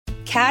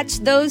Catch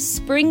those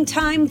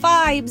springtime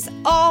vibes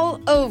all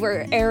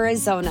over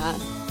Arizona.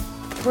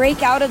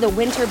 Break out of the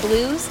winter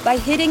blues by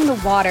hitting the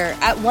water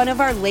at one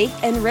of our lake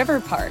and river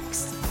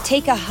parks.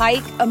 Take a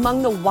hike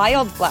among the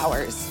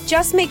wildflowers.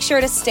 Just make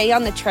sure to stay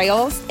on the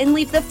trails and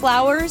leave the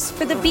flowers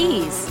for the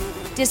bees.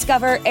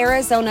 Discover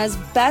Arizona's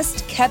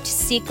best kept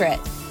secret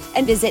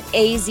and visit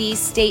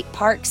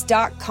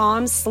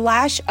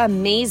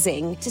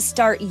azstateparks.com/amazing to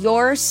start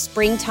your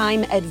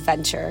springtime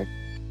adventure.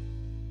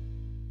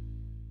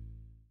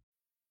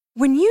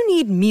 When you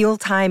need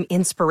mealtime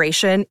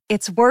inspiration,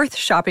 it's worth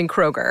shopping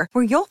Kroger,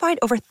 where you'll find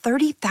over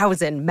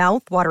 30,000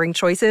 mouth-watering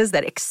choices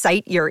that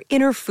excite your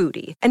inner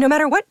foodie. And no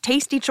matter what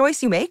tasty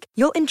choice you make,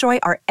 you'll enjoy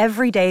our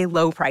everyday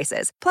low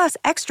prices, plus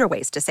extra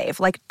ways to save,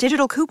 like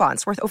digital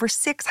coupons worth over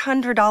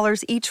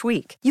 $600 each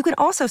week. You can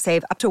also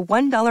save up to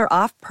 $1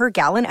 off per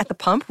gallon at the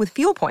pump with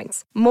fuel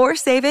points. More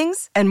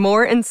savings and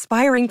more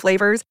inspiring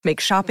flavors make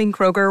shopping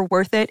Kroger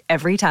worth it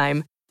every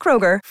time.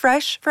 Kroger,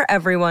 fresh for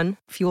everyone.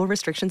 Fuel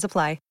restrictions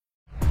apply.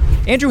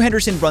 Andrew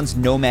Henderson runs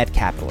Nomad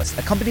Capitalist,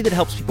 a company that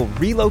helps people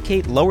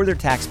relocate, lower their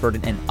tax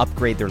burden, and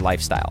upgrade their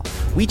lifestyle.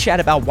 We chat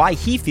about why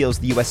he feels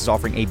the U.S. is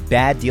offering a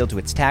bad deal to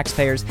its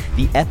taxpayers,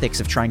 the ethics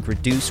of trying to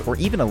reduce or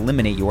even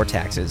eliminate your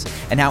taxes,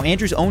 and how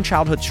Andrew's own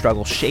childhood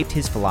struggle shaped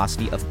his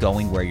philosophy of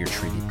going where you're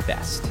treated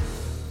best.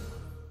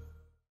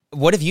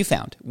 What have you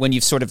found when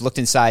you've sort of looked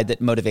inside that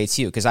motivates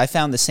you? Because I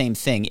found the same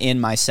thing in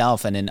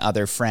myself and in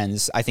other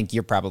friends. I think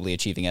you're probably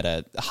achieving at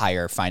a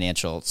higher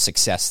financial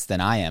success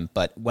than I am.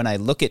 But when I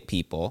look at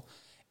people,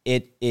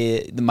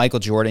 the Michael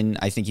Jordan,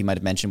 I think you might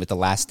have mentioned with The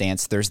Last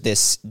Dance, there's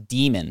this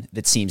demon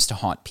that seems to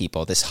haunt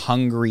people, this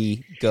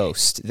hungry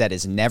ghost that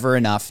is never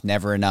enough,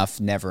 never enough,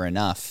 never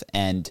enough.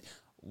 And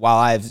while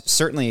I've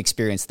certainly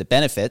experienced the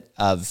benefit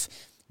of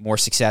more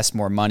success,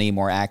 more money,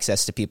 more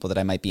access to people that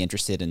I might be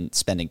interested in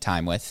spending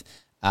time with,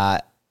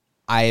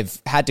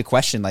 I've had to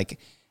question, like,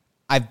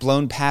 I've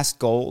blown past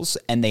goals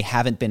and they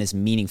haven't been as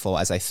meaningful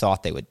as I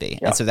thought they would be.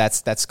 Yeah. And so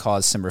that's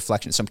caused some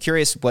reflection. So I'm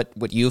curious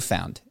what you've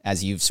found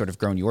as you've sort of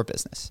grown your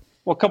business.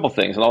 Well, a couple of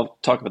things, and I'll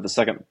talk about the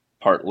second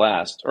part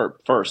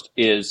first,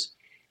 is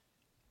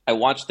I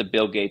watched the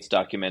Bill Gates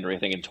documentary, I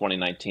think in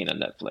 2019 on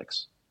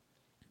Netflix.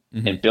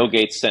 Mm-hmm. And Bill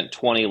Gates sent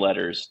 20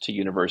 letters to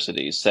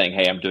universities saying,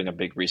 hey, I'm doing a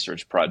big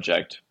research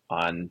project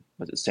on,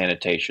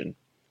 sanitation.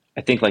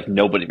 I think like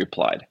nobody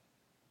replied.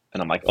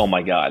 And I'm like, oh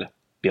my God,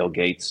 Bill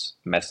Gates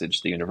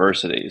messaged the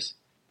universities.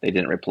 They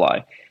didn't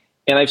reply.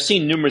 And I've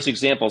seen numerous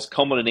examples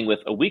culminating with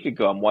a week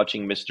ago, I'm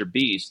watching Mr.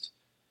 Beast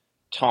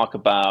talk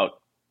about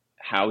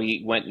how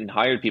he went and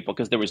hired people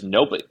because there was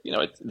nobody,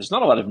 there's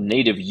not a lot of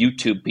native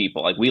YouTube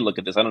people. Like we look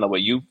at this, I don't know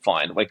what you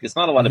find. Like there's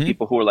not a lot of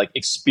people who are like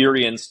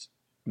experienced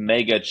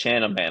mega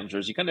channel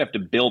managers. You kind of have to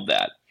build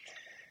that.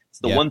 It's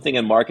the one thing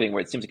in marketing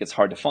where it seems like it's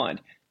hard to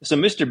find. So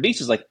Mr. Beast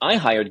is like, I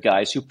hired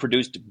guys who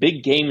produced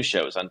big game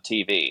shows on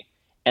TV.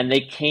 And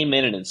they came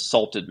in and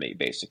insulted me,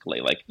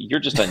 basically. Like, you're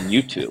just on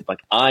YouTube.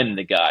 Like, I'm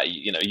the guy,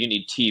 you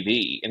need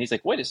TV. And he's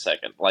like, wait a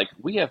second. Like,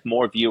 we have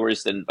more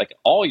viewers than, like,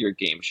 all your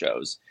game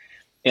shows.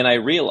 And I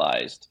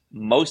realized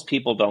most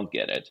people don't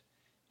get it.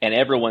 And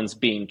everyone's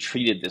being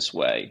treated this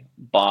way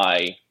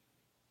by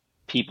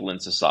people in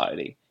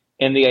society.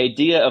 And the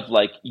idea of,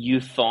 like,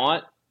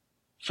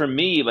 for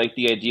me, like,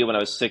 the idea when I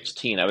was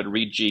 16, I would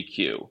read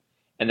GQ.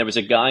 And there was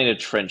a guy in a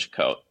trench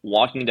coat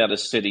walking down a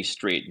city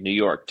street, New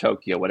York,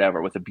 Tokyo,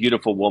 whatever, with a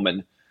beautiful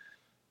woman.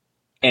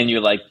 And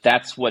you're like,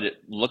 that's what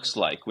it looks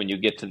like when you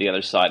get to the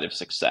other side of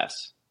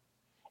success.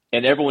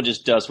 And everyone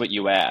just does what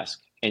you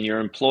ask. And your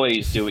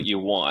employees do what you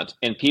want.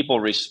 And people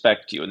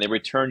respect you. And they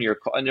return your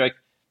call. And they're like,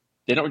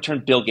 they don't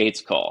return Bill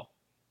Gates' call.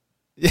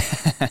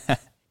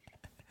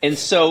 And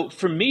so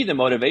for me, the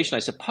motivation, I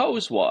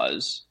suppose,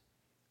 was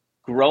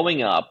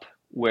growing up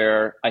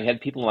where I had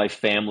people in my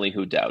family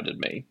who doubted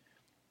me.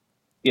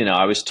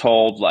 I was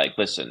told, like,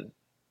 listen,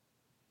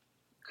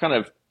 kind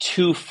of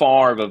too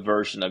far of a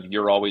version of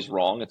you're always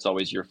wrong. It's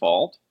always your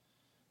fault.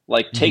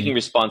 Like taking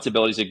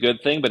responsibility is a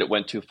good thing, but it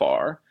went too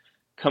far.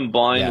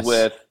 Combined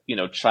with,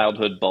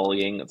 childhood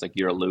bullying. It's like,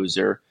 you're a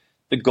loser.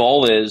 The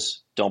goal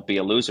is don't be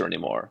a loser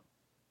anymore.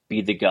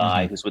 Be the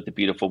guy who's with the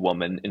beautiful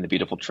woman in the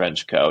beautiful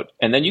trench coat.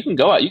 And then you can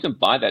go out. You can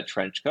buy that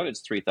trench coat.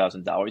 It's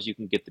 $3,000. You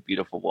can get the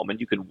beautiful woman.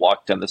 You can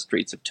walk down the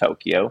streets of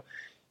Tokyo.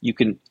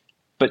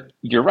 But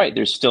you're right.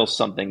 There's still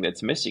something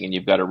that's missing. And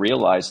you've got to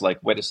realize, like,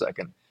 wait a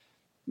second,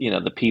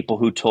 the people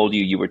who told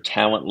you were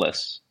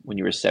talentless when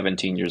you were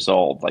 17 years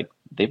old, like,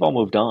 they've all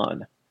moved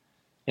on.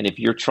 And if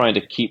you're trying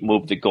to keep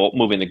moving the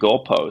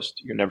goalpost,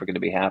 you're never going to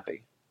be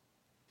happy.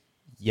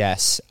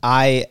 Yes,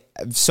 I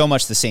so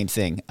much the same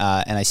thing.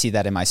 And I see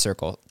that in my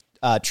circle.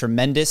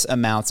 Tremendous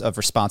amounts of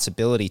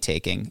responsibility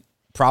taking,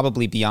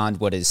 probably beyond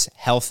what is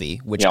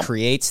healthy, which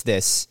creates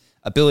this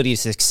ability to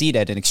succeed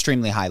at an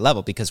extremely high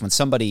level, because when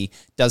somebody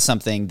does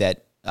something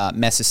that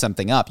messes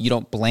something up, you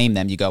don't blame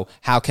them. You go,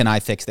 how can I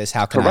fix this?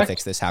 How can I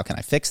fix this? How can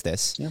I fix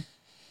this? Yeah.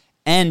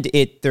 And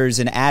there's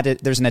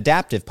an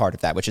adaptive part of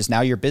that, which is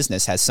now your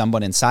business has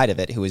someone inside of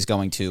it who is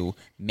going to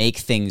make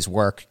things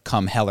work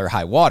come hell or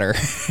high water.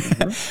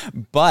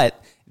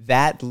 But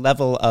that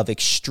level of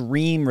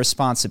extreme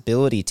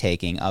responsibility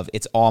taking of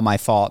it's all my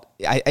fault.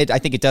 I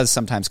think it does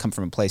sometimes come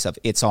from a place of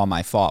it's all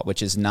my fault,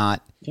 which is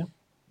not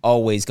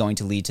always going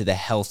to lead to the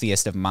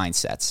healthiest of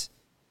mindsets.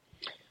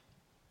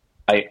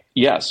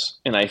 Yes.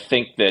 And I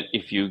think that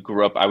if you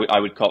grew up, I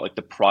would call it like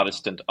the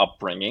Protestant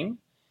upbringing,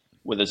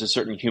 where there's a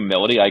certain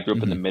humility. I grew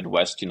up in the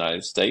Midwest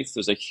United States.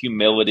 There's a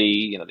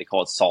humility, they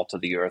call it salt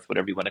of the earth,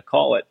 whatever you want to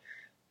call it.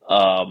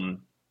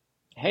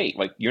 Hey,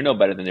 like you're no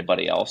better than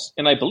anybody else.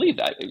 And I believe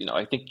that,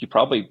 I think you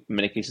probably in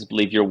many cases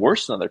believe you're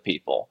worse than other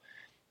people,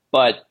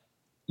 but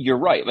you're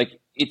right. Like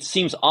it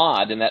seems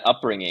odd in that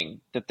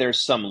upbringing that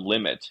there's some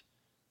limit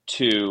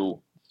to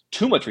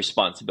too much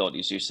responsibility,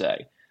 as you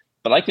say.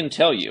 But I can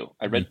tell you,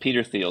 I read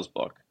Peter Thiel's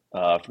book,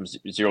 From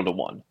Zero to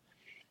One.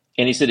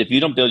 And he said, if you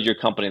don't build your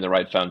company in the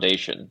right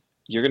foundation,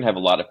 you're going to have a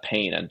lot of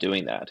pain on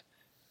doing that.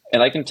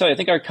 And I can tell you, I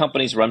think our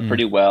companies run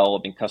pretty well.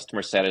 I mean,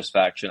 customer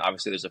satisfaction,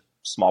 obviously there's a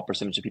small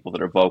percentage of people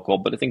that are vocal,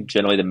 but I think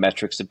generally the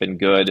metrics have been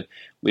good.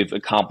 We've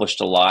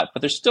accomplished a lot,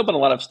 but there's still been a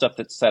lot of stuff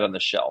that's sat on the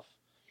shelf.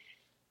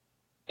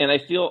 And I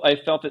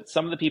felt that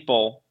some of the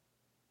people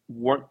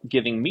weren't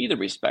giving me the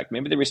respect.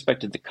 Maybe they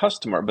respected the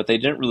customer, but they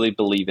didn't really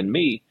believe in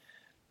me.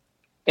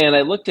 And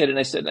I looked at it and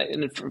I said,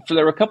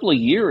 there were a couple of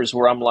years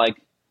where I'm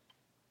like,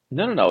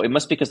 no, it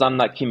must be because I'm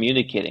not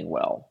communicating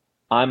well.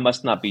 I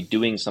must not be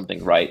doing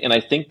something right. And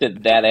I think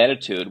that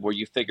attitude where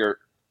you figure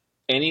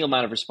any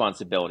amount of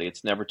responsibility,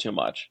 it's never too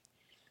much,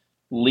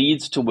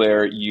 leads to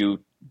where you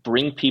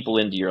bring people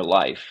into your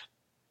life.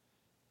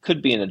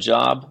 Could be in a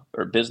job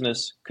or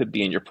business, could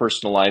be in your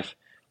personal life,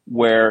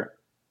 where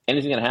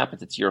anything that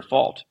happens, it's your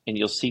fault. And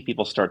you'll see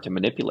people start to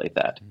manipulate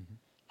that.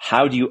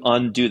 How do you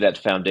undo that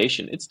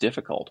foundation? It's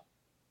difficult.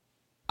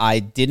 I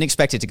didn't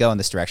expect it to go in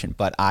this direction,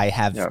 but I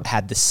have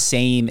had the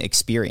same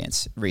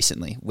experience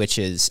recently, which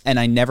is, and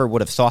I never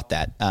would have thought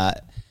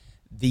that,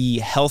 the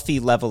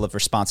healthy level of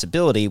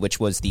responsibility, which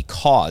was the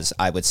cause,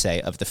 I would say,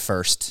 of the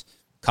first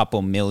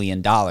couple $1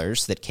 million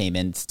that came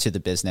into the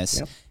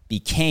business,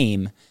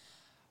 became,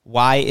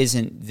 why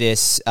isn't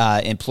this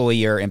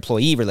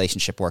employer-employee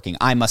relationship working?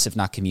 I must have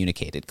not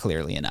communicated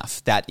clearly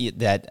enough that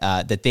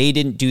they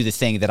didn't do the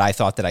thing that I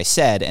thought that I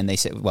said, and they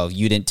said, "Well,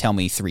 you didn't tell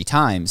me 3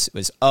 times." It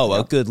was,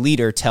 a good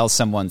leader tells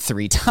someone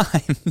 3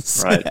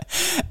 times, right?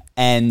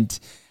 And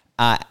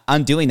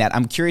undoing that,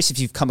 I'm curious if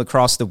you've come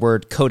across the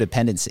word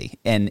codependency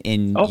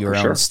in your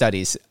own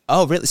studies.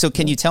 Oh, really? So,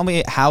 can you tell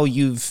me how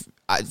you've,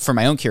 for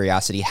my own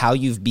curiosity, how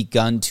you've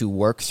begun to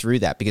work through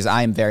that? Because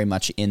I am very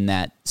much in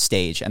that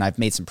stage, and I've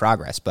made some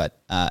progress,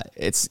 but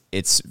it's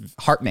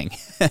heartening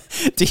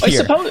to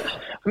hear.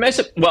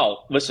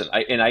 Well, listen,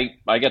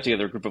 I got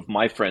together a group of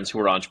my friends who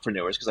were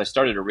entrepreneurs because I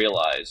started to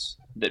realize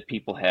that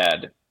people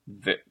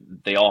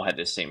they all had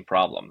this same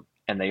problem,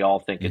 and they all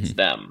think it's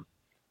them,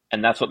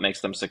 and that's what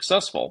makes them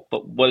successful.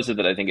 But what is it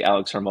that I think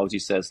Alex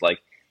Hormozi says? Like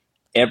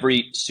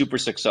every super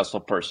successful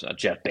person, a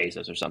Jeff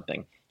Bezos or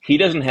something, he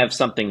doesn't have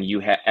something you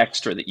have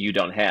extra that you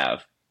don't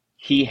have.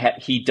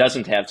 He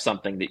doesn't have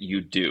something that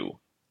you do.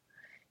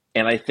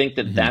 And I think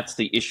that that's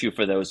the issue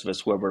for those of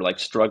us where we're like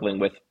struggling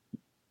with,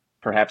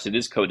 perhaps it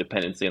is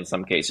codependency in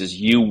some cases.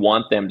 You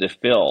want them to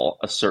fill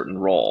a certain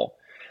role.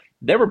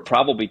 There were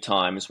probably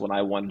times when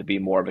I wanted to be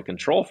more of a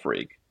control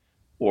freak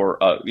or,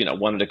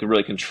 wanted to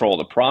really control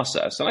the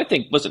process. And I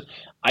think,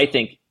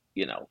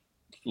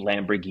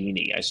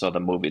 Lamborghini, I saw the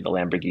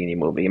Lamborghini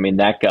movie. I mean,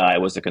 that guy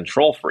was a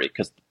control freak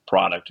because the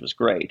product was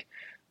great.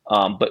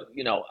 But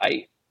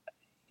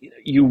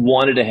you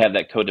wanted to have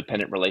that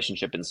codependent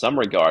relationship in some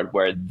regard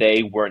where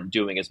they weren't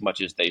doing as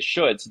much as they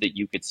should so that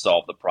you could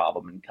solve the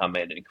problem and come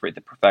in and create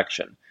the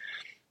perfection.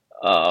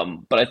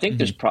 But I think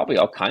there's probably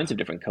all kinds of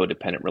different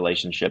codependent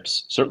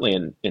relationships,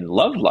 certainly in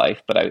love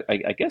life, but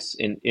I guess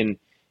in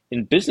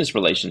business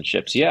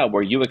relationships,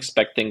 where you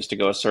expect things to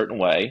go a certain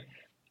way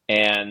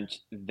and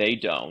they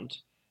don't.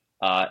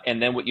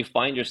 And then what you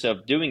find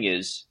yourself doing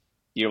is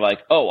you're like,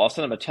 I'll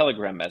send them a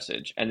Telegram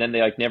message. And then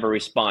they like never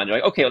respond. You're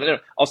like, okay,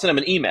 I'll send them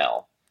an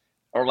email,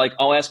 or like,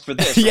 I'll ask for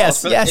this.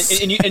 Yes.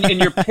 And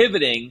you're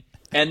pivoting.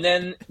 And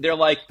then they're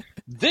like,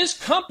 this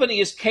company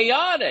is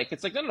chaotic.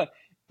 It's like, no.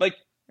 Like,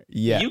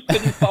 you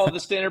couldn't follow the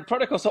standard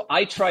protocol. So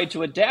I tried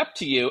to adapt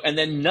to you and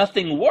then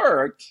nothing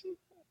worked.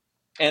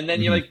 And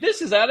then you're like,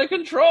 this is out of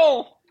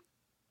control.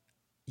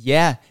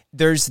 Yeah,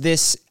 there's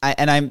this,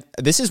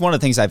 this is one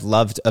of the things I've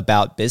loved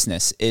about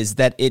business is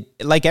that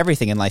it, like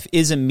everything in life,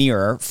 is a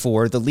mirror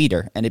for the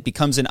leader, and it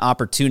becomes an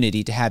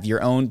opportunity to have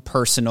your own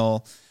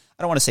personal,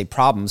 I don't want to say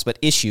problems, but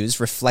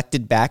issues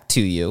reflected back to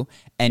you,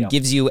 and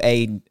gives you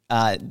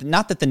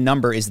not that the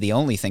number is the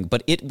only thing,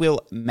 but it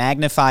will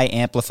magnify,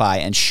 amplify,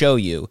 and show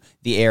you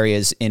the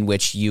areas in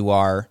which you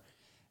are,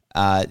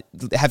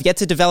 have yet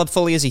to develop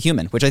fully as a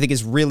human, which I think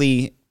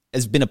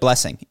has been a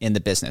blessing in the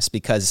business,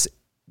 because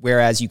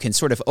whereas you can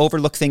sort of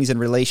overlook things in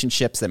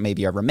relationships that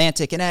maybe are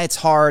romantic and it's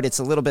hard, it's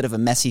a little bit of a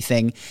messy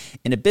thing.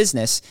 In a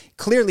business,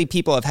 clearly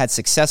people have had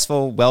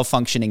successful,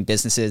 well-functioning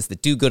businesses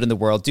that do good in the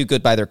world, do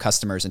good by their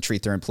customers, and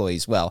treat their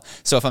employees well.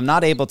 So if I'm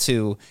not able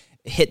to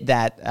hit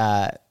that,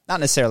 not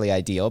necessarily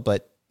ideal,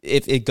 but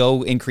if it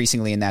go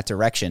increasingly in that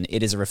direction,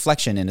 it is a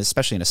reflection, and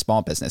especially in a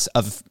small business,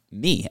 of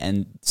me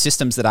and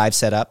systems that I've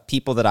set up,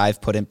 people that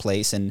I've put in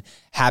place, and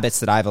habits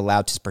that I've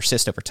allowed to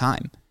persist over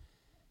time.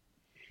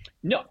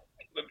 No,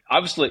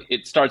 obviously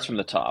it starts from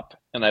the top.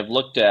 And I've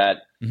looked at,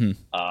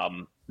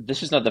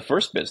 this is not the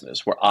first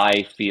business where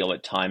I feel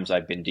at times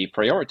I've been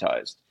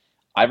deprioritized.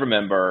 I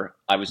remember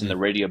I was in the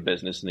radio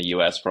business in the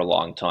US for a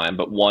long time,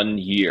 but one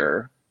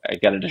year I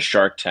got into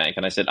Shark Tank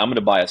and I said, I'm going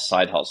to buy a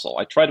side hustle.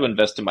 I tried to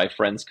invest in my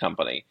friend's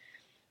company,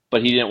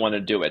 but he didn't want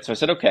to do it. So I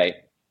said, okay,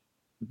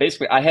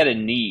 basically I had a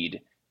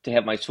need to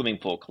have my swimming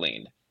pool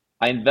cleaned.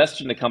 I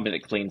invested in a company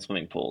that cleaned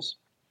swimming pools.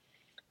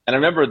 And I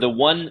remember the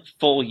one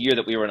full year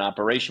that we were in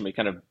operation, we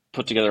kind of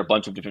put together a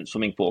bunch of different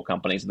swimming pool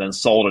companies and then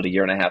sold it a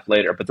year and a half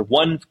later. But the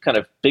one kind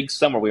of big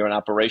summer we were in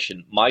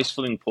operation, my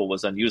swimming pool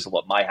was unusable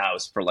at my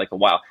house for like a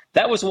while.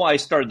 That was why I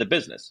started the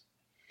business,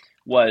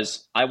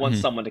 was I want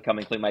someone to come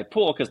and clean my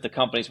pool because the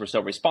companies were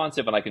so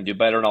responsive and I can do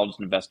better and I'll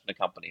just invest in a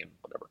company and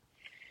whatever.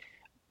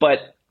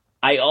 But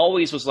I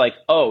always was like,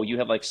 oh, you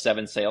have like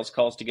 7 sales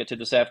calls to get to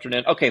this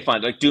afternoon? Okay,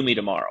 fine, like do me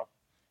tomorrow.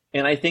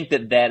 And I think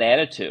that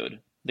attitude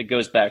that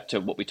goes back to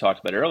what we talked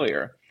about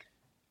earlier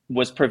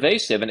was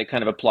pervasive, and it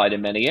kind of applied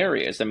in many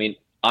areas. I mean,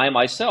 I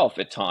myself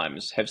at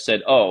times have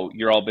said, oh,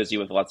 you're all busy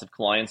with lots of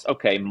clients.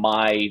 Okay,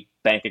 my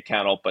bank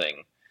account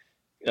opening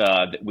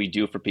that we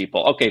do for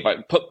people. Okay, if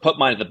I put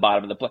mine at the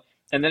bottom of the plate.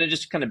 And then it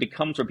just kind of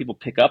becomes where people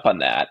pick up on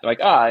that. They're like,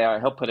 yeah,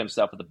 he'll put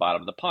himself at the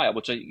bottom of the pile,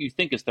 which you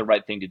think is the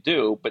right thing to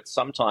do. But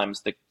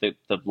sometimes the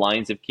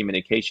lines of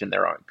communication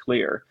there aren't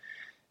clear.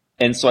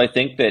 And so I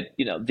think that,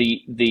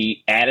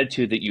 the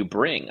attitude that you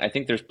bring, I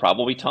think there's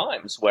probably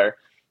times where,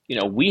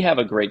 we have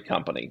a great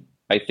company.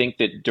 I think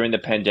that during the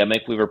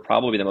pandemic, we were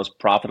probably the most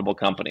profitable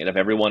company out of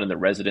everyone in the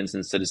residence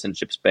and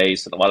citizenship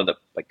space and a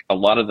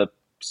lot of the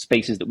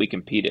spaces that we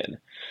compete in.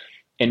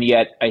 And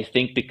yet I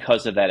think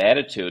because of that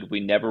attitude,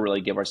 we never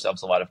really give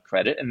ourselves a lot of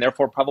credit, and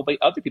therefore probably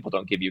other people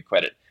don't give you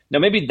credit. Now,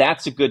 maybe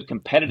that's a good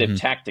competitive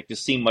tactic to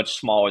seem much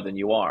smaller than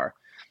you are.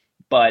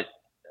 But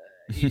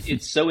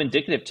it's so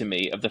indicative to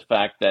me of the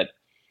fact that,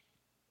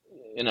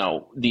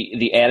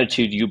 the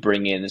attitude you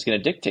bring in is going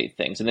to dictate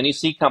things. And then you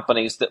see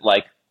companies that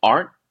like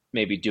aren't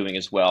maybe doing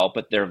as well,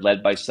 but they're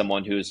led by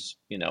someone who's,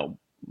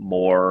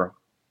 more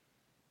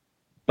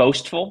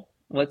boastful,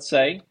 let's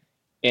say.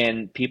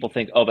 And people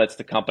think, oh, that's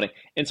the company.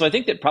 And so I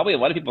think that probably a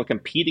lot of people are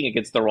competing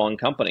against the wrong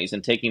companies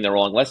and taking the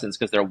wrong lessons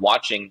because they're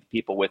watching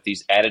people with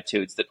these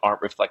attitudes that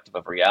aren't reflective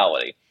of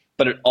reality.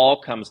 But it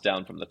all comes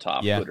down from the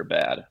top, good or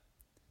bad.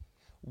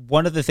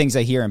 One of the things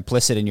I hear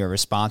implicit in your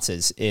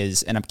responses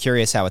is, and I'm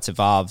curious how it's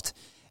evolved,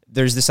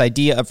 there's this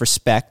idea of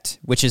respect,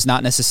 which is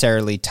not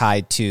necessarily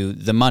tied to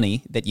the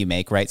money that you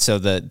make, right? So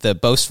the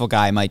boastful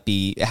guy might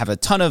have a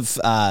ton of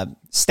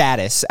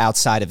status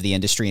outside of the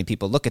industry and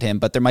people look at him,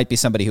 but there might be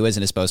somebody who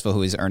isn't as boastful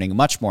who is earning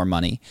much more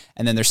money.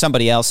 And then there's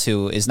somebody else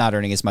who is not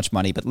earning as much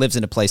money, but lives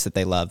in a place that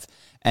they love.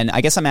 And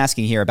I guess I'm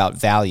asking here about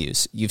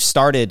values. You've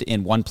started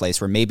in one place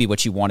where maybe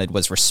what you wanted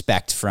was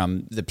respect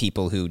from the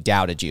people who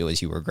doubted you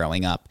as you were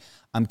growing up.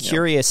 I'm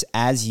curious,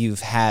 as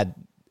you've had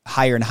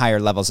higher and higher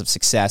levels of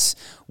success,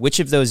 which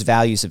of those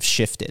values have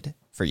shifted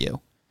for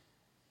you?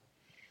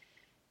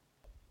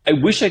 I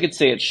wish I could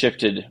say it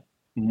shifted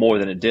more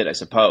than it did, I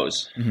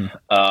suppose.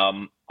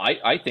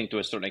 I think to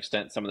a certain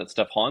extent, some of that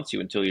stuff haunts you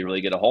until you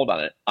really get a hold on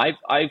it.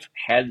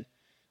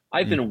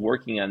 I've been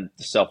working on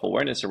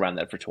self-awareness around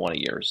that for 20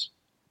 years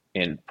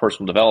in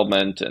personal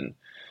development and,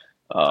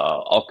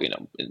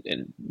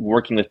 in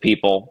working with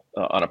people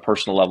on a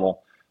personal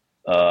level,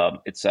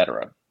 et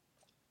cetera.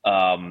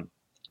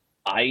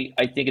 I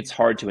think it's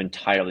hard to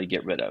entirely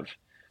get rid of.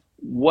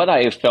 What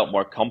I have felt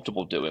more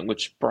comfortable doing,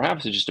 which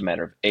perhaps is just a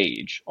matter of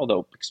age,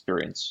 although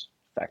experience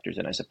factors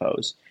in, I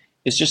suppose,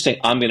 is just saying,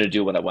 I'm going to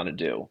do what I want to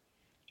do.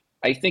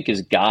 I think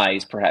as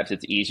guys, perhaps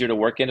it's easier to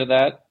work into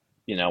that.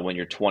 When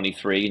you're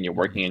 23 and you're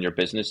working in your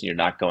business and you're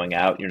not going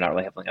out, you're not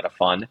really having a lot of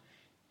fun,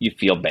 you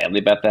feel badly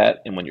about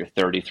that. And when you're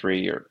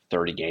 33 or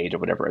 38 or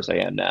whatever as I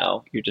am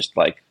now, you're just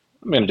like,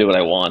 I'm going to do what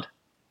I want.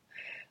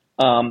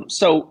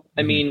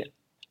 I mean,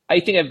 I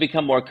think I've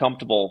become more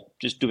comfortable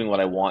just doing what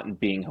I want and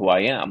being who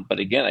I am. But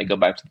again, I go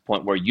back to the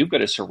point where you've got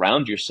to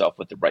surround yourself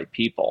with the right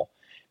people.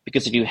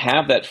 Because if you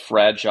have that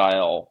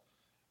fragile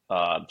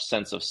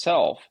sense of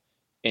self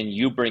and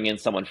you bring in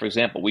someone, for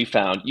example, we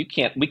can't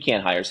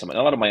hire someone.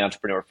 A lot of my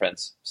entrepreneur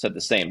friends said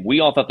the same.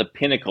 We all thought the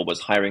pinnacle was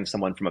hiring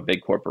someone from a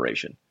big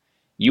corporation.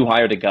 You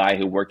hired a guy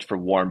who worked for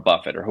Warren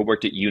Buffett or who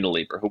worked at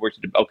Unilever,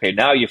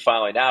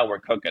 now we're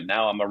cooking.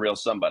 Now I'm a real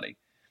somebody.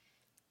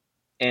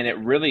 And it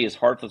really is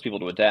hard for those people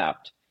to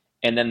adapt.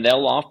 And then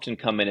they'll often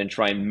come in and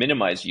try and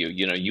minimize you.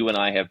 You and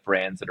I have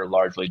brands that are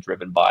largely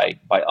driven by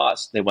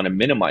us. They want to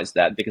minimize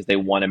that because they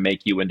want to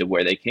make you into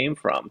where they came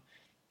from.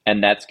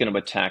 And that's going to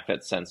attack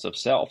that sense of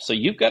self. So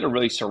you've got to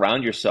really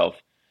surround yourself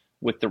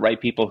with the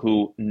right people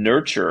who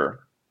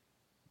nurture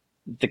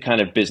the kind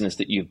of business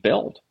that you've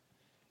built.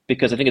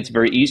 Because I think it's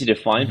very easy to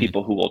find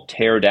people who will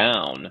tear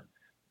down,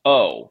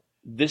 oh,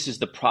 this is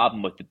the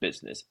problem with the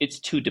business. It's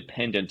too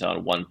dependent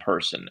on one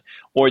person,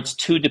 or it's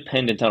too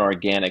dependent on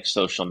organic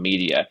social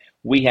media.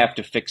 We have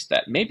to fix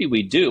that. Maybe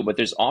we do, but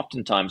there's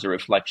oftentimes a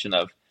reflection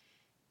of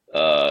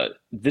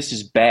this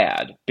is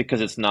bad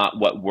because it's not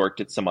what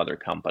worked at some other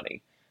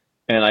company.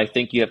 And I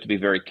think you have to be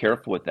very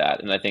careful with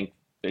that. And I think,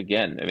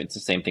 again, I mean, it's the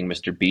same thing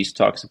Mr. Beast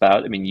talks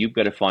about. I mean, you've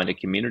got to find a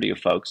community of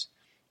folks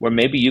where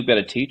maybe you've got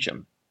to teach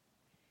them.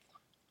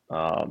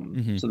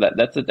 So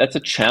that's a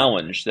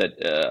challenge that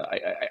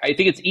I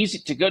think it's easy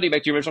to go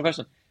back to your original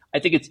question. I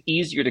think it's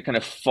easier to kind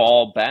of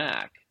fall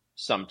back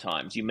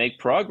sometimes. You make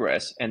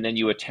progress and then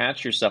you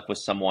attach yourself with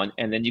someone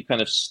and then you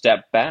kind of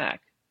step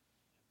back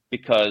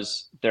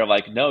because they're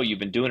like, no, you've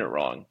been doing it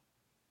wrong.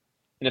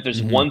 And if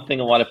there's one thing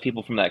a lot of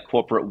people from that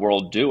corporate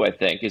world do, I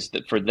think, is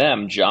that for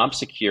them, job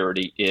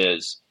security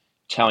is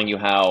telling you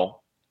how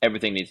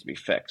everything needs to be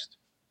fixed.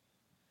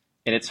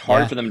 And it's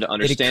hard for them to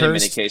understand in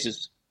many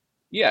cases.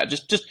 Yeah,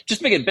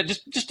 just make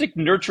it, just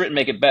nurture it and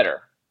make it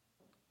better.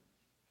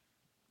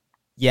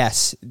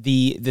 Yes,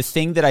 the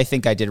thing that I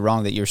think I did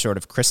wrong that you're sort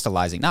of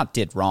crystallizing, not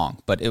did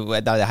wrong, but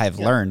that I have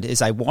learned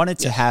is I wanted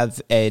to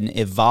have an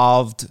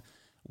evolved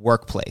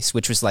workplace,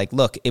 which was like,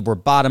 look, we're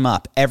bottom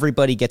up.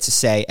 Everybody gets a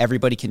say.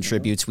 Everybody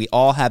contributes. We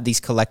all have these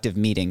collective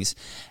meetings.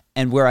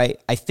 And where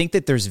I think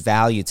that there's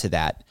value to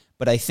that,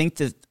 but I think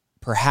that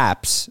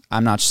perhaps,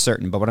 I'm not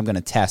certain, but what I'm going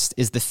to test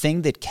is the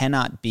thing that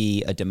cannot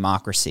be a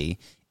democracy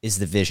is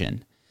the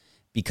vision.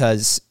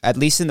 Because at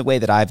least in the way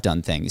that I've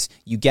done things,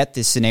 you get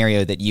this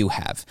scenario that you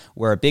have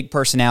where a big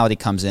personality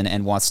comes in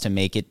and wants to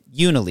make it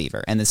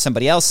Unilever. And then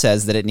somebody else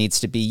says that it needs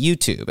to be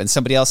YouTube. And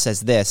somebody else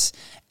says this.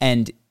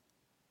 And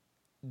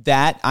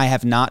that I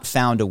have not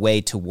found a way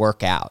to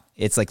work out.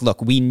 It's like,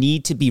 look, we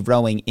need to be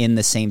rowing in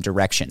the same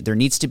direction. There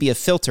needs to be a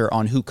filter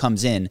on who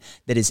comes in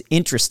that is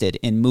interested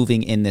in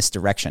moving in this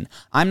direction.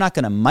 I'm not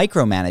going to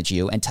micromanage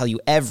you and tell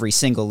you every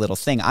single little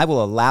thing. I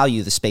will allow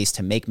you the space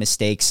to make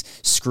mistakes,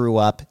 screw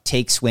up,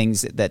 take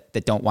swings that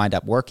don't wind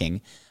up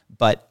working.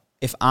 But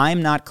if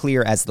I'm not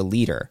clear as the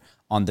leader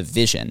on the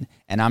vision,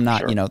 and I'm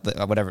not,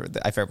 whatever,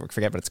 I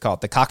forget what it's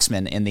called, the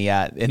coxswain in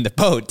the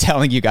boat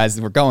telling you guys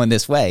that we're going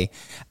this way,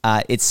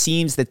 it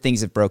seems that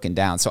things have broken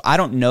down. So I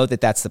don't know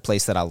that that's the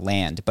place that I'll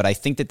land, but I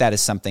think that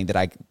is something that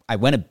I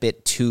went a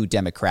bit too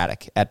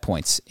democratic at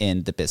points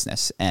in the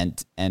business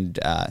and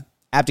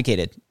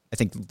abdicated, I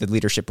think, the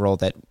leadership role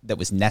that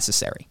was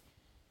necessary.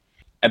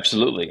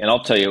 Absolutely. And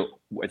I'll tell you,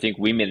 I think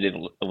we made it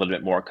a little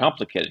bit more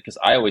complicated because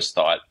I always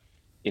thought,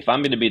 if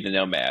I'm going to be the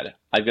nomad,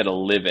 I've got to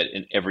live it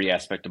in every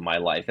aspect of my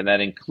life. And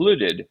that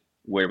included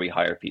where we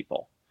hire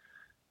people.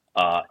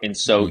 And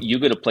so you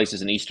go to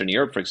places in Eastern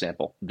Europe, for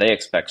example, they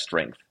expect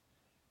strength.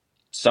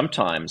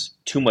 Sometimes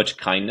too much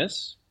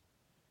kindness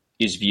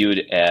is viewed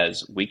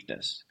as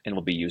weakness and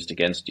will be used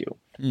against you.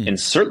 And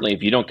certainly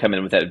if you don't come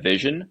in with that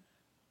vision,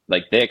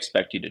 like they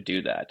expect you to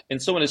do that. And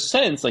so in a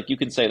sense, like you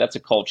can say that's a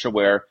culture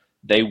where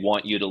they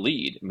want you to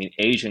lead. I mean,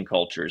 Asian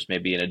cultures may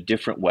be in a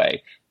different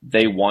way.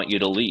 They want you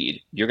to lead.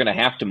 You're going to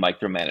have to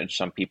micromanage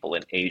some people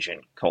in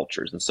Asian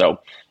cultures. And so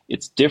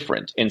it's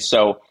different. And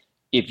so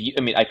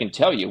I can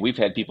tell you, we've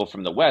had people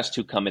from the West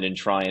who come in and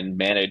try and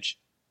manage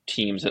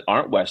teams that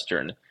aren't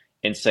Western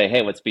and say,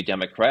 hey, let's be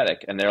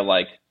democratic. And they're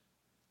like,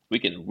 we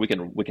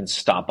can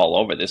stomp all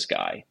over this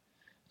guy.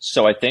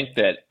 So I think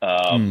that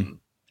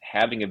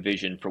having a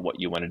vision for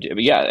what you want to do,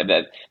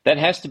 but that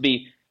has to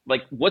be,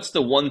 like, what's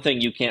the one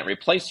thing you can't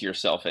replace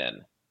yourself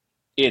in?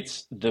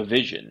 It's the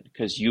vision,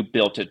 because you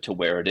built it to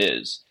where it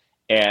is.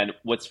 And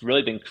what's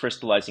really been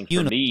crystallizing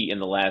for me in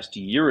the last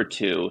year or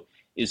two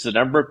is the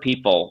number of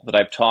people that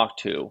I've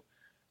talked to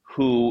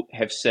who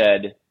have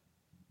said,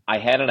 I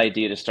had an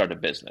idea to start a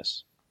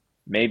business.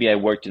 Maybe I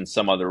worked in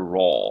some other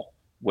role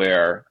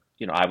where,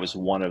 I was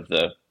one of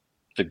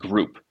the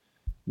group.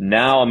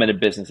 Now I'm in a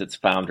business that's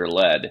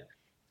founder-led,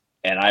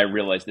 and I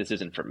realize this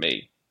isn't for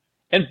me.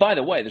 And by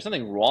the way, there's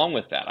nothing wrong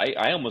with that.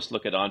 I almost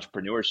look at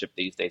entrepreneurship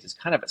these days as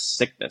kind of a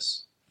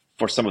sickness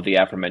for some of the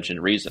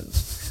aforementioned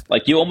reasons.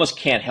 Like, you almost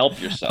can't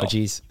help yourself. Oh,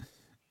 geez.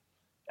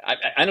 I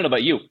don't know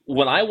about you.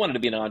 When I wanted to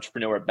be an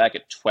entrepreneur back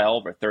at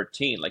 12 or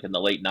 13, like in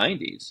the late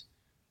 90s,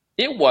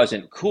 it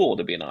wasn't cool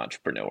to be an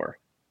entrepreneur.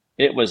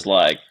 It was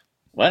like,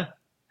 what?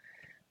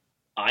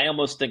 I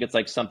almost think it's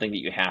like something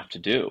that you have to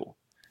do.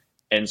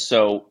 And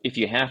so if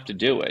you have to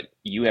do it,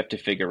 you have to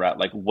figure out,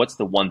 like, what's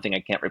the one thing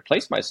I can't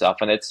replace myself?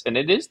 And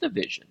it is the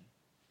vision.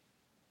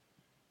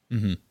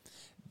 Mm-hmm.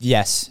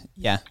 Yes.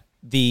 Yeah.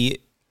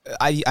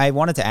 I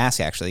wanted to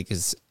ask, actually,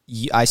 because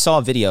I saw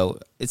a video,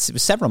 it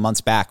was several months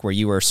back, where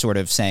you were sort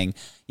of saying,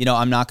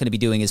 I'm not going to be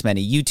doing as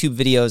many YouTube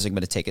videos. I'm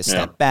going to take a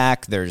step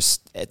back. There's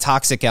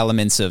toxic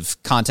elements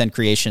of content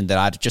creation that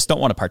I just don't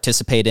want to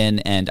participate in.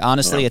 And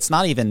honestly, it's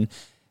not even...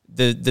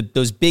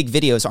 those big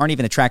videos aren't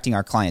even attracting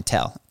our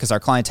clientele, because our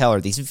clientele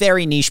are these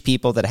very niche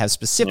people that have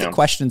specific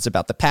questions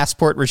about the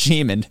passport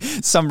regime in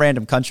some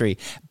random country.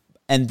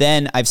 And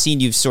then I've seen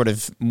you sort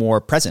of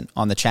more present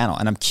on the channel,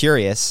 and I'm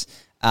curious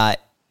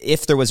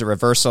if there was a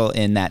reversal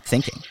in that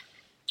thinking.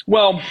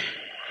 Well,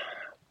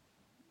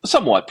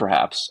 somewhat,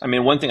 perhaps. I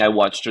mean, one thing I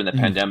watched during the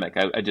pandemic,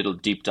 I did a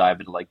deep dive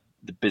into, like,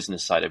 the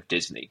business side of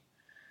Disney.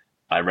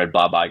 I read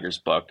Bob Iger's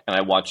book, and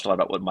I watched a lot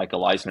about what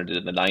Michael Eisner did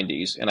in the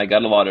 90s, and I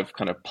got a lot of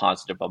kind of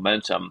positive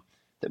momentum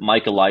that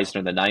Michael Eisner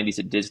in the 90s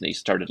at Disney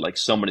started like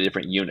so many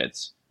different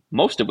units,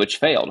 most of which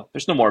failed.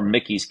 There's no more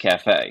Mickey's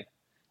Cafe.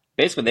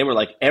 Basically, they were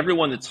like,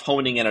 everyone that's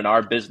honing in on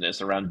our business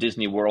around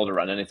Disney World,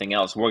 around anything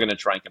else, we're going to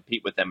try and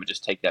compete with them and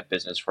just take that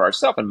business for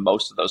ourselves, and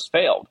most of those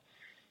failed.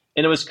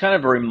 And it was kind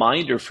of a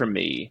reminder for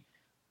me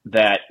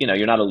that,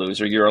 you're not a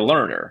loser, you're a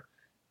learner.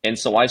 And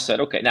so I said,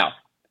 okay, now,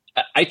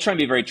 I try and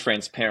be very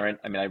transparent.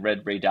 I mean, I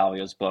read Ray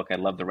Dalio's book. I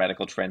love the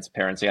radical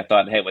transparency. I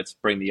thought, hey, let's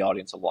bring the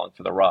audience along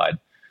for the ride.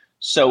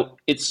 So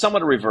it's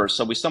somewhat a reverse.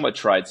 So we somewhat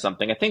tried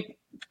something. I think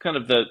kind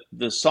of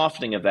the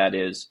softening of that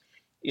is,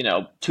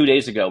 2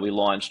 days ago, we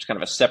launched kind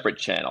of a separate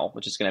channel,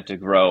 which is going to have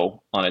to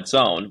grow on its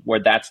own, where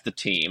that's the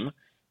team.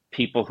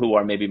 People who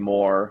are maybe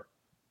more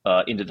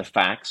into the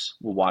facts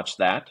will watch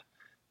that.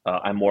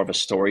 I'm more of a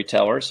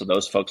storyteller, so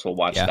those folks will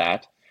watch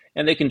that.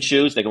 And they can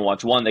choose. They can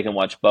watch one. They can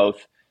watch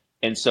both.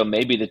 And so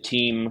maybe the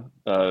team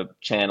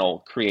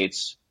channel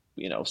creates,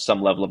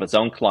 some level of its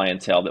own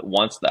clientele that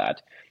wants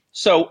that.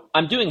 So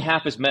I'm doing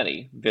half as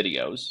many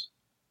videos,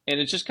 and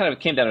it just kind of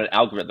came down to an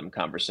algorithm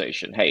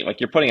conversation. Hey,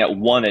 like you're putting out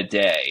one a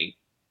day.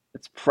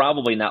 It's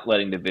probably not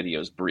letting the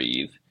videos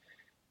breathe.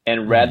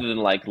 And rather than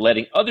like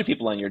letting other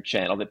people on your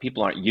channel that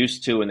people aren't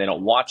used to and they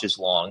don't watch as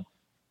long,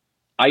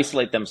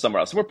 isolate them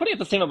somewhere else. So we're putting out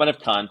the same amount of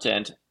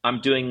content.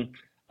 I'm doing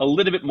a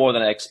little bit more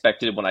than I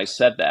expected when I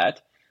said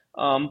that.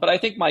 But I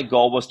think my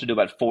goal was to do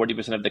about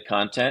 40% of the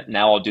content.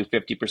 Now I'll do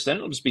 50%.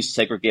 It'll just be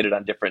segregated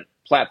on different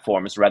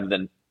platforms rather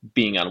than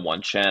being on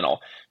one channel.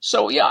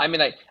 So yeah, I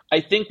mean,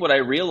 I think what I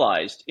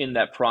realized in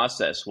that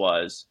process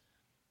was,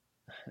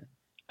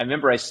 I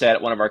remember I sat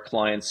at one of our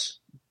clients'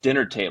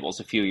 dinner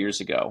tables a few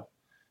years ago,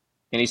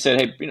 and he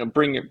said, hey,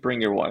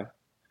 bring your wife.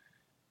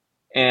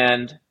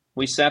 And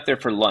we sat there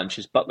for lunch.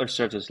 His butler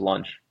served us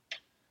lunch.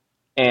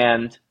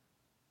 And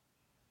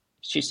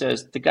she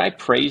says, the guy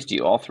praised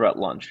you all throughout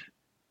lunch.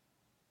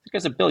 The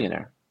guy's a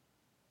billionaire.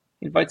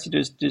 He invites you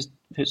to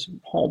his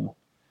home.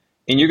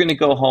 And you're going to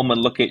go home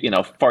and look at,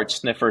 fart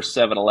sniffer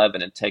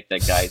 7-Eleven and take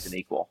that guy as an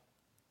equal.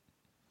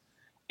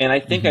 And I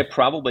think I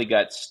probably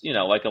got,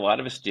 like a lot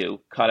of us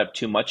do, caught up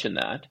too much in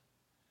that.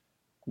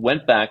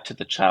 Went back to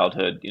the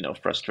childhood,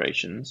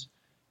 frustrations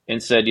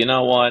and said, you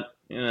know what?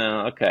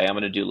 Okay, I'm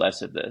going to do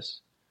less of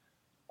this.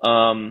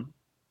 And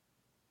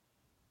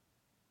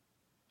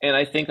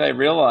I think I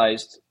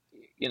realized,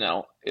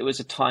 it was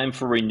a time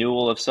for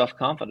renewal of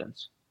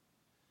self-confidence.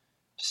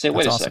 To say,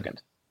 wait a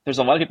second, there's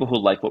a lot of people who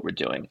like what we're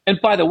doing. And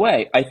by the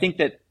way, I think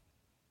that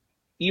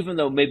even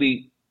though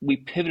maybe we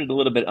pivoted a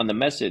little bit on the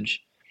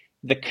message,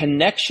 the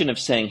connection of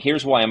saying,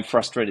 here's why I'm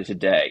frustrated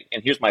today,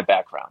 and here's my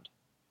background,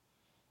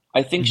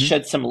 I think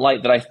shed some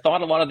light that I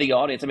thought a lot of the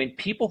audience, I mean,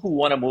 people who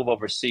want to move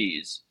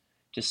overseas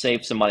to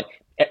save some money,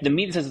 the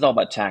media says it's all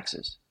about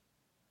taxes.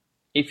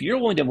 If you're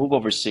willing to move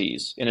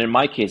overseas, and in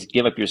my case,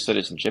 give up your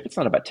citizenship, it's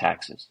not about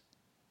taxes,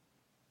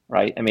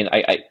 right? I mean,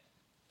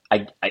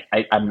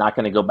 I'm not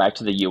going to go back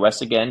to the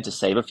U.S. again to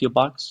save a few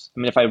bucks. I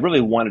mean, if I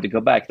really wanted to go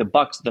back,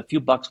 the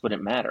few bucks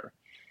wouldn't matter.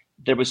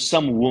 There was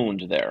some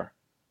wound there.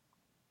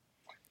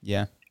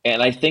 Yeah.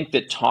 And I think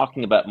that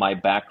talking about my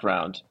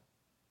background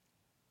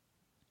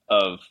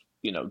of,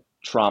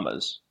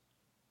 traumas,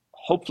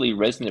 hopefully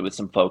resonated with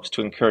some folks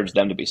to encourage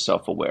them to be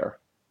self-aware.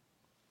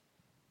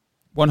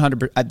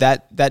 100%.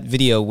 That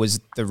video was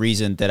the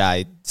reason that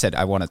I said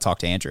I want to talk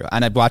to Andrew,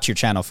 and I'd watched your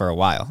channel for a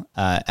while.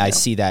 I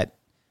see that.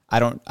 I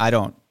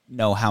don't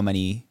know how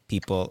many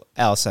people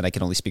else, and I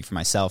can only speak for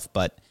myself,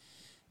 but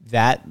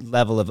that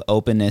level of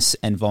openness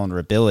and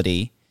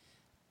vulnerability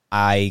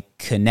I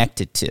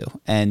connected to.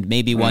 And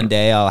maybe one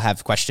day I'll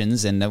have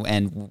questions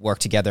and work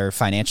together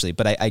financially.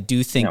 But I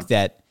do think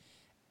that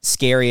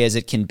scary as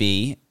it can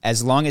be,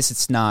 as long as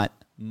it's not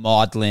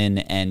maudlin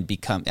and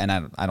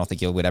I don't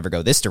think you would ever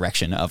go this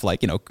direction of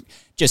like,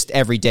 just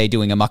every day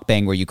doing a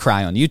mukbang where you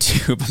cry on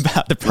YouTube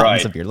about the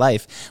problems of your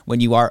life. When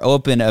you are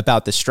open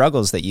about the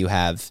struggles that you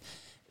have,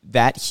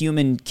 that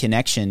human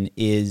connection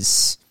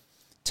is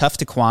tough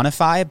to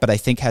quantify, but I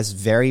think has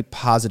very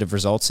positive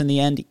results in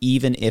the end,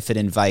 even if it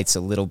invites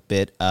a little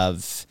bit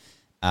of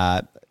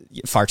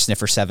fart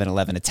sniffer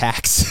 7-Eleven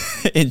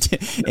attacks into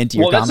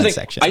your comment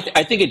section.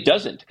 I think it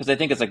doesn't, because I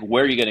think it's like,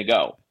 where are you going to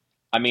go?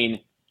 I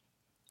mean,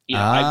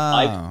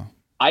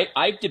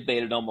 I've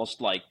debated almost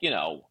like,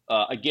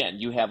 again,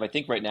 you have, I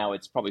think right now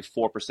it's probably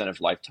 4% of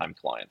lifetime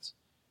clients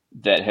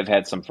that have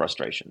had some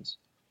frustrations.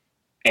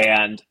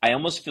 And I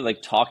almost feel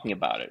like talking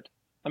about it.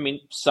 I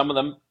mean, some of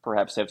them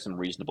perhaps have some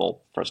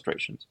reasonable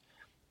frustrations.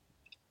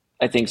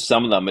 I think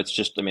some of them, it's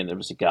just, there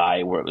was a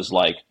guy where it was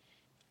like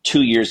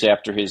 2 years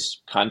after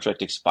his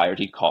contract expired,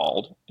 he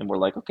called and we're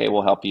like, okay,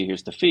 we'll help you.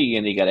 Here's the fee.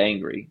 And he got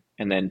angry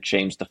and then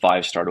changed the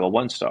 5-star to a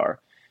 1-star.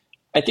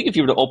 I think if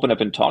you were to open up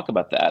and talk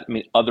about that,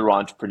 other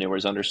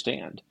entrepreneurs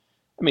understand.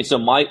 So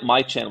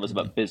my channel is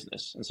about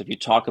business. And so if you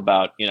talk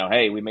about,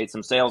 hey, we made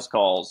some sales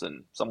calls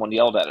and someone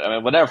yelled at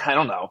it, whatever, I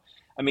don't know.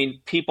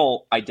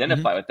 People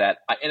identify with that.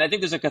 And I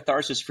think there's a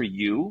catharsis for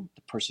you,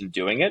 the person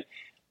doing it.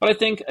 But I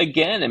think,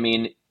 again, I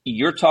mean,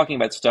 you're talking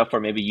about stuff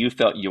where maybe you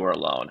felt you were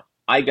alone.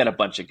 I got a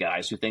bunch of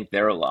guys who think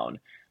they're alone.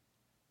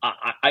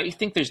 I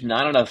think there's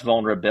not enough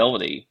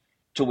vulnerability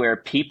to where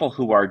people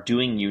who are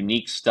doing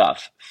unique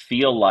stuff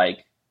feel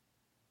like,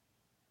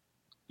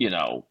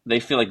 they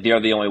feel like they're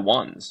the only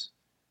ones.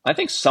 I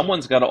think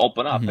someone's got to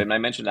open up. Mm-hmm. And I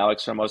mentioned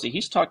Alex Hormozy.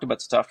 He's talked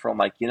about stuff where I'm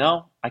like,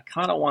 I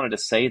kind of wanted to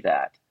say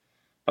that,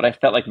 but I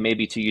felt like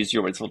maybe, to use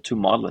your words, a little too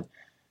maudlin.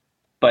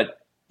 But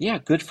yeah,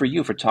 good for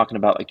you for talking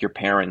about like your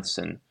parents.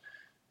 And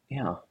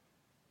yeah,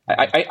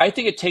 I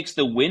think it takes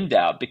the wind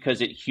out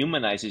because it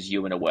humanizes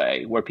you in a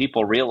way where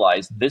people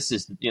realize this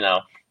is,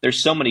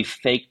 there's so many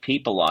fake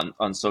people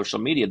on social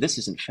media. This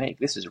isn't fake.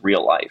 This is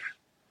real life.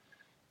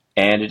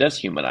 And it does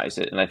humanize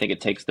it. And I think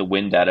it takes the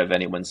wind out of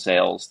anyone's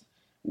sails.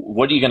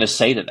 What are you going to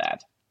say to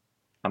that?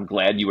 I'm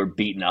glad you were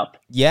beaten up.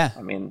 Yeah.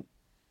 I mean,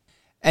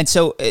 and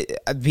so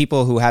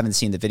people who haven't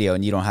seen the video,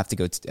 and you don't have to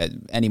go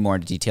any more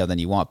into detail than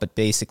you want, but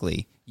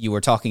basically you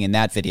were talking in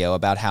that video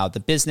about how the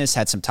business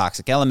had some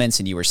toxic elements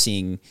and you were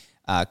seeing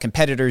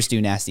competitors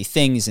do nasty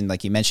things. And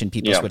like you mentioned,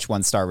 people switch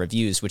 1-star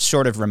reviews, which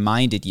sort of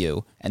reminded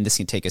you, and this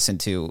can take us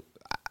into,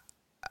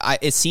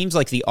 it seems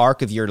like the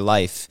arc of your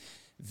life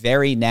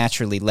very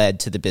naturally led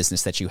to the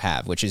business that you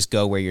have, which is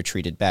go where you're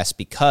treated best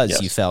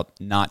because you felt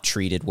not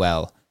treated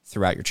well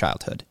throughout your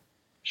childhood.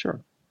 Sure.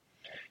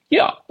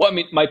 Yeah. Well, I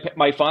mean,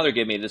 my father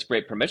gave me this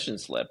great permission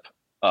slip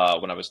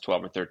when I was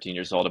 12 or 13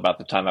 years old about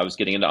the time I was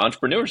getting into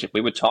entrepreneurship. We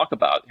would talk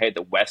about, hey,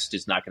 the West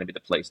is not going to be the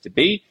place to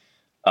be.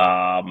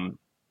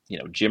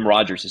 Jim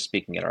Rogers is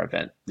speaking at our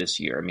event this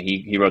year. I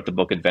mean, he wrote the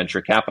book Adventure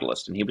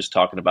Capitalist, and he was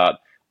talking about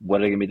what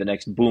are going to be the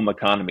next boom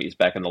economies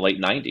back in the late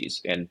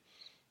 90s. And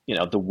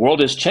the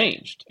world has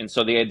changed. And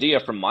so the idea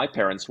from my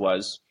parents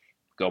was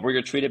go where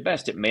you're treated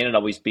best. It may not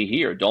always be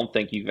here. Don't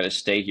think you've got to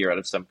stay here out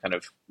of some kind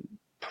of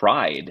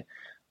pride.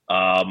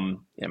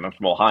 I'm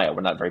from Ohio.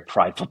 We're not very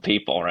prideful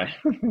people, right?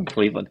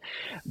 Cleveland.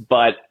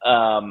 But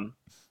I mean,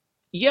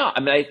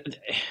 I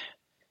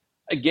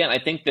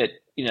think that,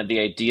 the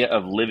idea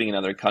of living in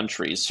other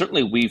countries,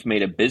 certainly we've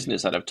made a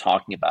business out of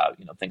talking about,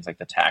 things like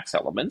the tax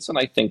elements. And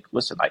I think,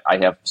 listen, I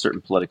have certain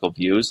political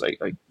views.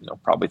 I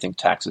probably think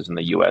taxes in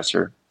the U.S.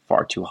 are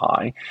far too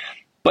high,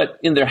 but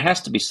there has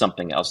to be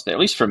something else there. At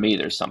least for me,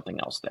 there's something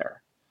else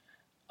there,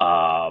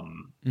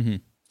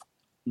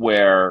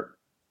 where,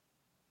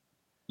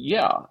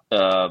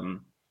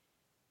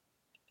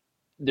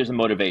 there's a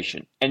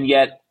motivation. And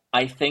yet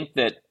I think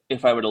that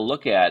if I were to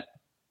look at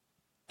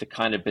the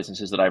kind of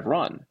businesses that I've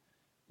run,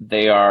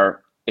 they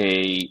are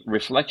a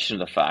reflection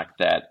of the fact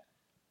that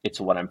it's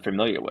what I'm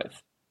familiar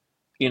with.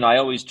 I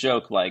always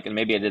joke, like, and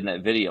maybe I did in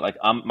that video, like,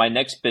 my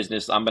next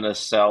business, I'm going to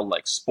sell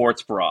like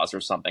sports bras or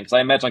something. Cause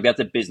I imagine like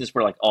that's a business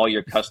where like all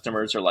your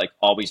customers are like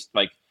always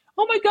like,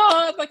 oh my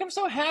God, like, I'm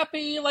so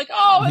happy. Like,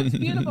 oh, it's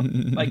beautiful.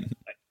 Like,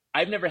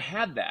 I've never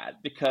had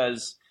that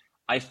because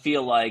I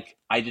feel like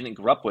I didn't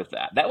grow up with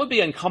that. That would be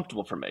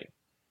uncomfortable for me.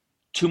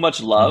 Too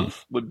much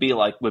love would be a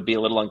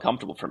little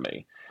uncomfortable for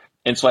me.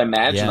 And so I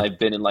imagine I've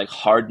been in like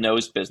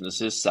hard-nosed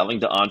businesses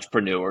selling to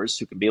entrepreneurs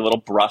who can be a little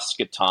brusque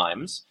at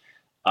times.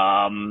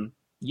 And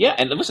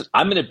listen,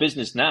 I'm in a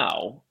business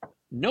now.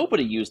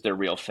 Nobody used their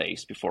real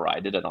face before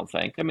I did, I don't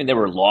think. I mean, there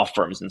were law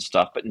firms and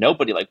stuff, but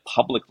nobody like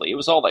publicly. It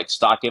was all like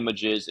stock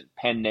images and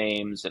pen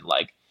names and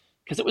like,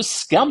 because it was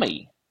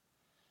scummy.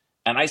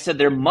 And I said,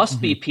 there must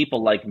be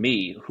people like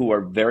me who are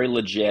very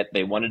legit.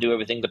 They want to do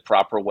everything the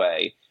proper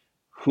way,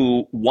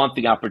 who want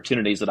the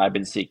opportunities that I've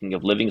been seeking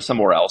of living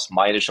somewhere else.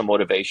 My initial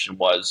motivation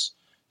was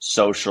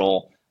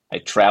social. I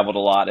traveled a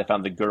lot. I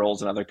found the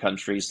girls in other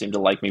countries seemed to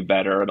like me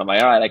better. And I'm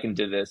like, all right, I can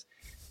do this.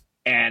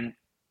 And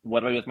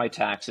what do I do with my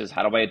taxes?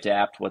 How do I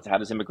adapt? How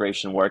does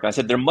immigration work? And I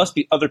said, there must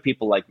be other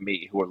people like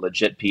me who are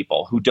legit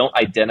people who don't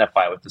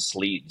identify with the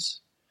sleaze.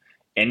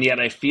 And yet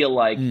I feel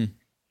like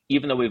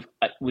even though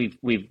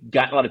we've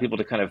gotten a lot of people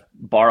to kind of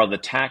borrow the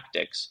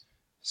tactics,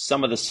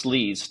 some of the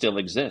sleaze still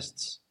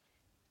exists.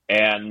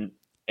 And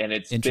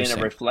it's been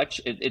a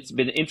reflection. It's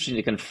been interesting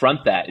to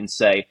confront that and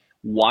say,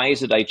 why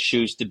is it I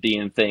choose to be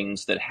in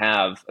things that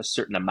have a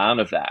certain amount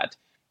of that?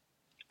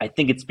 I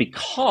think it's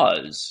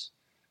because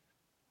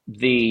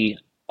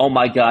oh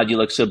my God, you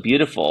look so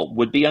beautiful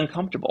would be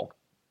uncomfortable.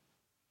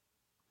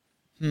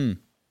 When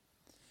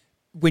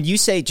you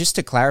say, just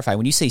to clarify,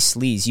 when you say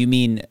sleaze, you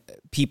mean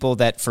people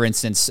that, for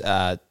instance,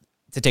 to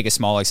take a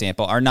small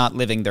example, are not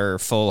living their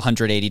full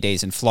 180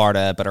 days in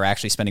Florida, but are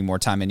actually spending more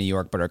time in New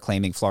York, but are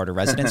claiming Florida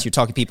residence? You're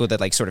talking people that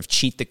like sort of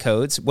cheat the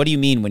codes. What do you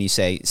mean when you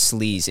say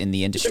sleaze in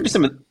the industry?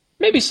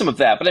 Maybe some of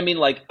that, but I mean,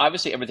 like,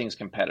 obviously everything's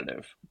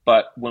competitive.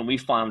 But when we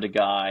found a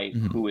guy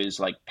who is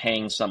like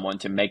paying someone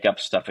to make up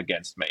stuff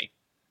against me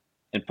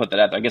and put that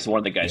out there, I guess one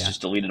of the guys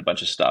just deleted a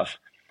bunch of stuff.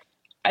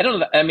 I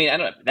don't know. I don't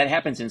know. That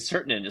happens in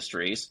certain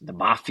industries, the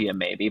mafia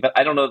maybe, but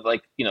I don't know,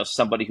 like,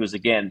 somebody who's,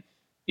 again,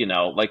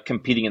 like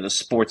competing in the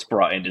sports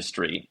bra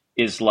industry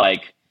is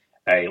like,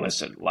 hey,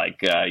 listen, like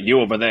you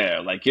over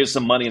there, like here's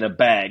some money in a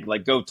bag,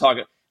 like go talk.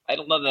 I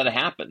don't know that it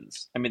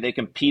happens. I mean, they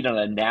compete on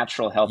a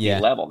natural, healthy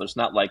level. There's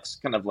not like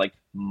kind of like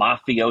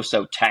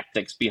mafioso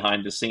tactics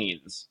behind the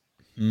scenes.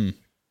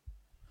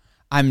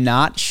 I'm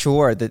not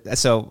sure that.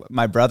 So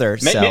my brother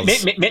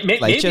sells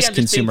like just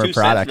consumer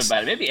products.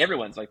 About it. Maybe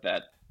everyone's like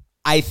that.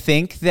 I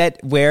think that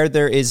where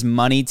there is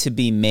money to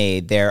be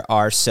made, there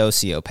are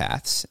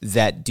sociopaths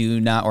that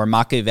do not, or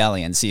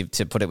Machiavellians,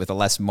 to put it with a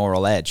less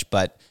moral edge.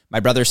 But my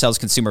brother sells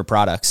consumer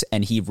products,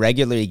 and he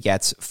regularly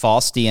gets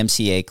false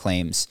DMCA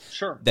claims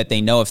that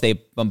they know if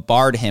they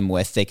bombard him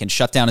with, they can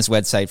shut down his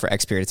website for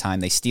X period of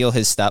time. They steal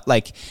his stuff,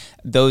 like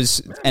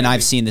those. And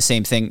I've seen the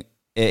same thing.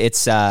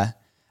 It's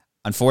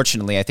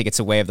unfortunately, I think it's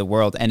a way of the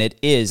world, and it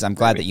is. I'm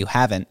glad that you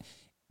haven't.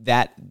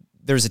 That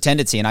there's a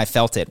tendency, and I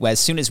felt it, as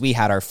soon as we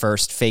had our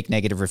first fake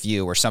negative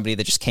review or somebody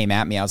that just came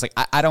at me, I was like,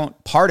 I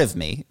don't, part of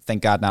me,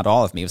 thank God not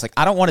all of me, was like,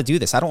 I don't want to do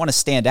this. I don't want to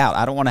stand out.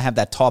 I don't want to have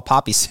that tall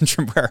poppy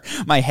syndrome where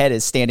my head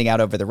is standing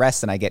out over the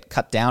rest and I get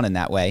cut down in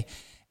that way.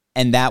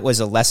 And that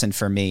was a lesson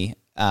for me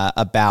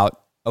about,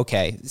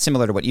 okay,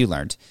 similar to what you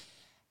learned.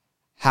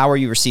 How are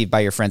you received by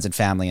your friends and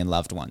family and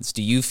loved ones?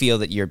 Do you feel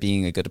that you're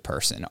being a good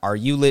person? Are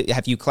you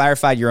have you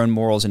clarified your own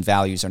morals and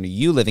values? And are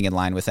you living in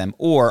line with them?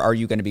 Or are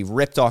you going to be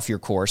ripped off your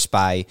course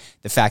by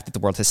the fact that the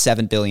world has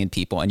 7 billion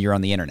people and you're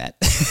on the internet?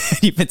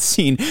 You've been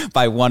seen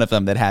by one of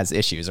them that has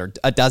issues, or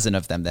a dozen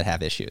of them that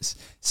have issues.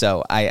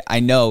 So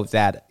I know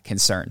that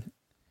concern.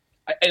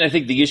 And I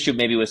think the issue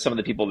maybe with some of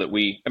the people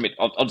that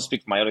I'll just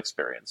speak from my own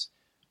experience.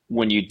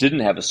 When you didn't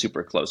have a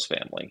super close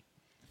family,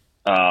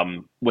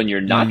 when you're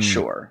not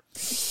sure,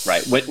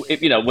 right?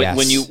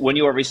 When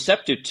you are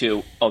receptive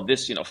to,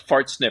 this,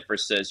 fart sniffer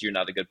says you're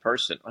not a good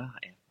person. Well,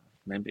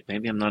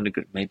 maybe I'm not a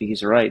good. Maybe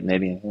he's right.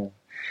 Maybe,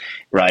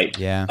 right?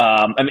 Yeah.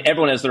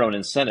 Everyone has their own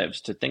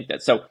incentives to think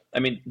that. So,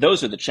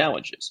 those are the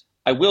challenges.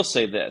 I will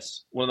say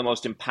this: one of the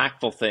most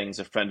impactful things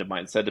a friend of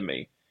mine said to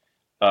me.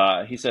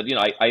 He said,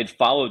 I had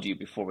followed you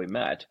before we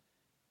met,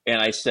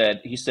 and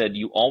he said,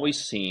 you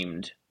always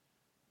seemed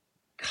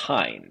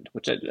kind,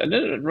 which I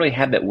didn't really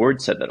have that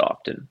word said that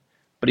often,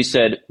 but he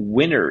said,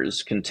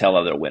 winners can tell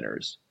other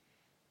winners.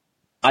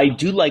 I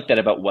do like that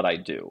about what I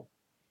do.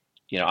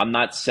 I'm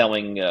not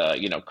selling,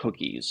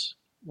 cookies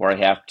where I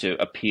have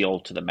to appeal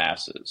to the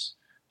masses.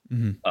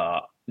 Mm-hmm.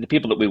 The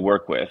people that we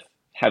work with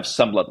have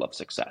some level of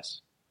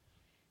success.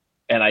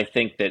 And I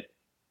think that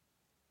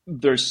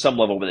there's some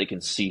level where they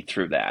can see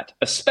through that,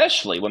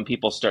 especially when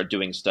people start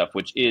doing stuff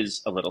which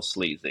is a little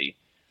sleazy.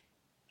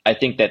 I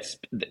think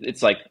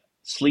it's like,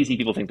 sleazy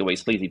people think the way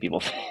sleazy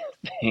people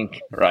think,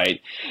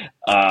 right?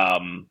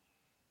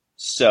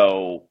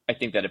 So I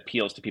think that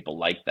appeals to people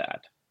like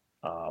that,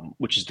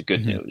 which is the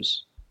good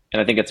news.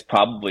 And I think it's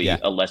probably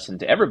a lesson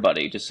to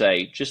everybody to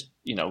say, just,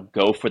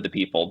 go for the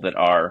people that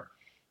are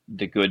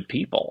the good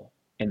people,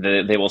 and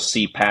they will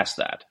see past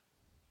that.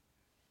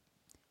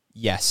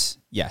 Yes,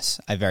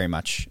 I very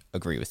much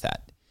agree with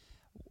that.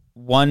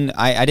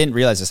 I didn't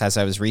realize this as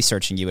I was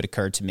researching you. It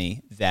occurred to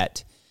me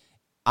that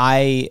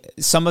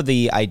some of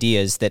the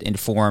ideas that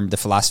inform the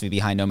philosophy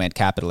behind Nomad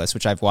Capitalist,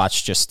 which I've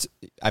watched,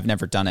 I've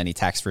never done any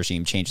tax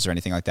regime changes or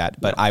anything like that,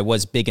 but I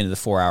was big into the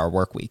 4-hour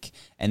work week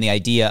and the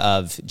idea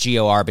of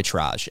geo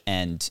arbitrage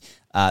and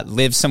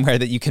live somewhere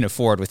that you can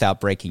afford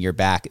without breaking your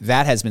back.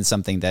 That has been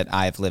something that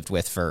I've lived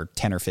with for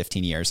 10 or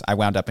 15 years. I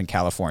wound up in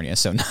California,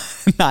 so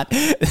not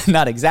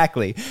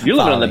exactly. You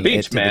live on the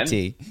beach, man.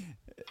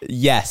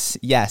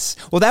 Yes.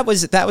 Well, that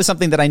was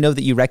something that I know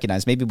that you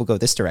recognize. Maybe we'll go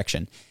this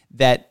direction.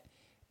 That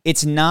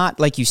it's not,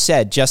 like you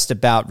said, just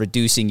about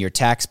reducing your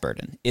tax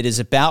burden. It is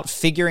about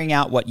figuring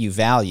out what you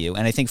value.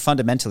 And I think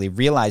fundamentally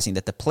realizing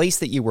that the place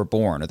that you were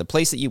born or the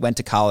place that you went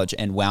to college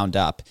and wound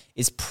up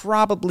is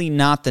probably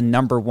not the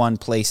number one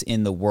place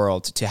in the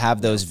world to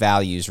have those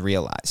values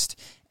realized.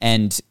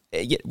 And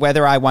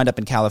whether I wind up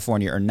in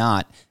California or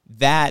not,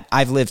 that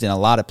I've lived in a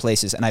lot of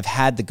places and I've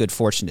had the good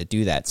fortune to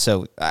do that.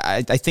 So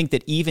I think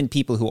that even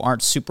people who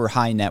aren't super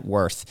high net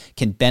worth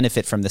can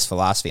benefit from this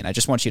philosophy. And I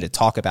just want you to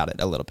talk about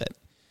it a little bit.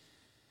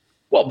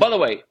 Well, by the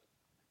way,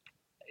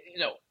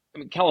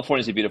 California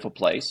is a beautiful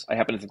place. I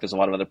happen to think there's a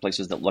lot of other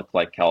places that look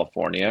like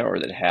California or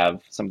that have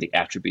some of the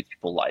attributes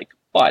people like.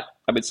 But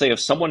I would say if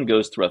someone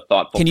goes through a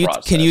thoughtful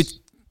process,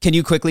 can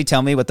you quickly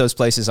tell me what those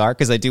places are?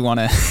 Because I do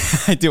want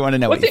to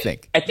know what you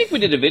think. I think we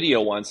did a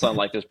video once on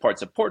there's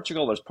parts of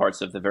Portugal, there's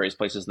parts of the various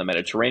places in the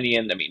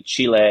Mediterranean.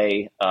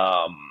 Chile.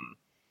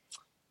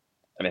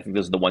 I think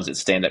those are the ones that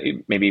stand out,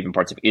 maybe even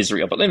parts of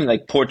Israel, but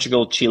like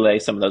Portugal, Chile,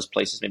 some of those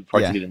places, maybe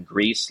parts of even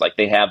Greece,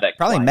 they have that.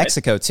 Probably climate.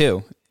 Mexico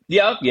too.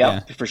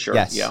 Yeah, for sure.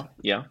 Yes.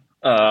 Yeah.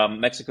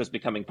 Mexico's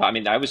becoming,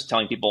 I was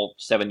telling people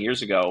 7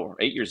 years ago or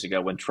 8 years ago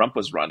when Trump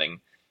was running,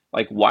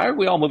 why are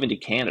we all moving to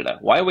Canada?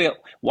 Why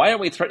are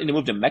we threatening to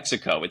move to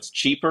Mexico? It's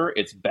cheaper.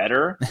 It's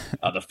better.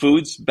 The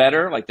food's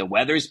better. The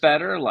weather's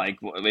better.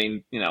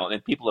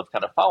 And people have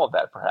kind of followed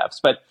that perhaps,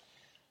 but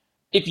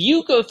if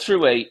you go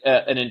through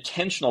an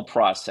intentional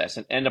process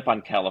and end up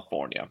on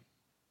California,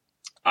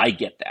 I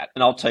get that.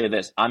 And I'll tell you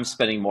this, I'm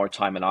spending more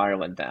time in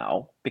Ireland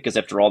now because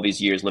after all these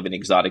years living in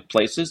exotic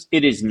places,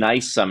 it is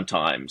nice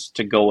sometimes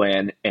to go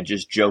in and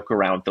just joke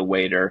around with the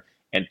waiter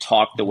and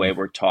talk the way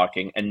we're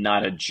talking and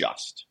not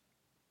adjust.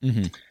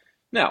 Mm-hmm.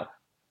 Now,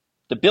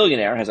 the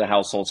billionaire has a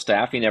household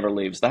staff. He never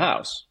leaves the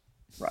house.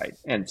 right?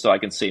 And so I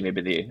can see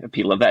maybe the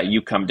appeal of that.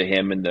 You come to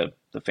him in the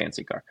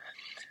fancy car.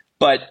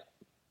 But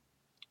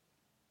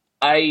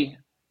I,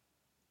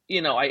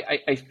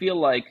 I feel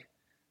like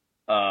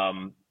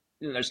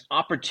there's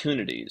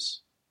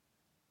opportunities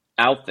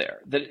out there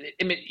that,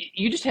 I mean,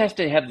 you just have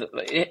to have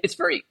it's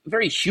very,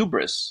 very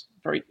hubris,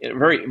 very,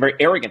 very, very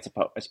arrogant,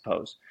 I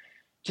suppose,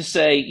 to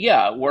say,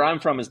 yeah, where I'm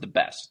from is the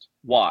best.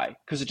 Why?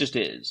 Because it just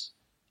is.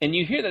 And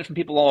you hear that from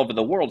people all over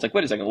the world. It's like,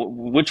 wait a second,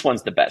 which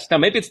one's the best? Now,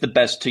 maybe it's the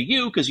best to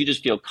you because you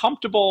just feel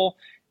comfortable,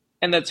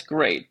 and that's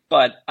great.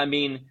 But I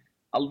mean,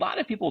 a lot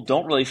of people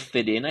don't really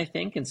fit in, I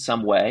think, in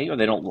some way, or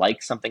they don't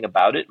like something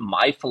about it.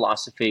 My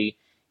philosophy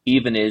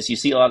even is, you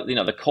see a lot of,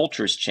 the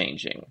culture's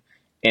changing,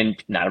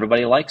 and not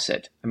everybody likes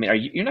it. I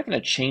mean, you're not going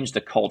to change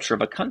the culture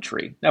of a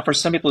country. Now, for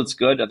some people it's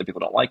good, other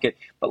people don't like it.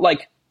 But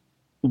like,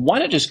 why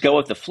not just go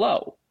with the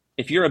flow?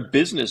 If you're a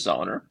business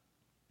owner,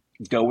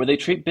 go where they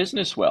treat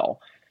business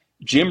well.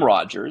 Jim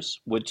Rogers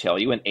would tell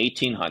you in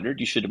 1800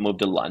 you should have moved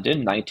to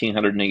London,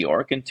 1900 New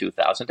York, and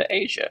 2000 to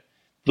Asia.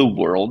 The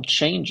world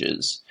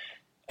changes.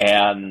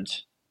 And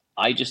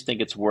I just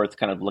think it's worth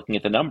kind of looking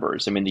at the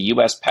numbers. I mean, the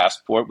U.S.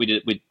 passport, we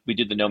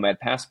did the Nomad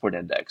Passport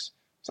Index.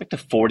 It's like the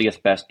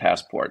 40th best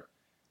passport.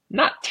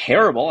 Not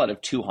terrible out of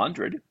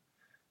 200,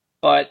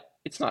 but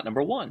it's not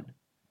number one.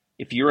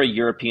 If you're a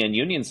European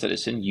Union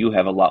citizen, you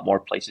have a lot more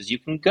places you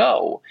can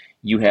go.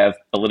 You have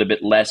a little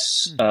bit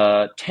less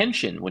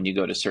tension when you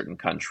go to certain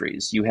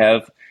countries. You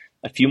have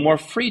a few more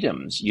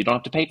freedoms. You don't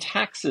have to pay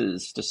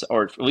taxes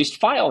or at least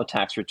file a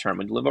tax return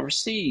when you live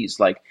overseas.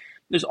 Like,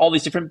 there's all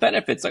these different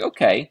benefits. Like,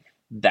 okay,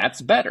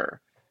 that's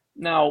better.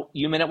 Now,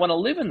 you may not want to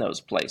live in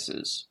those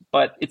places,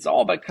 but it's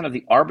all about kind of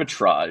the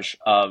arbitrage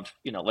of,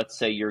 let's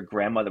say your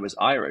grandmother was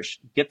Irish.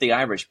 Get the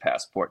Irish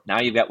passport.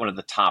 Now you've got one of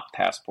the top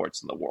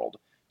passports in the world.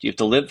 Do you have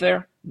to live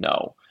there?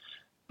 No.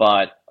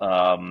 But,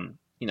 and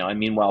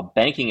meanwhile,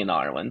 banking in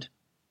Ireland,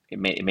 it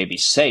may be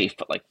safe,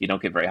 but like you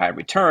don't get very high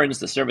returns.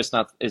 The service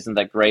isn't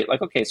that great.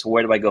 Like, okay, so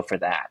where do I go for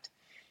that?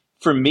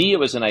 For me, it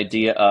was an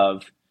idea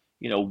of,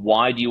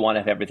 why do you want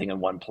to have everything in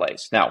one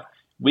place? Now,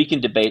 we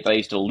can debate that I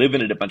used to live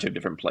in a bunch of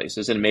different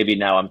places, and maybe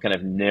now I'm kind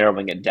of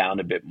narrowing it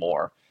down a bit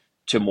more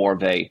to more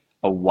of a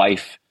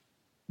wife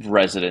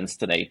residence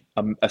than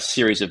a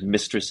series of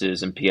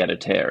mistresses and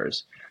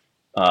pied-à-terres.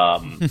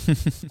 And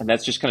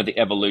that's just kind of the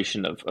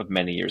evolution of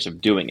many years of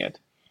doing it.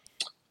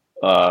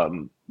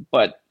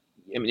 But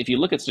I mean, if you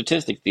look at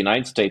statistics, the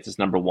United States is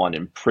number one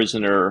in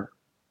prisoner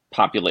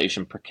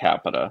population per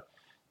capita.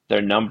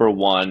 They're number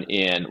one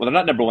they're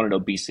not number one in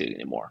obesity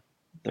anymore.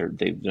 They're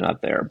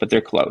not there, but they're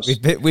close.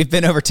 We've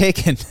been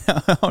overtaken.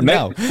 Oh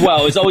no!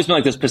 Well, it's always been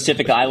like those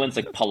Pacific islands,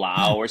 like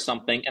Palau or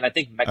something, and I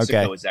think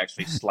Mexico is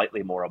actually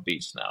slightly more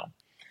obese now.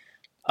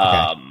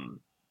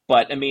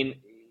 But I mean,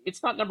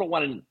 it's not number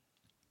one in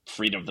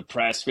freedom of the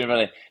press. So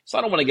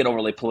I don't want to get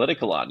overly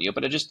political on you,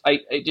 but it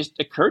just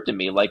occurred to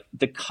me like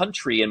the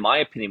country, in my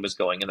opinion, was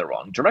going in the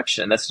wrong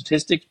direction. And that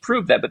statistics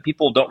prove that, but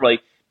people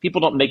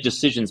don't make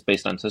decisions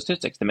based on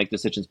statistics. They make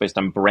decisions based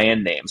on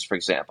brand names, for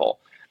example.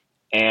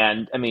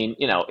 And I mean,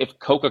 if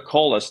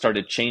Coca-Cola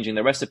started changing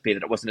the recipe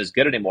that it wasn't as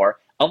good anymore,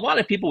 a lot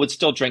of people would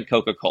still drink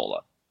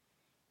Coca-Cola.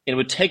 It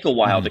would take a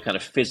while to kind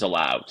of fizzle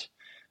out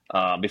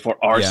before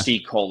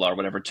RC Cola or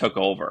whatever took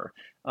over,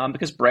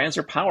 because brands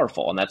are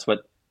powerful, and that's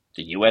what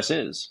the U.S.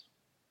 is.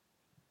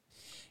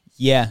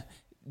 Yeah.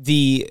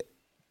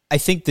 I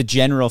think the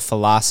general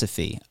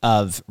philosophy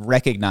of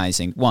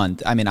recognizing,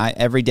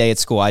 every day at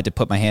school, I had to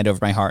put my hand over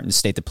my heart and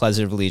state the pledge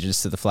of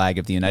allegiance to the flag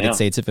of the United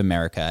States of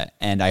America.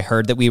 And I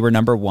heard that we were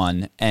number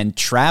one. And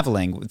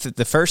traveling,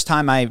 the first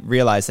time I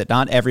realized that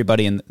not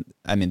everybody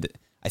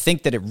I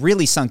think that it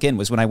really sunk in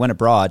was when I went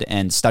abroad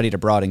and studied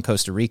abroad in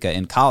Costa Rica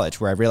in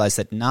college, where I realized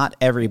that not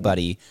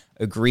everybody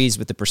agrees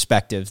with the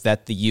perspective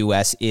that the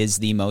U.S. is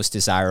the most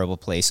desirable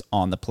place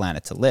on the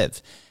planet to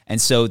live. And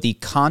so the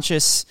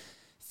conscious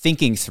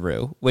thinking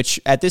through, which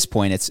at this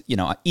point it's,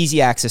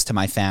 easy access to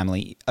my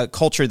family, a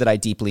culture that I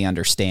deeply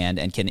understand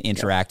and can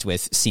interact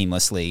with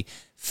seamlessly,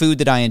 food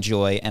that I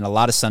enjoy, and a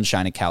lot of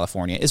sunshine in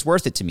California is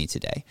worth it to me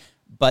today.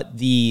 But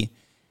the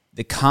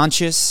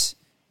conscious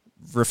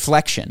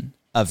reflection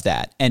of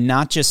that, and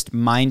not just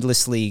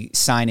mindlessly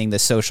signing the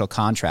social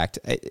contract,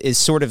 is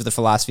sort of the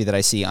philosophy that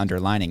I see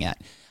underlining it.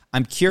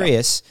 I'm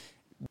curious,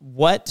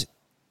 what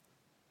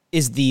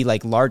is the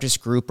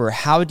largest group, or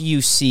how do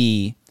you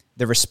see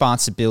the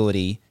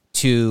responsibility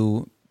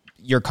to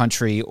your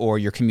country or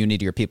your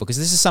community or people? Because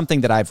this is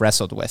something that I've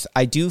wrestled with.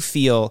 I do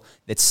feel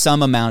that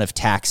some amount of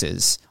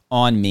taxes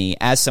on me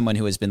as someone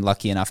who has been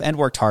lucky enough and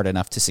worked hard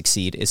enough to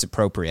succeed is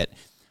appropriate.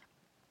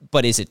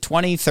 But is it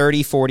 20,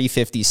 30, 40,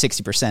 50,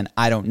 60%?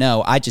 I don't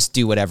know. I just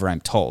do whatever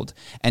I'm told.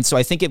 And so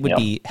I think it would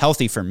be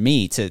healthy for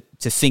me to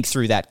think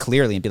through that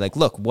clearly and be like,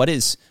 look, what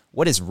is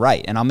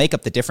right? And I'll make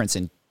up the difference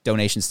in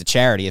donations to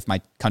charity if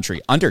my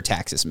country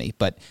undertaxes me.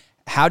 But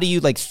how do you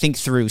think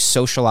through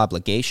social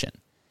obligation?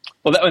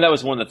 Well, that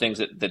was one of the things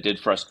that did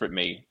frustrate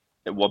me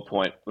at one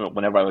point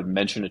whenever I would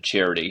mention a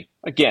charity.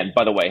 Again,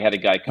 by the way, I had a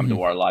guy come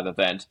to our live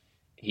event.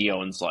 He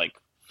owns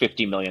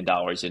 $50 million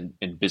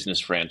in business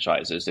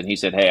franchises. And he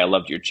said, hey, I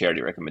loved your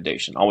charity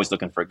recommendation. Always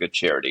looking for a good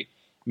charity.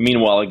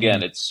 Meanwhile,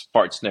 again, it's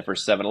fart sniffer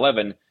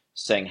 7-Eleven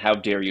saying, how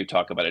dare you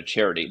talk about a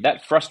charity?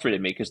 That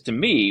frustrated me because to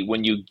me,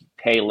 when you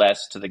pay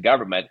less to the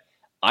government,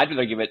 I'd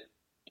rather give it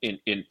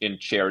in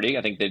charity.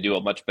 I think they do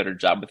a much better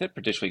job with it,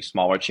 particularly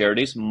smaller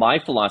charities. My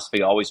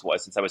philosophy always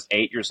was, since I was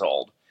 8 years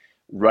old,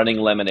 running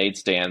lemonade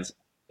stands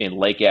in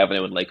Lake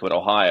Avenue in Lakewood,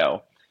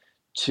 Ohio,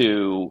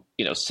 to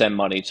send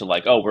money to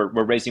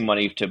we're raising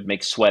money to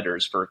make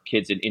sweaters for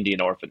kids in Indian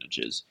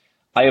orphanages.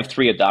 I have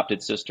 3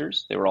 adopted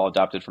sisters. They were all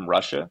adopted from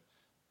Russia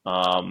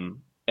at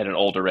an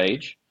older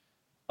age.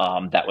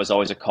 That was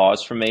always a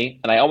cause for me.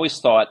 And I always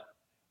thought,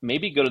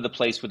 maybe go to the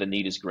place where the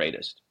need is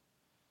greatest.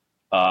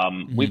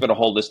 We've got a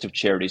whole list of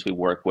charities we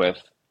work with,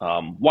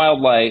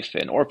 wildlife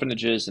and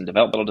orphanages and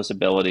developmental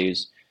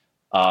disabilities.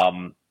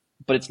 But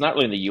it's not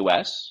really in the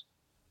U.S.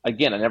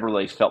 Again, I never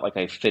really felt like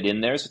I fit in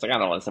there. So it's like, I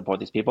don't want to support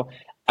these people.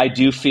 I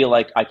do feel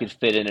like I could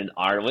fit in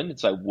Ireland.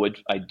 So we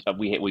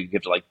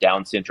give to like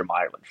Down syndrome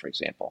Ireland, for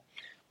example.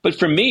 But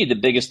for me, the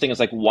biggest thing is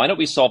like, why don't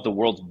we solve the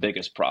world's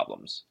biggest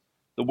problems?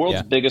 The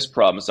world's biggest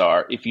problems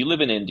are, if you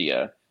live in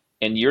India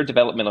and you're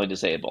developmentally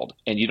disabled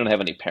and you don't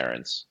have any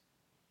parents,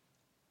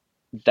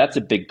 that's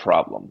a big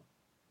problem.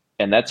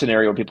 And that's an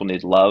area where people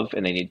need love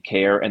and they need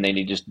care and they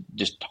need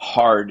just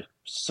hard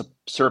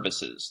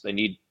services. They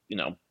need,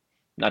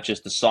 not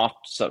just the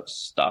soft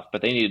stuff,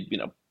 but they need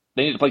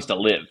a place to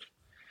live.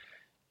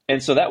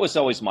 And so that was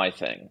always my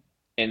thing.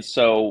 And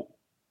so,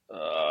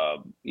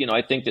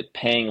 I think that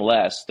paying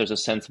less, there's a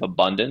sense of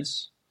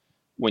abundance.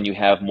 When you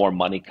have more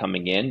money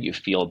coming in, you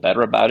feel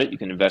better about it. You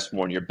can invest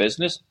more in your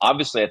business.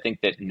 Obviously, I think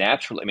that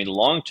naturally,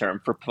 long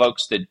term, for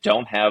folks that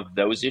don't have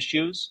those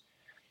issues,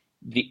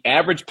 the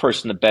average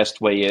person, the best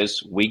way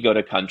is we go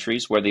to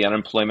countries where the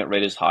unemployment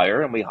rate is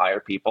higher and we hire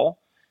people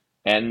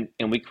and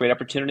we create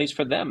opportunities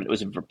for them. And it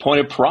was a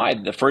point of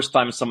pride. The first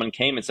time someone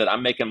came and said,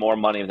 I'm making more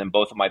money than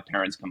both of my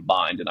parents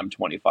combined and I'm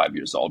 25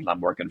 years old and I'm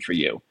working for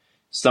you.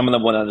 Some of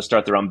them went on to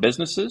start their own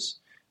businesses.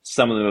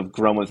 Some of them have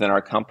grown within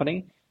our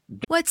company.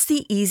 What's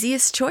the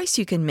easiest choice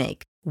you can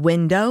make?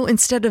 Window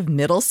instead of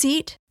middle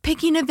seat?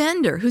 Picking a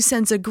vendor who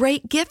sends a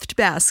great gift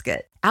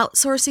basket?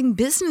 Outsourcing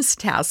business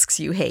tasks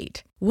you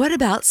hate? What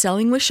about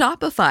selling with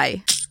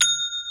Shopify?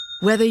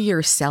 Whether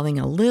you're selling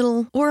a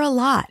little or a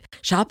lot,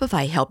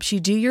 Shopify helps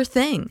you do your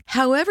thing,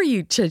 however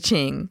you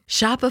cha-ching.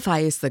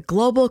 Shopify is the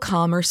global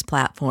commerce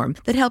platform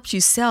that helps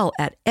you sell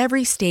at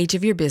every stage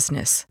of your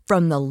business.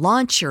 From the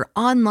launch your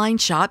online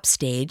shop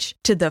stage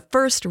to the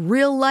first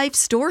real-life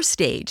store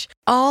stage,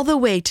 all the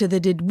way to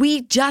the did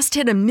we just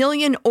hit 1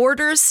 million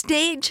orders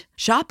stage.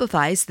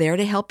 Shopify's there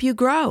to help you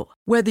grow.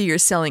 Whether you're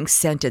selling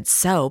scented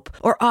soap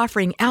or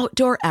offering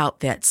outdoor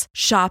outfits,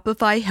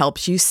 Shopify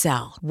helps you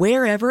sell.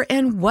 Wherever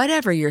and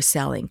whatever you're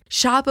selling,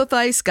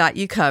 Shopify's got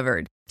you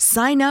covered.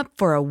 Sign up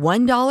for a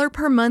 $1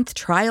 per month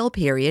trial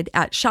period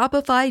at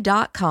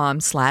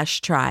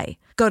shopify.com/try.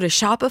 Go to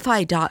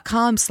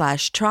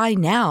shopify.com/try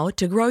now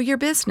to grow your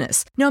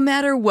business, no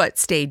matter what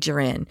stage you're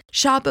in.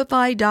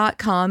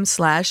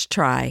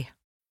 Shopify.com/try.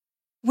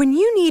 When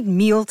you need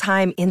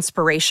mealtime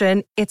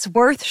inspiration, it's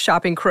worth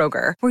shopping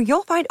Kroger, where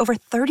you'll find over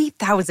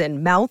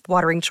 30,000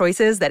 mouth-watering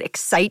choices that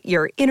excite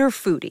your inner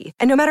foodie.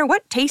 And no matter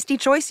what tasty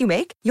choice you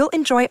make, you'll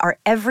enjoy our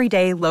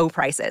everyday low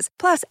prices,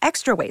 plus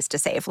extra ways to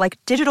save, like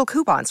digital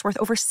coupons worth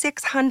over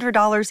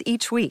 $600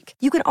 each week.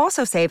 You can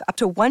also save up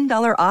to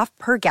 $1 off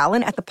per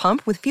gallon at the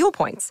pump with fuel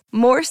points.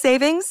 More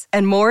savings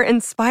and more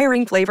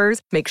inspiring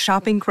flavors make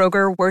shopping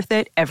Kroger worth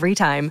it every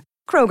time.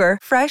 Kroger,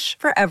 fresh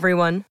for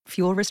everyone.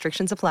 Fuel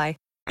restrictions apply.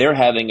 They're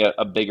having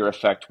a bigger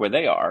effect where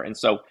they are. And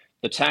so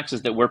the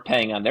taxes that we're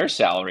paying on their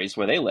salaries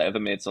where they live,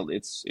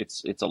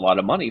 it's a lot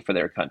of money for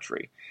their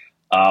country.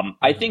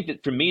 I think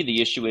that for me, the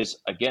issue is,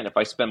 again, if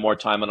I spend more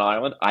time on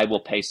Ireland, I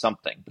will pay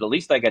something. But at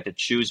least I get to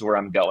choose where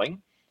I'm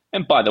going.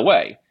 And by the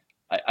way,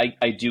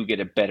 I do get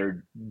a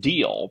better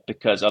deal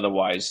because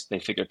otherwise they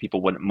figure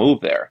people wouldn't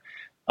move there.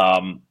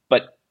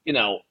 But,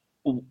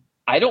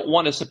 I don't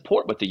want to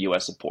support what the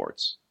U.S.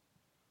 supports.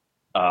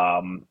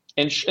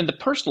 And the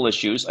personal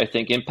issues, I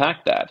think,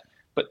 impact that.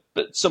 But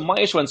so my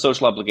issue on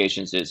social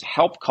obligations is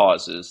help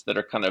causes that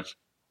are kind of,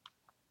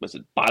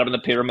 bottom of the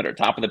pyramid or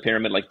top of the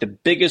pyramid, like the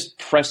biggest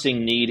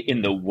pressing need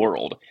in the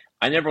world.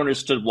 I never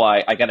understood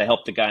why I got to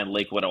help the guy in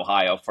Lakewood,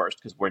 Ohio first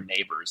because we're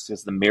neighbors.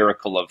 It's the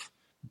miracle of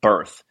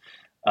birth.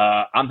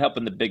 I'm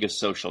helping the biggest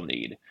social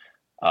need.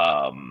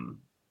 And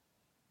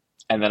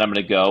then I'm going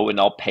to go and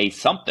I'll pay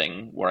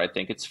something where I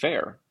think it's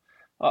fair.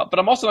 But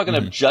I'm also not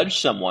going to judge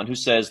someone who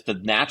says the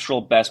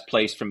natural best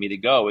place for me to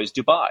go is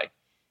Dubai.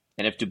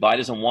 And if Dubai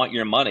doesn't want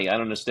your money, I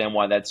don't understand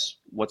why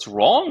what's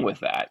wrong with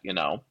that,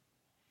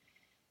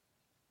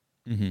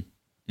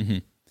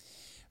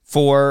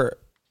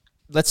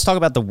 Let's talk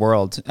about the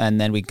world, and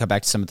then we can come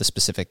back to some of the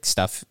specific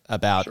stuff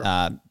about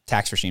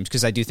tax regimes,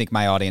 because I do think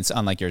my audience,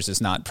 unlike yours,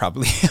 is not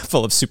probably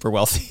full of super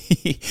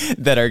wealthy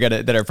that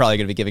are probably going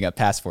to be giving up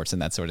passports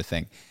and that sort of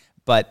thing.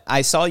 But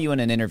I saw you in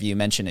an interview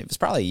mention, it was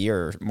probably a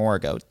year or more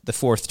ago, the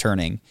fourth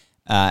turning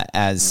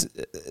as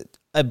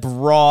a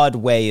broad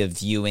way of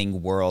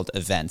viewing world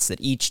events, that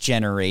each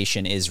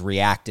generation is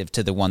reactive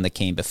to the one that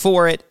came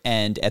before it,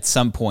 and at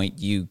some point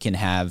you can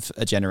have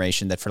a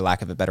generation that, for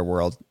lack of a better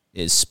word,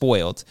 is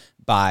spoiled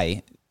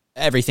by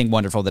everything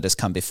wonderful that has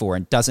come before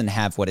and doesn't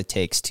have what it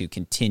takes to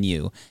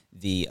continue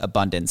the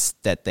abundance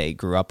that they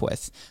grew up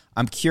with.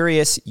 I'm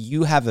curious,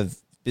 you have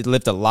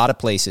lived a lot of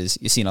places,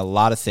 you've seen a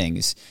lot of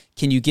things.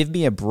 Can you give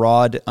me a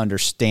broad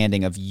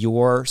understanding of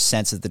your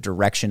sense of the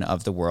direction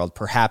of the world,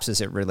 perhaps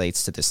as it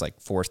relates to this like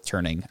fourth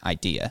turning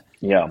idea?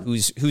 Yeah.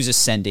 Who's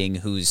ascending,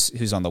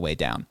 who's on the way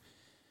down?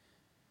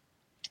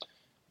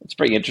 It's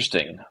pretty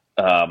interesting.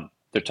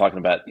 They're talking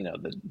about,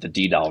 the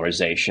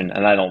de-dollarization,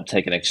 and I don't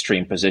take an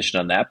extreme position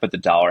on that, but the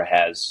dollar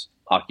has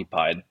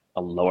occupied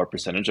a lower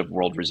percentage of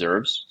world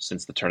reserves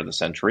since the turn of the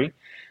century.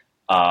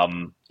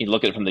 You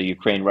look at it from the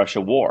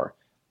Ukraine-Russia war.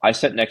 I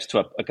sat next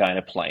to a guy in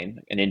a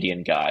plane, an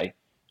Indian guy,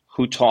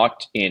 who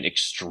talked in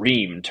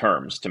extreme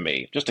terms to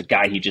me, just a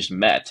guy he just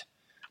met,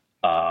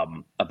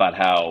 about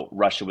how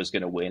Russia was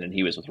going to win and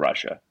he was with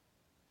Russia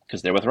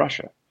because they're with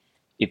Russia.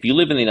 If you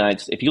live in the United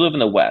States, if you live in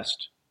the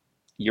West,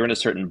 you're in a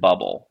certain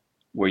bubble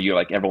where you're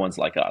like, everyone's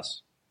like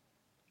us,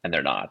 and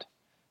they're not.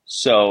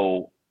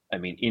 So, I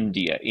mean,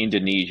 India,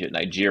 Indonesia,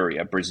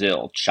 Nigeria,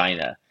 Brazil,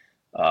 China,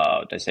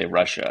 did I say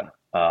Russia?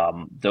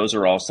 Those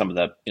are all some of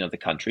the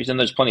countries, and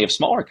there's plenty of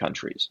smaller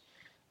countries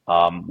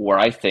where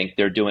I think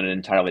they're doing an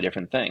entirely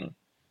different thing.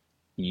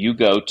 You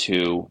go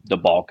to the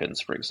Balkans,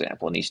 for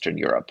example, in Eastern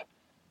Europe.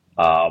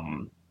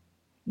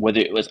 Whether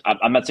it was,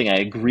 I'm not saying I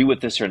agree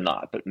with this or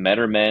not, but men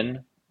are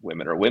men,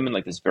 women are women,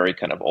 like this very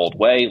kind of old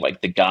way.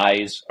 Like the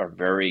guys are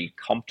very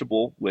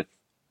comfortable with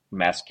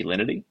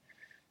masculinity.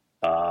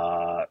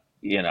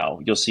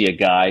 You'll see a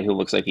guy who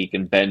looks like he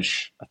can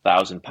bench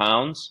 1,000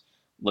 pounds,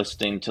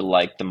 listening to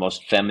like the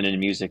most feminine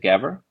music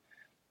ever.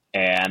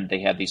 And they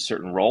have these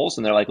certain roles,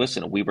 and they're like,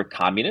 listen, we were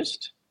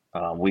communist.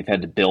 We've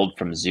had to build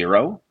from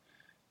zero.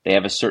 They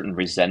have a certain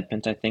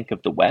resentment, I think,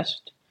 of the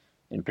West,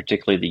 and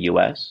particularly the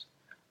US.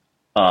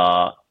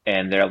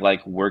 And they're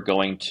like, we're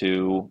going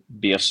to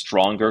be a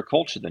stronger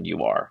culture than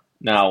you are.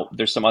 Now,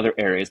 there's some other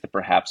areas that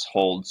perhaps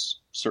holds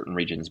certain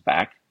regions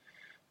back.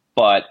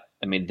 But,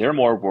 I mean, they're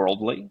more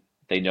worldly.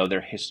 They know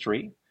their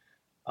history.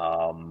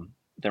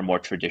 They're more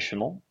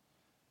traditional.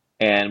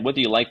 And whether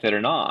you like that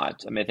or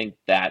not, I mean, I think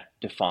that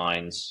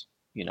defines,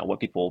 what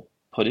people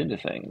put into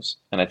things.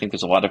 And I think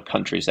there's a lot of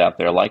countries out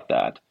there like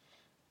that.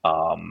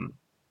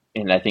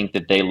 And I think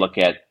that they look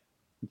at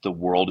the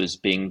world as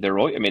being their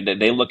own. I mean,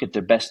 they look at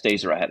their best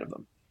days are ahead of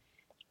them.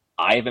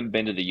 I haven't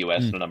been to the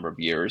U.S. in a number of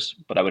years,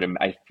 but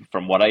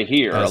from what I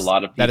hear, a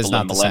lot of people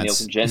in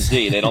millennials and Gen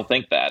Z, they don't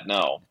think that.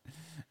 No.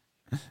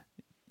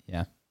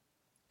 Yeah.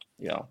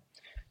 Yeah.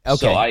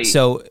 Okay.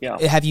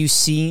 Have you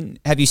seen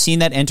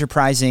that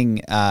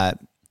enterprising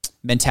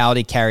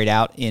mentality carried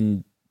out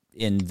in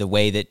the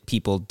way that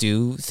people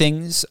do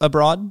things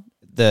abroad?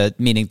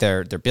 Meaning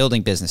they're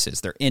building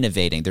businesses, they're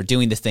innovating, they're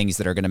doing the things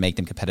that are going to make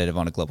them competitive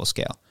on a global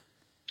scale.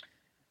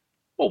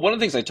 Well, one of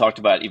the things I talked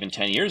about even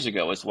 10 years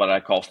ago is what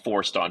I call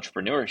forced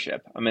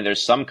entrepreneurship. I mean,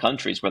 there's some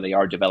countries where they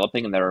are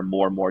developing and there are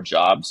more and more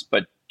jobs,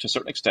 but to a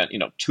certain extent,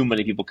 too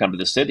many people come to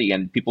the city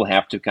and people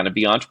have to kind of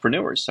be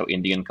entrepreneurs. So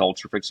Indian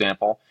culture, for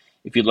example,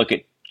 if you look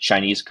at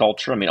Chinese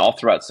culture, I mean, all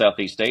throughout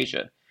Southeast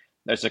Asia,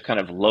 there's a kind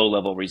of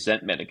low-level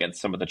resentment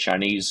against some of the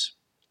Chinese,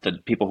 the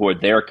people who are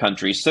their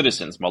country's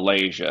citizens,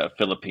 Malaysia,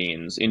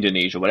 Philippines,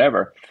 Indonesia,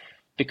 whatever,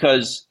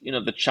 because,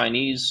 the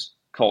Chinese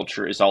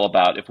culture is all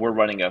about, if we're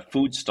running a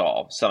food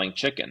stall selling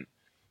chicken,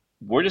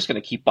 we're just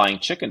going to keep buying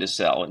chicken to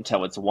sell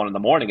until it's 1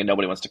 a.m. and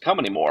nobody wants to come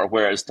anymore.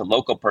 Whereas the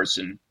local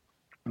person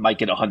might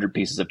get 100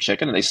 pieces of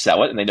chicken and they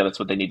sell it and they know that's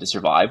what they need to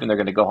survive and they're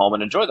going to go home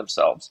and enjoy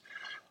themselves.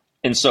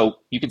 And so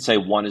you can say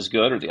one is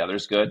good or the other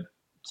is good.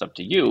 It's up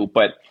to you.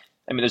 But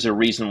I mean, there's a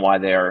reason why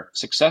they're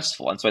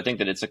successful. And so I think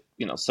that it's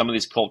some of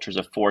these cultures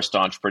of forced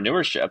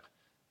entrepreneurship,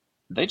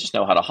 they just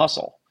know how to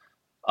hustle.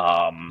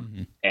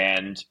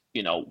 And,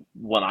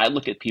 when I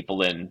look at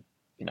people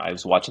I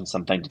was watching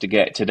something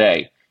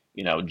today,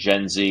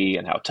 Gen Z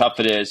and how tough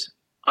it is,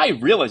 I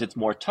realize it's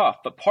more tough,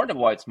 but part of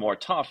why it's more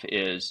tough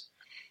is,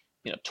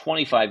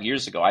 25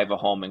 years ago, I have a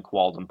home in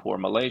Kuala Lumpur,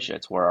 Malaysia.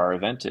 It's where our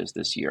event is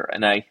this year.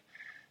 And I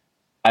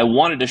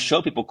wanted to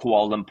show people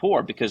Kuala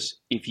Lumpur because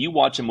if you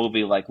watch a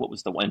movie like, what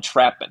was the one,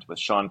 Entrapment with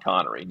Sean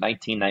Connery,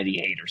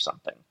 1998 or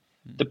something,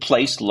 the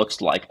place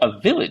looks like a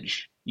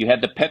village. You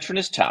had the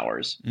Petronas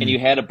Towers and you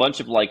had a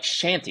bunch of like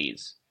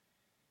shanties.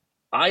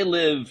 I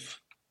live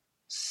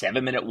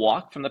 7-minute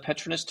walk from the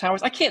Petronas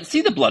Towers. I can't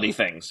see the bloody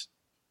things.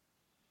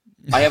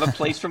 I have a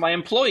place for my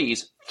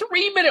employees,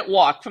 3-minute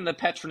walk from the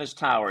Petronas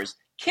Towers.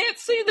 Can't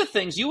see the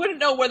things. You wouldn't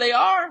know where they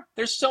are.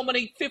 There's so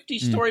many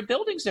 50-story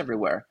buildings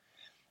everywhere.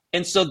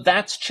 And so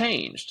that's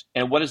changed.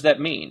 And what does that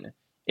mean?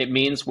 It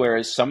means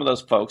whereas some of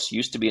those folks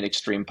used to be in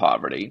extreme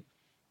poverty,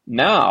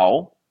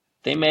 now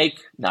they make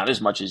not as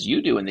much as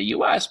you do in the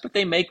US, but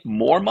they make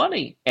more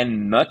money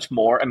and much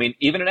more. I mean,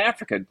 even in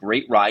Africa,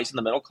 great rise in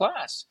the middle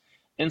class.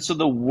 And so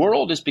the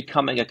world is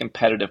becoming a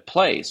competitive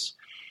place.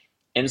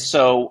 And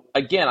so,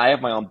 again, I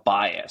have my own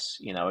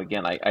bias.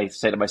 Again, I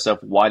say to myself,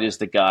 why does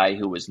the guy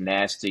who was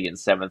nasty in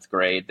seventh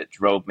grade that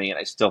drove me, and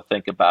I still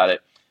think about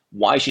it,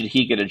 why should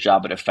he get a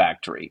job at a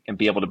factory and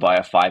be able to buy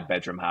a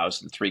 5-bedroom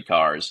house and 3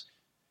 cars?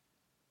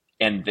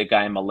 And the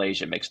guy in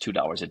Malaysia makes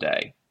 $2 a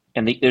day.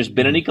 And there's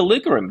been an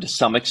equilibrium to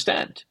some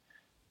extent.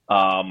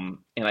 And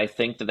I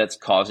think that that's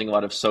causing a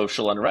lot of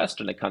social unrest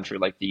in a country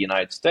like the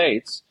United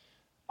States.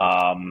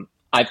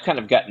 I've kind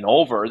of gotten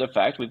over the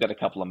fact we've got a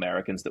couple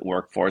Americans that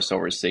work for us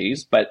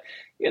overseas, but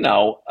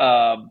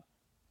I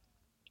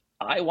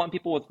want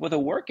people with a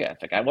work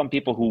ethic. I want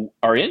people who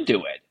are into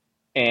it,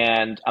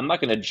 and I'm not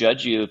going to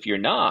judge you if you're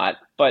not.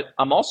 But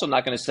I'm also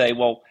not going to say,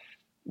 well,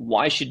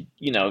 why should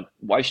we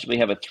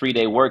have a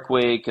 3-day work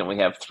week and we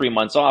have 3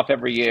 months off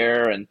every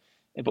year,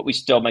 but we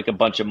still make a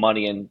bunch of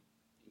money, and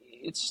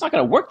it's just not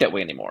going to work that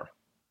way anymore.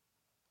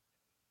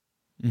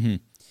 Mm-hmm.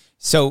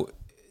 So.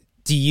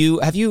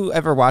 Have you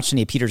ever watched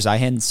any of Peter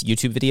Zeihan's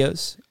YouTube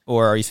videos,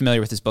 or are you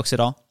familiar with his books at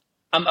all?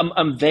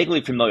 I'm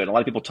vaguely familiar. A lot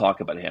of people talk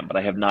about him, but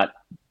I have not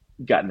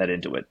gotten that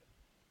into it.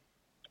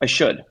 I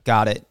should.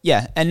 Got it.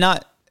 Yeah, and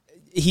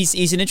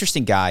he's an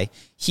interesting guy.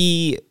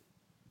 He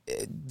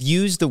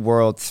views the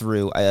world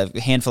through a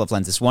handful of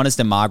lenses. One is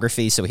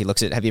demography, so he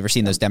looks at. Have you ever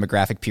seen those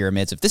demographic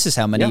pyramids? If this is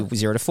how many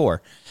 0 to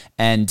 4,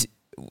 and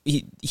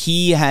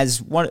he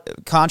has one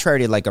contrary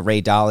to like a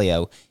Ray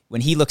Dalio. When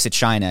he looks at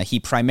China,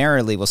 he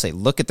primarily will say,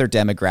 look at their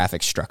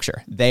demographic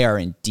structure. They are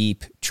in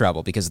deep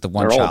trouble because of the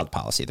one-child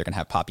policy. They're going to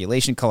have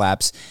population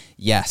collapse.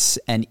 Yes.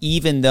 And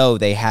even though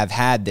they have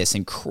had this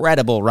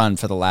incredible run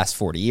for the last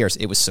 40 years,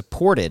 it was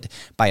supported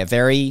by a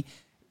very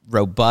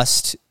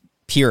robust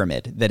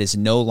pyramid that is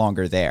no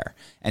longer there.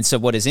 And so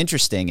what is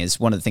interesting is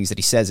one of the things that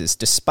he says is,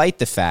 despite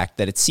the fact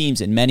that it seems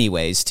in many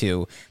ways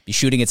to be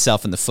shooting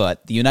itself in the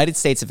foot, the United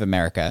States of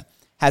America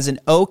has an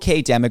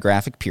okay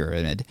demographic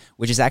pyramid,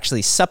 which is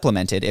actually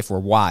supplemented, if we're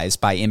wise,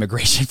 by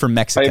immigration from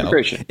Mexico. By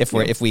immigration.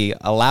 If we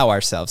allow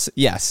ourselves,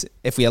 yes,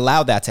 if we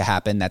allow that to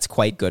happen, that's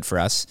quite good for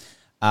us.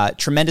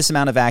 Tremendous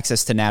amount of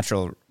access to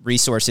natural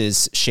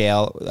resources,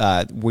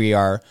 shale. We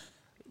are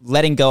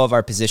letting go of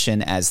our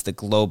position as the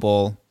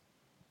global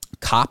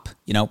cop.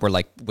 We're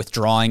like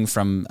withdrawing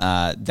from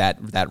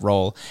that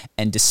role.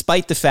 And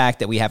despite the fact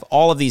that we have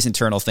all of these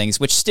internal things,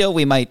 which still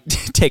we might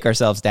take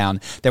ourselves down,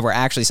 that we're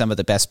actually some of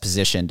the best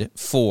positioned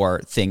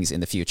for things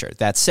in the future.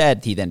 That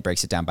said, he then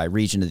breaks it down by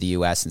region of the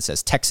U.S. and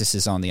says Texas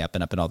is on the up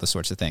and up and all those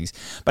sorts of things.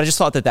 But I just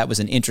thought that was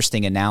an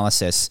interesting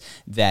analysis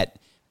that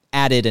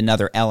added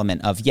another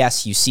element of,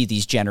 yes, you see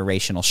these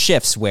generational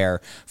shifts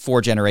where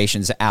 4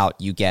 generations out,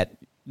 you get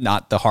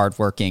not the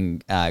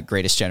hardworking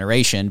greatest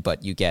generation,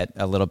 but you get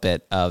a little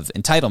bit of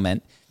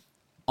entitlement.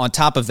 On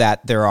top of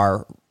that, there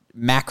are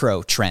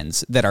macro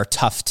trends that are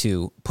tough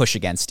to push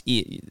against,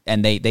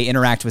 and they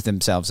interact with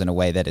themselves in a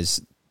way that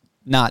is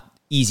not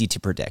easy to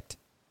predict.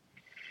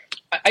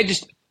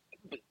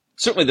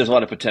 Certainly there's a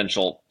lot of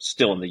potential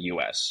still in the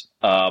U.S.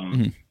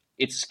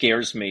 It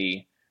scares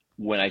me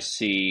when I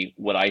see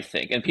what I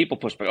think, and people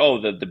push back,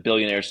 the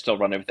billionaires still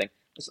run everything.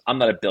 I'm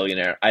not a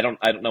billionaire. I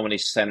don't know any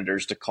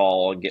senators to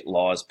call and get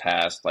laws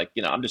passed.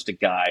 I'm just a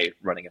guy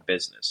running a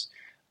business.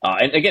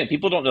 And again,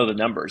 people don't know the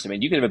numbers. I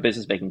mean, you could have a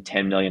business making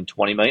 10 million,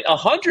 20 million,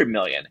 100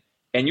 million,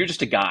 and you're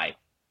just a guy.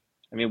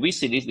 I mean, we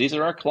see these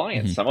are our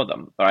clients, some of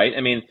them, all right?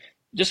 I mean,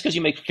 just because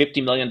you make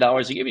 $50 million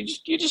a year,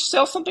 you just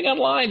sell something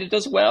online. It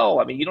does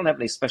well. I mean, you don't have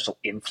any special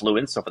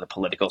influence over the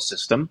political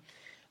system.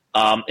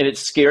 And it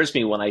scares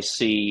me when I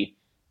see,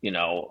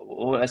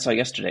 what I saw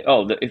yesterday.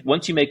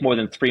 Once you make more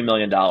than $3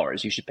 million,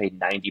 you should pay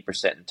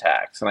 90% in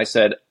tax. And I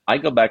said, I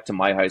go back to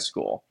my high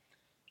school.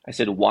 I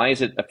said, why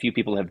is it a few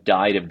people have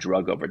died of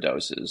drug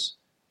overdoses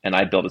and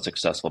I built a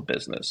successful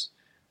business?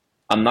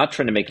 I'm not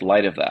trying to make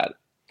light of that.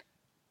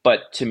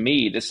 But to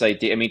me, this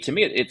idea,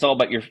 it's all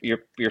about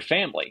your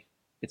family.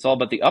 It's all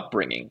about the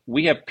upbringing.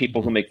 We have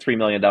people who make $3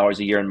 million a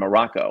year in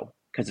Morocco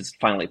because it's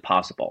finally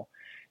possible.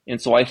 And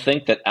so I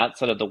think that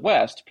outside of the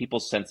West,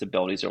 people's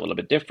sensibilities are a little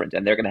bit different,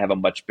 and they're going to have a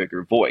much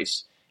bigger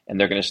voice, and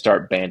they're going to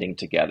start banding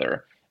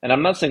together. And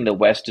I'm not saying the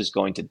West is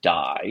going to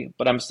die,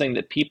 but I'm saying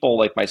that people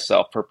like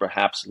myself are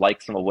perhaps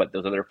like some of what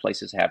those other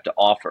places have to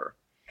offer,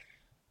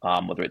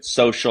 whether it's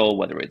social,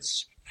 whether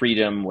it's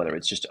freedom, whether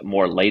it's just a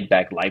more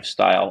laid-back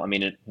lifestyle. I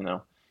mean,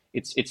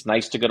 it's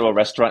nice to go to a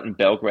restaurant in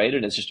Belgrade,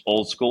 and it's just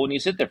old school, and you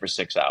sit there for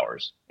 6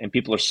 hours, and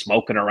people are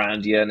smoking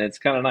around you, and it's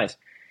kind of nice.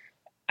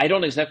 I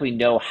don't exactly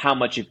know how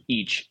much of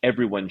each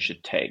everyone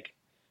should take,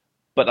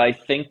 but I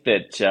think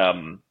that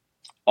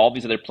all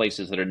these other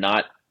places that are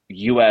not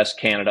U.S.,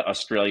 Canada,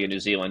 Australia, New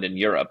Zealand, and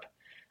Europe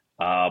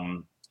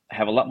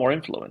have a lot more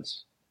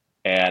influence,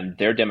 and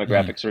their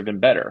demographics are even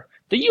better.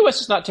 The U.S.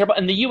 is not terrible,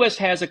 and the U.S.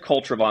 has a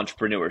culture of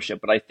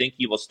entrepreneurship, but I think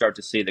you will start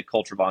to see the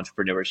culture of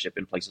entrepreneurship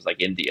in places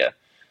like India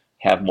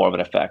have more of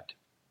an effect.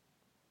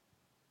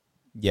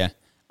 Yeah.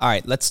 All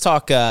right, let's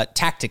talk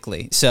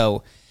tactically.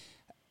 So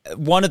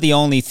one of the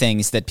only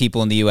things that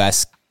people in the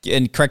U.S.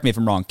 and correct me if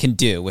I'm wrong, can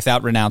do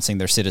without renouncing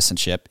their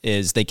citizenship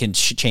is they can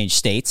change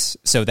states,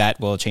 so that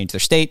will change their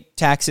state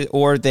taxes,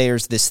 or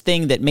there's this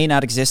thing that may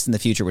not exist in the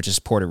future, which is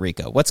Puerto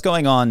Rico. What's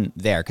going on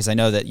there? Because I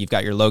know that you've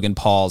got your Logan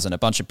Pauls and a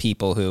bunch of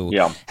people who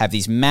have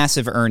these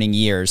massive earning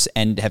years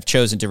and have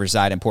chosen to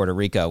reside in Puerto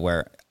Rico,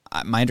 where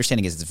my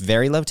understanding is it's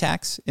very low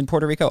tax in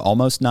Puerto Rico,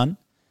 almost none.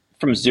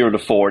 From 0 to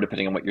 4,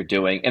 depending on what you're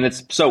doing. And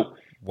it's so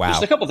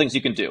there's a couple things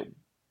you can do.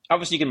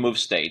 Obviously, you can move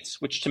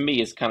states, which to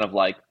me is kind of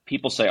like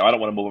people say, oh, I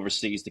don't want to move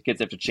overseas. The kids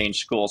have to change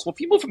schools. Well,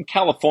 if you move from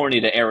California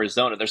to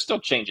Arizona, they're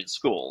still changing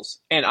schools.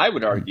 And I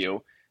would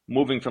argue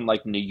moving from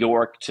like New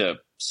York to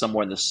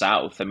somewhere in the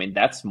South, I mean,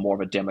 that's more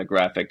of a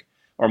demographic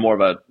or more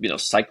of a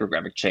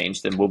psychographic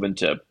change than moving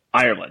to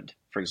Ireland,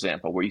 for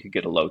example, where you could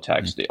get a low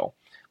tax deal.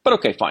 But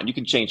okay, fine. You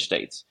can change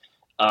states.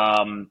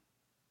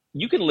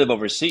 You can live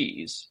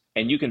overseas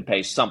and you can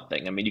pay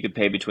something. I mean, you could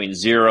pay between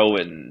 0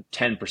 and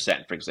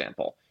 10%, for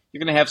example. You're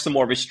going to have some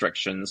more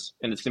restrictions,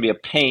 and it's going to be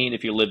a pain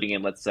if you're living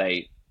in, let's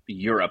say,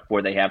 Europe,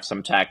 where they have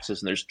some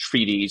taxes and there's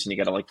treaties, and you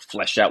got to like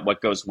flesh out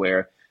what goes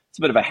where. It's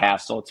a bit of a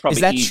hassle. It's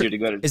probably easier to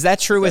go to. Is that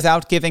true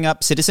without giving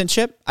up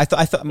citizenship? I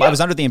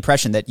was under the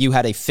impression that you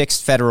had a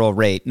fixed federal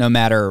rate no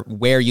matter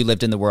where you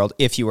lived in the world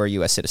if you were a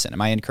U.S. citizen.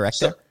 Am I incorrect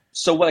there?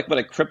 So what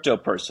a crypto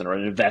person or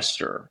an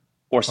investor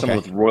or someone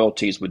with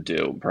royalties would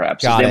do,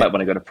 perhaps, is they might want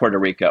to go to Puerto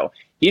Rico.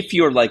 If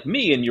you're like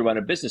me and you run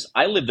a business,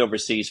 I lived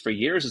overseas for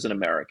years as an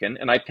American,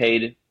 and I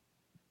paid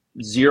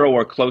 0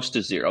 or close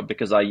to 0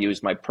 because I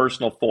use my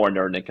personal foreign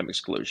earned income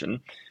exclusion.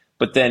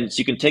 But then, so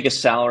you can take a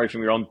salary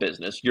from your own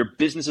business. Your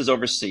business is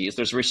overseas.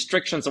 There's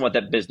restrictions on what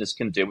that business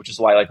can do, which is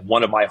why like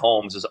one of my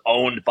homes is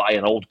owned by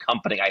an old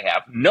company I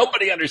have.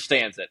 Nobody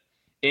understands it.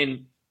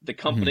 In the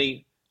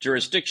company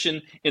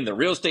jurisdiction, in the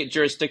real estate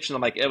jurisdiction,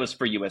 I'm like, it was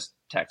for U.S.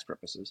 tax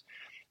purposes.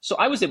 So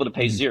I was able to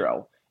pay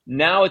 0.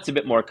 Now it's a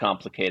bit more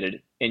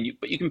complicated,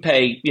 but you can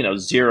pay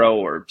 0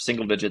 or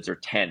single digits or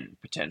 10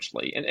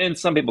 potentially, and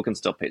some people can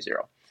still pay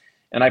 0.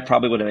 And I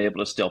probably would have been able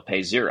to still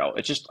pay 0.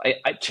 It's just,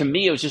 to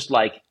me, it was just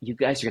like, you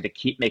guys are going to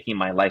keep making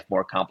my life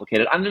more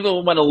complicated. I don't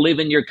even want to live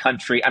in your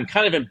country. I'm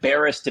kind of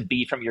embarrassed to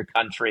be from your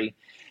country.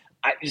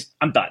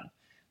 I'm done.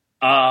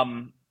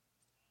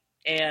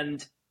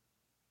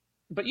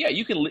 But yeah,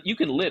 you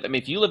can live. I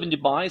mean, if you live in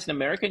Dubai as an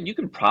American, you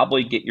can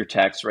probably get your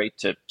tax rate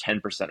to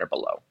 10% or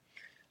below.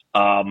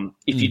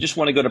 If you just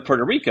want to go to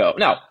Puerto Rico,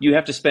 now you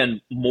have to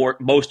spend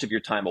most of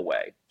your time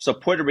away. So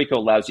Puerto Rico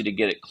allows you to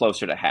get it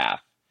closer to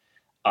half.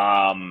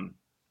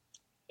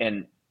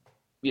 And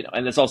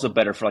it's also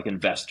better for like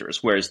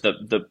investors. Whereas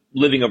the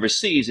living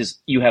overseas is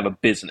you have a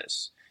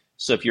business.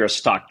 So if you're a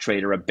stock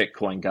trader, a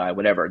Bitcoin guy,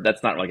 whatever,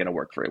 that's not really going to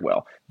work very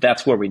well.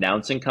 That's where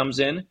renouncing comes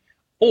in.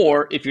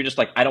 Or if you're just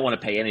like, I don't want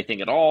to pay anything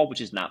at all,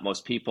 which is not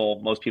most people.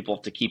 Most people,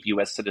 to keep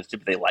U.S. citizenship,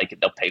 if they like it,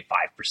 they'll pay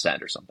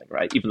 5% or something,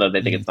 right? Even though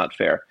they think it's not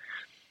fair.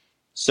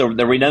 So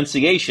the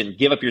renunciation,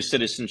 give up your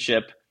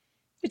citizenship,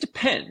 it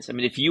depends. I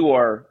mean, if you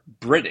are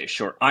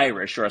British or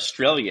Irish or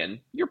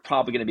Australian, you're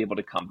probably going to be able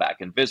to come back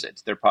and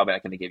visit. They're probably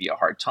not going to give you a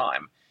hard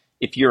time.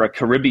 If you're a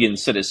Caribbean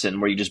citizen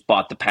where you just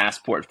bought the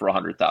passport for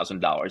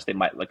 $100,000, they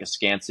might look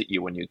askance at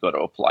you when you go to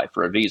apply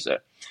for a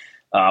visa.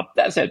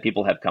 That said,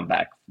 people have come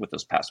back with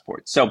those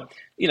passports. So,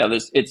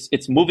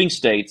 it's moving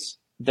states,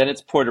 then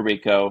it's Puerto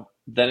Rico,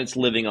 then it's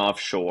living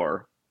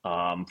offshore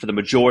for the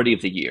majority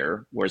of the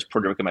year, whereas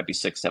Puerto Rico might be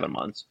 6-7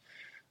 months.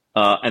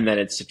 And then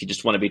it's, if you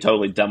just want to be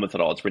totally done with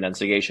it all, it's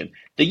renunciation.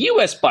 The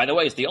U.S., by the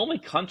way, is the only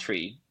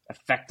country,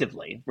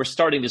 effectively, we're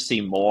starting to see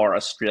more.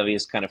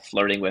 Australia's kind of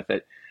flirting with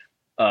it,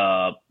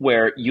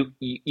 where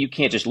you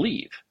can't just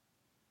leave.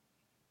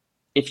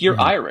 If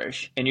you're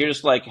Irish and you're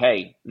just like,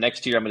 hey,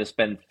 next year I'm going to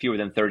spend fewer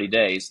than 30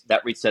 days,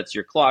 that resets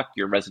your clock,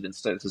 your resident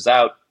status is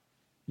out,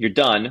 you're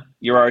done,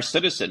 you're our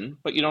citizen,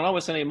 but you don't owe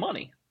us any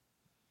money.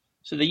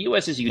 So the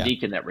U.S. is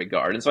unique in that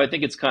regard. And so I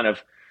think it's kind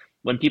of,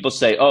 when people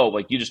say, oh,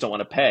 like you just don't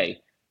want to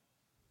pay,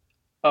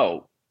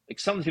 oh, like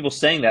some of the people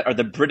saying that are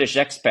the British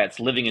expats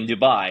living in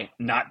Dubai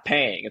not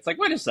paying. It's like,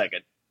 wait a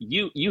second,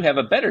 you have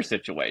a better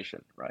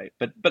situation, right?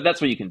 But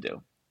that's what you can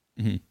do.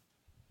 Mm-hmm.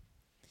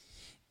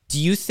 Do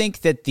you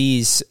think that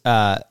these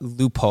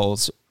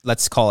loopholes,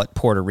 let's call it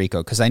Puerto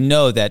Rico, because I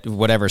know that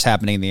whatever's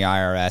happening in the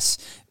IRS,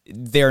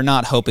 they're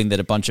not hoping that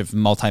a bunch of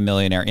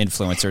multimillionaire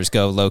influencers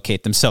go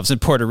locate themselves in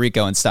Puerto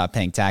Rico and stop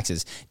paying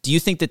taxes. Do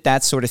you think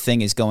that sort of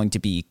thing is going to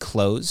be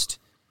closed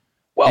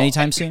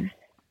anytime soon?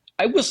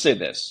 I will say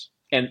this,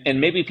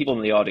 and maybe people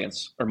in the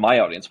audience or my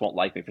audience won't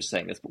like me for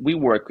saying this, but we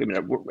work,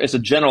 as a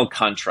general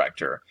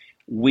contractor,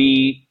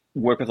 we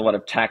work with a lot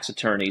of tax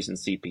attorneys and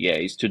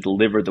CPAs to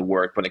deliver the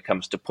work when it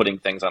comes to putting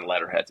things on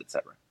letterheads, et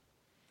cetera.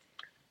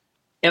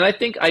 And I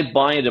think I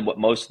buy into what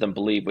most of them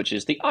believe, which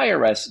is the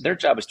IRS, their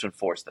job is to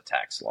enforce the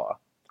tax law.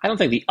 I don't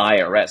think the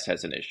IRS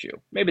has an issue.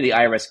 Maybe the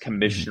IRS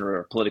commissioner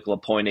or political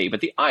appointee, but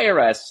the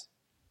IRS,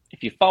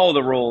 if you follow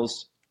the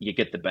rules, you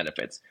get the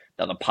benefits.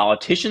 Now, the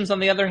politicians,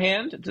 on the other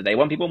hand, do they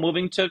want people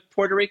moving to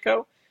Puerto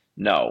Rico?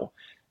 No.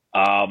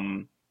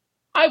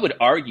 I would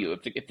argue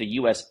if the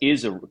U.S.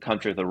 is a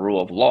country of the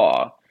rule of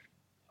law,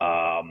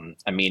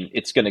 I mean,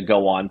 it's going to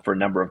go on for a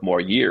number of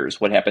more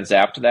years. What happens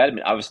after that? I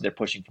mean, obviously they're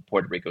pushing for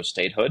Puerto Rico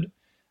statehood.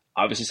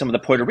 Obviously, some of the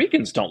Puerto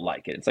Ricans don't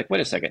like it. It's like, wait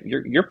a second,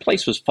 your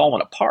place was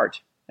falling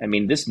apart. I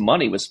mean, this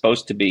money was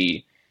supposed to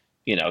be,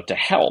 to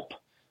help,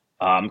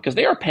 because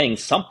they are paying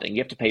something.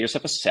 You have to pay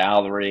yourself a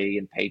salary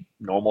and pay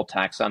normal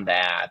tax on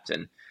that,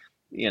 and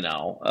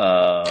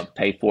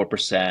pay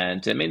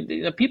 4%. I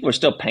mean, people are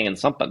still paying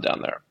something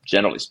down there,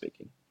 generally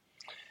speaking.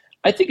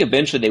 I think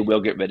eventually they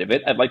will get rid of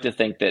it. I'd like to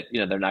think that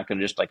they're not going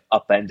to just like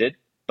upend it.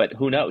 But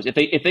who knows? If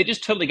they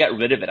just totally got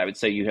rid of it, I would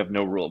say you have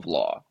no rule of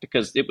law,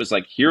 because it was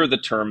like, here are the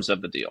terms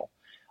of the deal.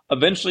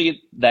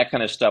 Eventually, that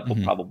kind of stuff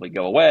will probably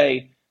go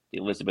away. The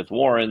Elizabeth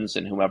Warrens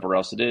and whomever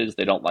else it is,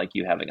 they don't like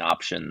you having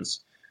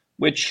options.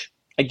 Which,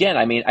 again,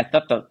 I mean,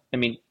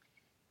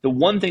 the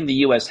one thing the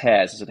U.S.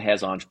 has is it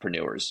has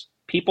entrepreneurs.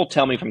 People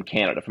tell me from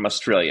Canada, from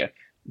Australia,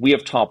 we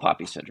have tall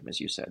poppy syndrome, as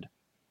you said.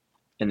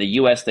 In the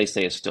U.S., they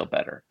say it's still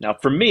better. Now,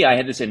 for me, I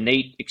had this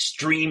innate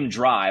extreme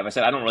drive. I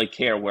said, I don't really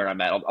care where I'm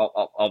at.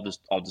 I'll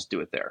just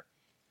do it there,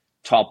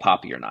 tall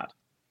poppy or not.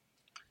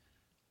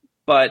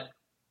 But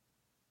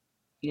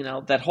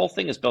that whole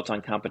thing is built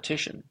on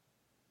competition.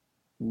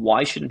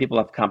 Why shouldn't people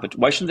have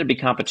Why shouldn't there be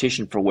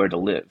competition for where to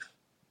live?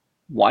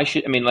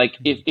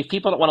 If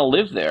people don't want to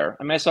live there,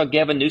 I saw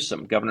Gavin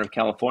Newsom, governor of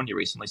California,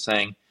 recently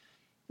saying,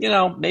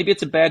 maybe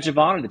it's a badge of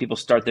honor that people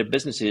start their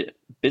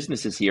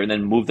businesses here and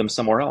then move them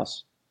somewhere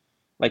else.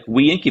 Like,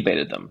 we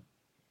incubated them.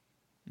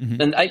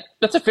 And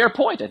that's a fair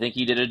point. I think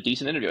he did a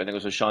decent interview. I think it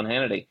was with Sean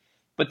Hannity.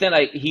 But then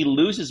he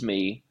loses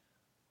me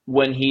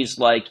when he's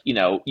like,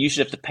 you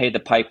should have to pay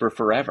the piper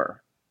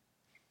forever.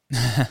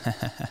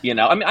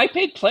 I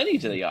paid plenty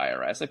to the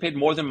IRS. I paid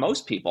more than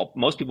most people.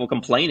 Most people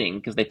complaining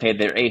because they paid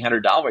their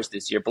 $800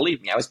 this year.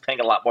 Believe me, I was paying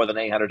a lot more than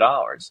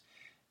 $800.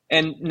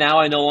 And now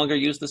I no longer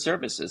use the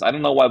services. I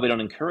don't know why we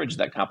don't encourage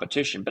that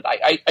competition. But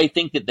I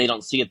think that they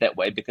don't see it that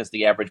way, because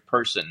the average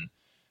person,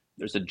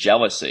 there's a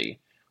jealousy,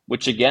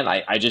 which again,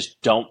 I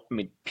just don't,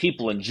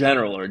 people in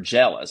general are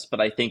jealous, but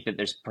I think that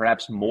there's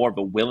perhaps more of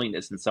a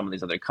willingness in some of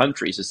these other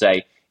countries to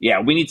say, yeah,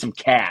 we need some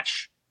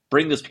cash.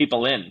 Bring those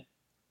people in.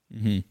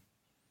 Mm-hmm.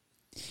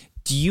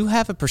 Do you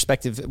have a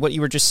perspective, what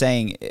you were just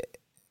saying,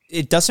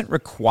 it doesn't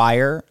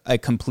require a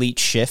complete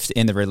shift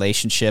in the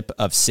relationship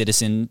of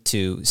citizen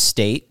to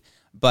state,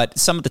 but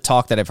some of the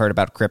talk that I've heard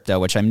about crypto,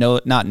 which I'm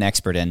not an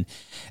expert in,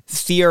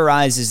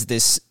 theorizes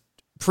this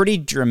pretty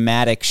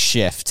dramatic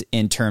shift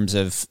in terms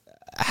of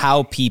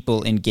how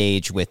people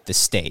engage with the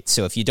state.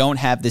 So if you don't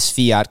have this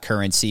fiat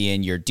currency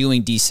and you're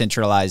doing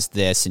decentralized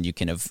this, and you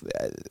can have,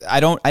 I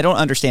don't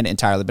understand it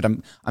entirely, but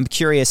I'm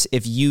curious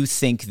if you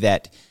think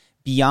that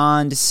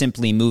beyond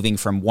simply moving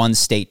from one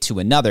state to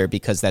another,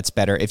 because that's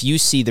better, if you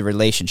see the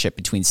relationship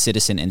between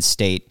citizen and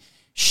state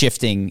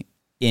shifting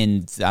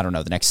in, I don't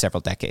know, the next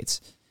several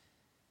decades.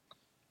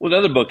 Well,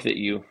 another book that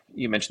you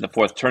mentioned, The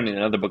Fourth Turning,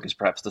 another book is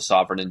perhaps The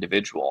Sovereign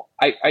Individual.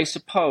 I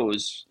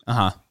suppose,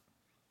 I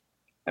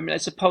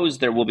suppose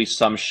there will be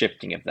some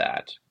shifting of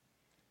that.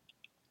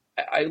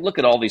 I look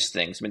at all these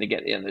things.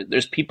 Again,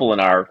 there's people in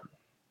our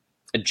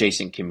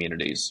adjacent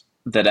communities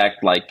that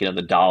act like, the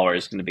dollar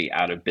is going to be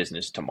out of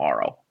business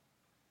tomorrow.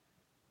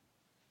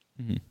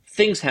 Mm-hmm.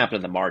 Things happen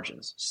in the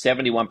margins.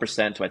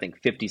 71% to, I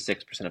think,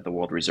 56% of the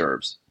world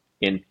reserves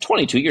in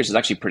 22 years is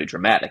actually pretty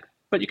dramatic.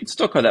 But you can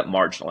still call that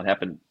marginal. It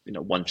happened,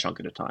 one chunk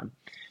at a time.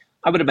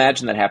 I would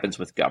imagine that happens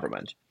with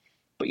government.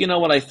 But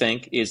what I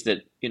think is that,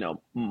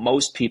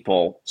 most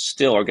people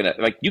still are going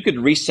to, you could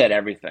reset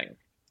everything.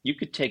 You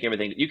could take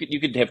everything. You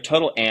could have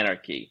total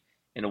anarchy.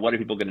 What are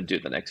people going to do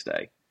the next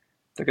day?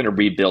 They're going to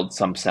rebuild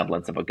some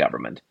semblance of a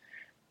government.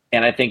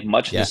 And I think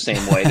much the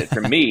same way that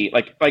for me,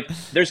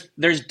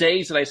 there's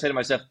days that I say to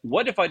myself,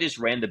 what if I just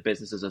ran the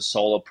business as a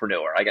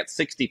solopreneur? I got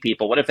 60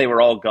 people. What if they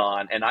were all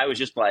gone? And I was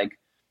just like,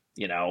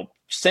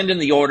 send in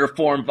the order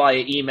form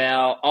via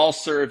email. I'll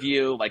serve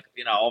you.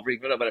 I'll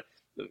read whatever,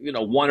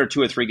 one or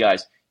two or three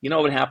guys.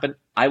 What would happen?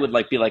 I would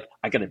be like,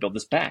 I got to build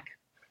this back,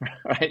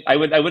 right? I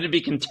wouldn't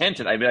be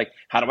contented. I'd be like,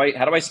 how do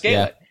I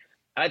scale it?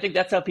 And I think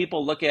that's how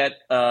people look at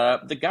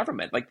the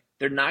government.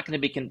 They're not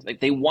going to be,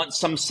 they want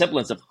some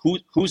semblance of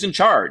who's in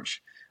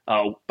charge.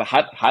 But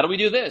how do we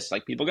do this?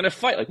 People are going to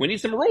fight. We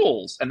need some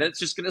rules, and then it's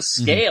just going to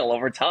scale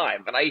over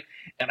time. And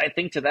I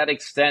think to that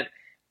extent,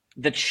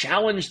 the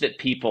challenge that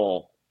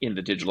people in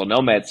the digital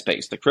nomad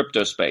space, the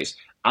crypto space,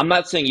 I'm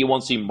not saying you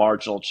won't see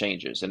marginal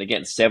changes. And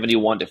again,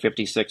 71 to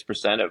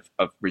 56%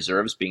 of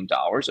reserves being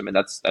dollars.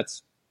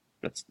 That's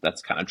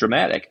kind of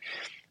dramatic.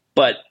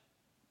 But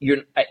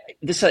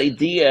this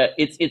idea,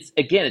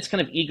 it's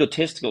kind of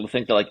egotistical to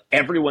think that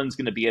everyone's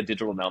going to be a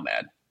digital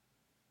nomad.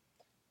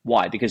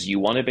 Why? Because you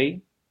want to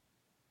be?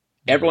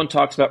 Everyone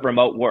talks about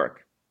remote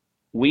work.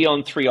 We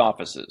own 3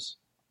 offices.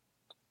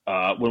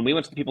 When we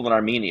went to the people in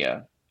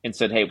Armenia and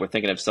said, hey, we're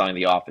thinking of selling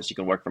the office, you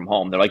can work from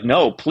home, they're like,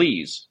 no,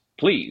 please.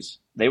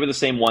 They were the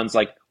same ones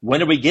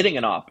when are we getting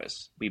an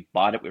office? We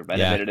bought it, we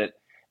renovated it.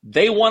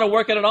 They want to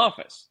work at an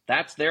office.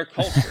 That's their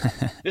culture.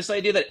 This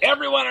idea that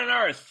everyone on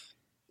earth,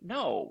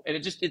 no. And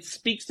it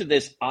speaks to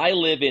this. I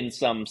live in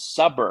some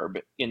suburb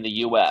in the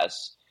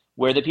U.S.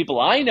 where the people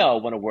I know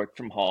want to work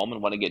from home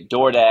and want to get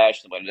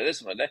DoorDash and want to do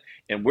this and want to do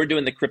that, and we're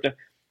doing the crypto.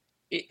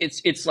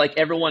 It's like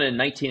everyone in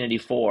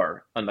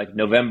 1984 on like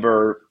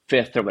November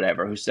 5th or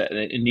whatever who said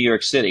in New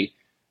York City,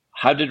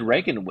 how did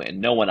Reagan win?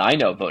 No one I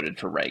know voted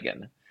for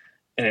Reagan.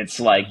 And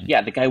it's like,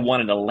 yeah, the guy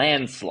wanted a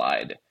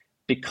landslide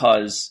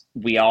because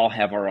we all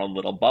have our own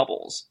little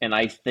bubbles. And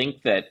I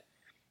think that,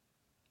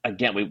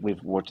 again,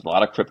 we've worked with a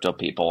lot of crypto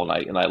people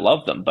and I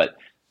love them. But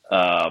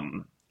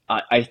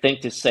I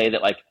think to say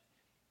that, like,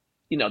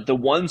 you know, the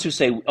ones who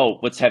say, oh,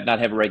 let's not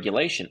have a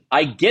regulation.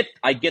 I get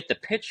the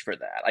pitch for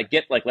that. I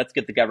get, like, let's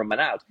get the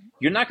government out.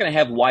 You're not going to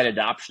have wide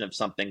adoption of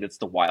something that's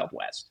the Wild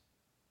West.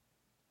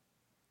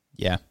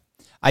 Yeah.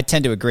 I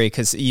tend to agree,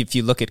 because if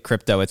you look at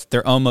crypto,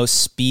 they're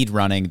almost speed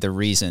running the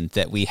reason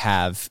that we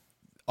have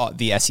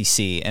the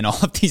SEC and all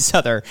of these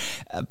other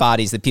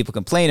bodies that people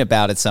complain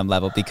about at some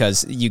level,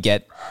 because you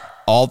get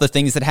all the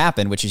things that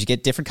happen, which is you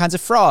get different kinds of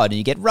fraud, and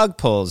you get rug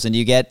pulls, and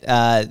you get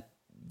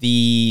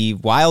the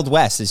Wild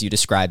West, as you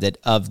described it,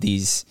 of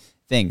these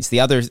things. The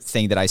other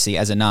thing that I see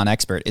as a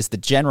non-expert is the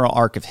general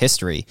arc of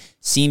history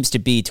seems to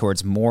be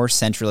towards more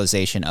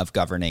centralization of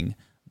governing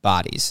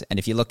bodies. And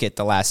if you look at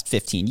the last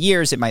 15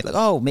 years, it might look,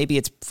 oh, maybe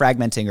it's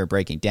fragmenting or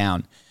breaking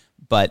down.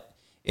 But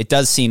it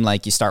does seem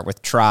like you start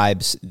with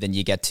tribes, then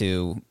you get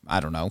to, I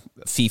don't know,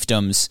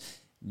 fiefdoms,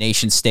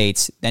 nation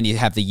states, then you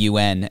have the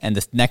UN, and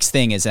the next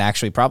thing is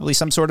actually probably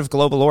some sort of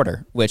global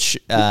order, which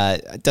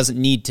doesn't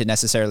need to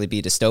necessarily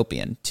be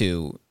dystopian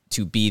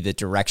to be the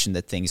direction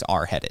that things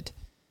are headed.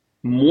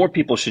 More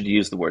people should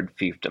use the word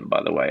fiefdom,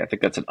 by the way. I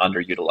think that's an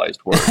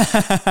underutilized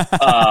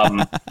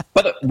word.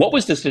 But what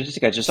was the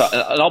statistic I just saw?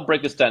 And I'll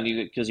break this down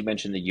because you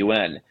mentioned the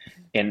UN,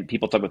 and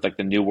people talk about like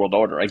the New World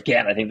Order.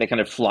 Again, I think that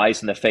kind of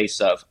flies in the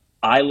face of,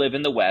 I live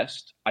in the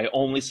West. I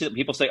only see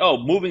people say, oh,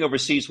 moving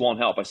overseas won't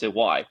help. I say,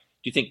 why?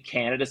 Do you think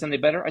Canada's any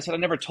better? I said, I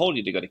never told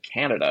you to go to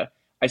Canada.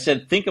 I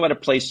said, think about a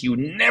place you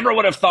never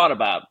would have thought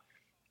about.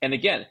 And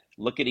again,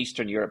 look at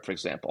Eastern Europe, for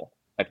example.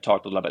 I've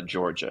talked a lot about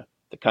Georgia,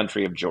 the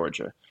country of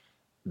Georgia.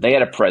 They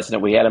had a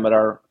president. We had him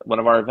at one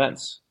of our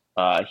events.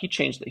 He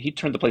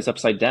turned the place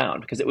upside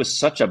down because it was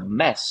such a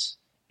mess,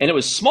 and it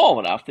was small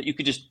enough that you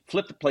could just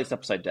flip the place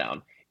upside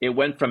down. It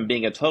went from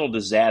being a total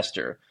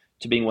disaster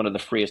to being one of the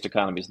freest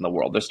economies in the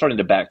world. They're starting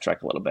to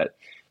backtrack a little bit,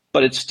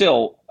 but it's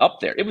still up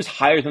there. It was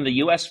higher than the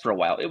U.S. for a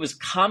while. It was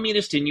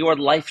communist in your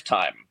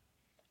lifetime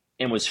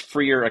and was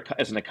freer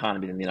as an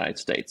economy than the United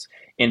States.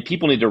 And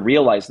people need to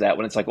realize that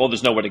when it's like, oh,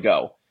 there's nowhere to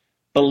go.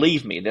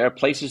 Believe me, there are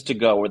places to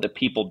go where the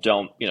people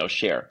don't,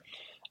 share.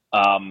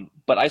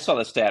 But I saw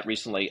the stat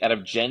recently out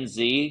of Gen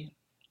Z.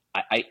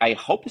 I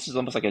hope this is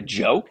almost like a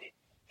joke.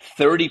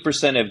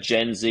 30% of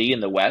Gen Z in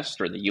the West,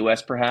 or in the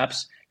US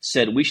perhaps,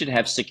 said we should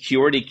have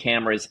security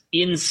cameras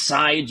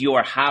inside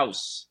your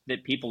house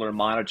that people are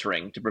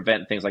monitoring to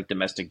prevent things like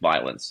domestic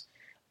violence.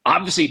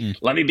 Obviously,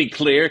 let me be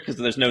clear, because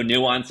there's no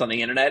nuance on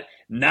the internet,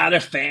 not a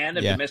fan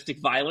of domestic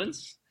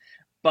violence.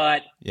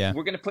 But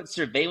we're going to put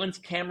surveillance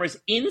cameras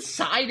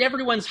inside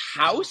everyone's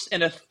house,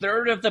 and a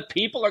third of the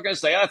people are going to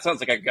say, oh, that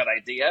sounds like a good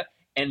idea.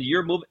 And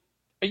you're moving.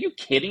 Are you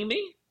kidding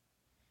me?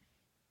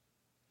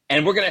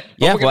 And we're going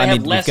to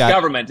have less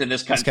government in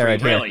this country,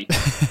 right, really.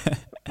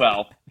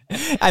 Well,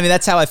 I mean,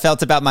 that's how I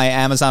felt about my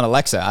Amazon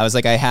Alexa. I was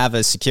like, I have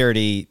a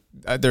security.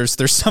 There's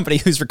somebody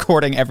who's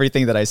recording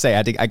everything that I say.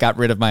 I got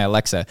rid of my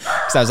Alexa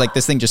because I was like,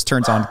 this thing just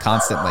turns on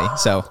constantly.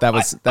 So that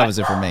was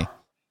it for me.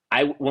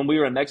 When we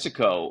were in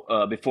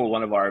Mexico, before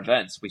one of our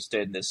events, we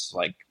stayed in this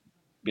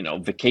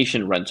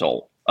vacation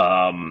rental,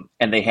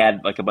 and they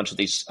had like a bunch of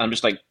these. We're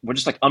just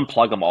like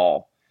unplug them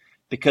all,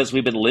 because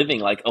we've been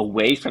living like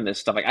away from this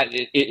stuff. Like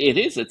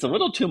it's a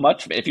little too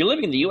much. If you're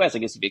living in the U.S., I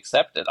guess you'd be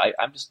accepted.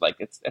 I'm just like,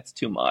 it's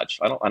too much.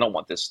 I don't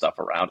want this stuff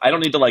around. I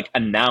don't need to like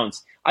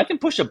announce. I can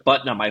push a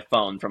button on my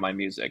phone for my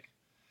music.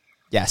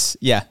 Yes,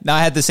 yeah. No, I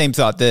had the same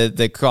thought.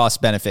 The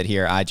cost benefit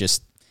here. I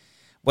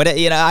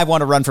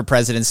want to run for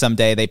president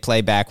someday. They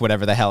play back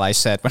whatever the hell I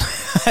said.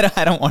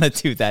 I don't want to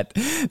do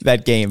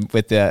that game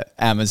with the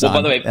Amazon.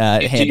 Well, by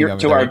the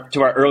way,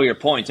 to our earlier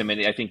point, I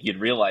mean, I think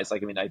you'd realize,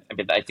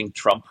 I think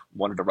Trump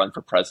wanted to run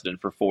for president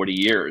for 40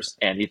 years,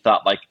 and he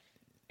thought, like,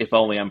 if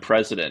only I'm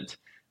president,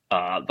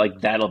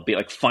 that'll be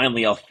like,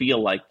 finally I'll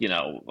feel like,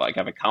 like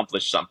I've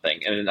accomplished something.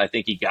 And I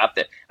think he got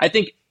that. I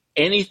think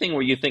anything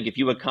where you think if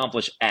you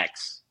accomplish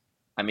X.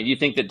 I mean, you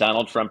think that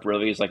Donald Trump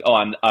really is like, oh,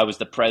 I was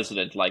the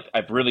president, like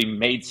I've really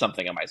made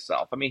something of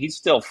myself. I mean, he's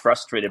still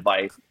frustrated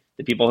by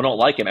the people who don't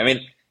like him. I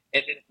mean,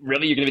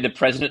 really, you're going to be the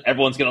president?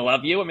 Everyone's going to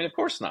love you? I mean, of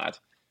course not.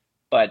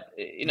 But,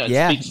 it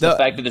speaks to the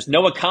fact that there's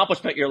no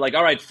accomplishment. You're like,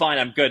 all right, fine,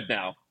 I'm good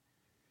now.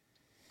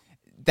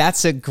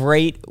 That's a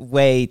great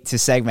way to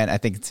segment, I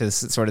think, to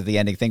sort of the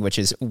ending thing, which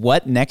is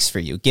what next for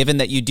you, given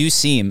that you do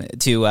seem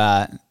to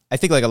I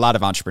think like a lot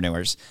of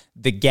entrepreneurs,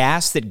 the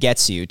gas that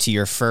gets you to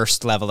your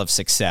first level of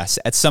success,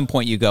 at some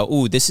point you go,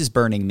 ooh, this is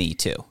burning me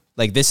too.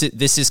 Like this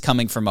is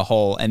coming from a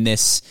hole, and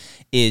this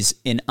is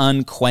an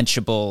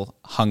unquenchable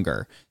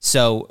hunger.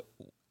 So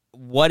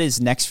what is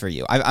next for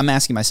you? I'm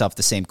asking myself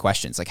the same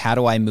questions. Like, how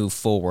do I move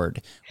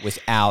forward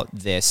without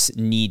this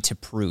need to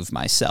prove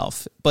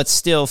myself, but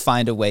still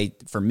find a way?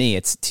 For me,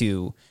 it's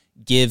to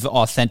give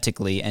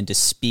authentically and to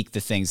speak the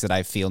things that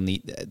I feel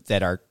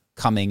that are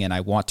coming and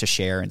I want to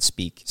share and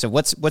speak. So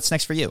what's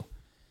next for you?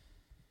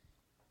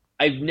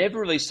 I've never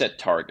really set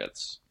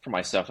targets for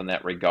myself in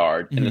that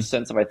regard, in the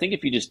sense of, I think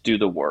if you just do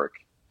the work,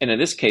 and in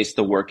this case,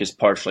 the work is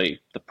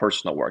partially the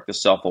personal work, the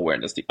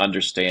self-awareness, the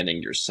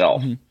understanding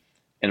yourself,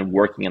 and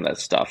working on that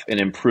stuff and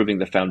improving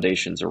the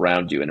foundations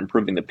around you and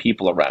improving the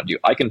people around you.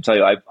 I can tell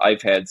you,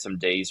 I've had some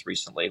days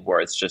recently where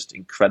it's just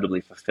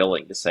incredibly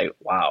fulfilling to say,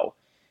 wow,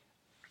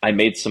 I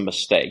made some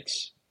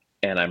mistakes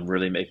and I'm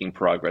really making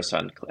progress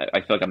I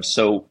feel like I'm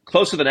so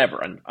closer than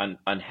ever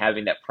on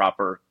having that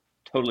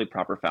totally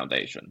proper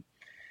foundation.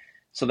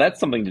 So that's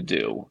something to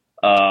do.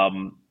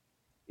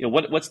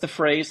 What's the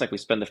phrase? Like, we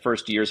spend the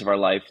first years of our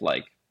life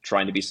like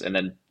trying to be, and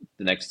then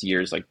the next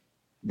years like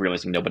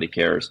realizing nobody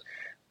cares.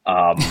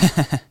 I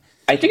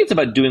think it's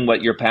about doing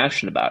what you're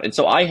passionate about. And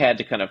so I had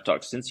to kind of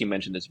talk, since you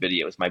mentioned this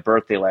video, it's my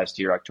birthday last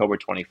year, October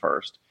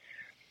 21st.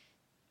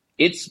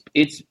 It's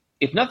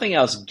if nothing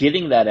else,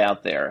 getting that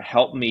out there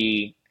helped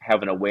me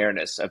have an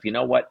awareness of, you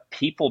know what,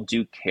 people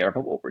do care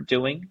about what we're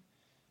doing.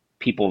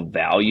 People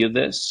value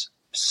this.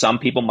 Some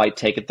people might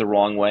take it the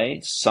wrong way.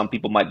 Some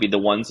people might be the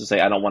ones to say,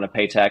 I don't want to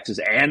pay taxes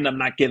and I'm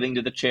not giving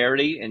to the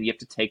charity. And you have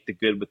to take the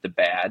good with the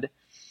bad.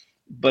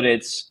 But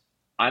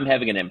I'm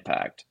having an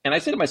impact. And I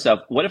say to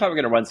myself, what if I were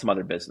going to run some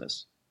other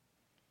business?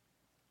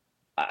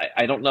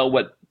 I don't know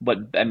what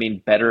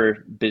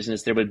better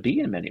business there would be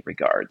in many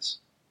regards.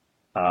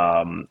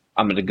 I'm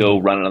going to go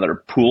run another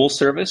pool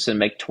service and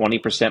make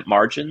 20%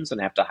 margins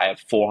and have to have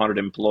 400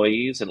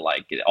 employees and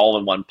like get it all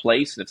in one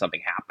place. And if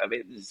something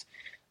happens,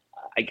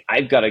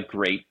 I've got a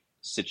great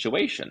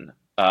situation.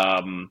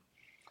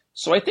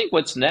 So I think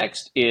what's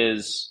next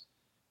is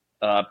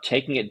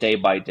taking it day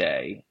by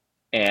day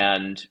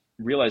and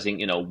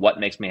realizing, what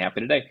makes me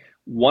happy today.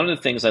 One of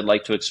the things I'd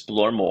like to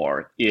explore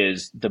more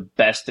is the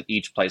best that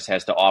each place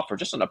has to offer,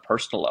 just on a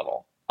personal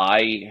level.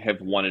 I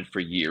have wanted for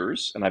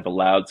years, and I've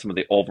allowed some of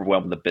the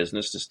overwhelm of the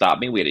business to stop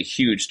me. We had a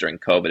huge during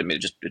COVID. I mean,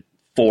 it just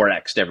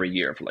 4x'd every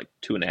year for like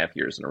 2.5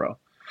 years in a row.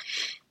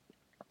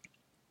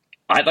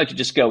 I'd like to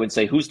just go and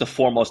say, who's the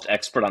foremost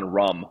expert on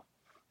rum?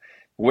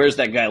 Where's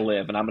that guy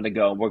live? And I'm going to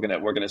go, and we're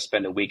going to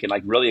spend a week and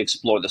like really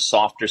explore the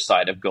softer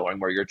side of going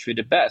where you're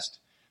treated best.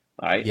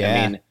 All right. Yeah.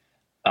 I mean,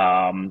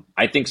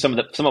 I think some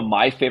of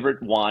my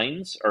favorite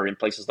wines are in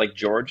places like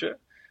Georgia.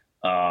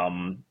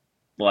 Why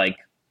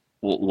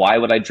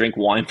would I drink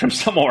wine from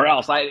somewhere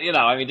else?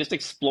 Just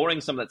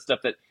exploring some of that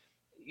stuff that,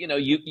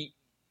 you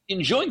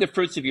enjoying the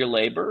fruits of your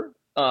labor,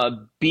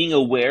 being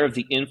aware of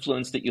the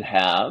influence that you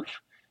have,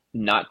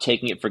 not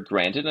taking it for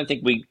granted. And I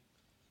think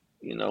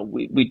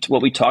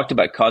what we talked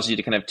about causes you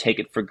to kind of take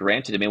it for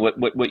granted. I mean,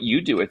 what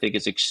you do, I think,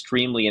 is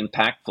extremely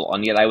impactful.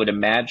 And yet I would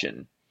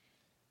imagine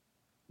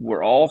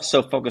we're all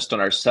so focused on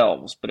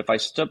ourselves. But if I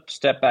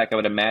step back, I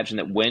would imagine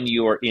that when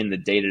you're in the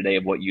day-to-day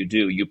of what you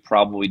do, you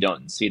probably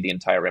don't see the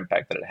entire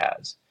impact that it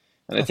has.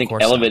 And I think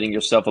elevating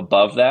yourself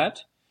above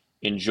that,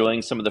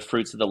 enjoying some of the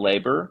fruits of the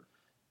labor,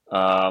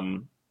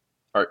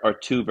 are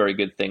two very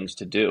good things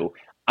to do.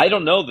 I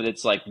don't know that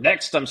it's like,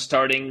 next I'm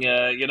starting,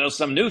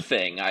 some new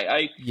thing.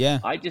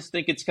 I just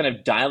think it's kind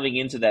of dialing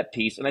into that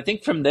piece. And I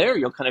think from there,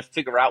 you'll kind of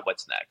figure out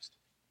what's next.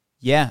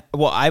 Yeah.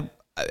 Well,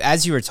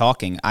 as you were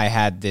talking, I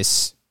had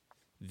this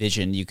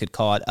vision, you could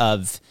call it,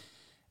 of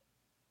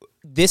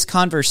this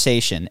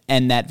conversation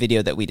and that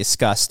video that we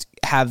discussed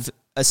have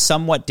a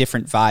somewhat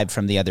different vibe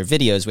from the other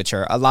videos, which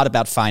are a lot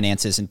about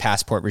finances and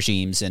passport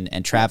regimes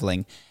and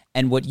traveling.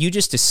 And what you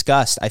just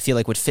discussed, I feel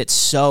like would fit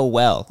so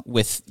well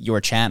with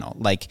your channel,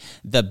 like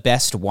the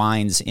best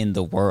wines in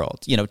the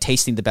world,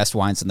 tasting the best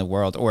wines in the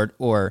world,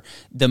 or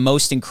the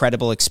most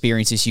incredible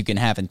experiences you can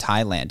have in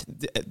Thailand.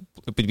 It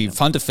would be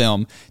fun to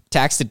film,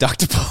 tax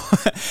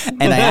deductible,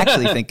 and I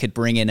actually think could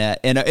bring in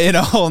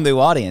a whole new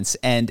audience.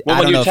 And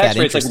I don't know if that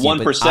interests you,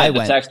 but I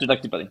went, tax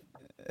deductibility.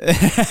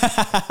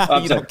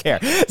 You don't care.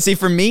 See,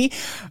 for me,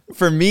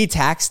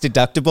 tax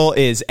deductible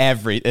is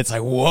it's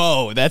like,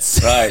 whoa,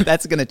 that's right.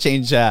 That's going to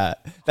change.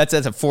 That's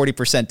a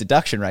 40%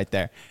 deduction right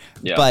there.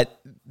 Yeah. But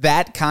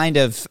that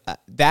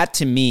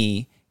to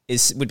me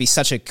would be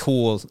such a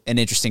cool and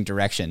interesting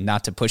direction,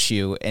 not to push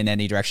you in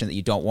any direction that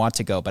you don't want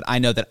to go. But I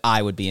know that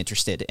I would be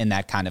interested in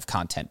that kind of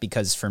content,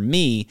 because for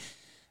me,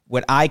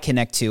 what I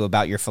connect to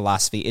about your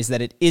philosophy is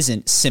that it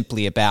isn't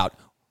simply about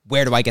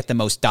where do I get the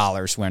most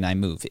dollars when I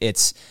move.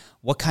 It's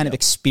what kind of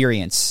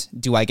experience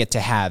do I get to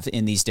have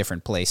in these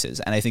different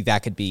places? And I think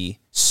that could be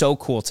so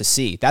cool to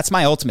see. That's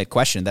my ultimate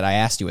question that I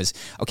asked you is,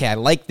 okay, I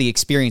like the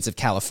experience of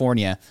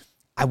California.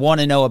 I want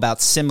to know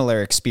about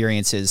similar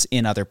experiences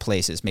in other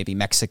places, maybe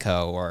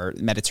Mexico or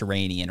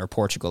Mediterranean or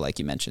Portugal, like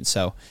you mentioned.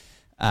 So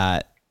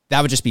that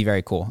would just be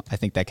very cool. I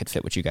think that could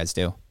fit what you guys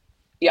do.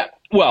 Yeah,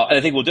 well, and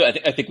I think we'll do.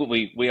 I think what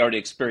we already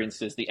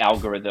experienced is the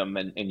algorithm,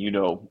 and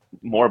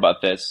more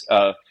about this.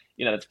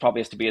 It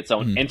probably has to be its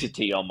own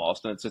entity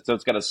almost. And so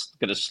it's got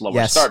a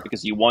slower start,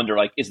 because you wonder,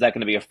 like, is that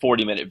going to be a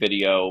 40-minute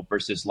video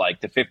versus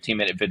like the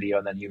 15-minute video,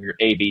 and then your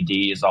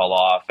AVD is all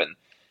off. And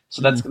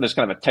so there's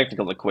kind of a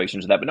technical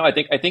equation to that. But no, I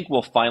think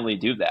we'll finally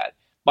do that.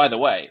 By the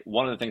way,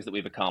 one of the things that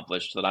we've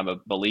accomplished that I'm a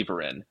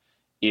believer in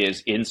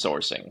is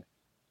insourcing.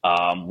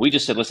 We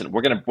just said, listen,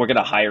 we're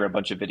gonna hire a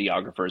bunch of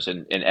videographers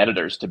and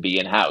editors to be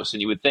in-house.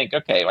 And you would think,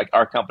 okay, like,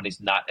 our company's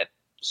not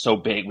so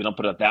big, we don't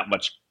put out that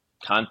much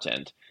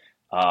content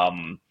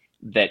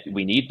that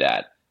we need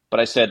that. But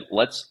I said,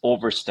 let's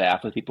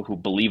overstaff with people who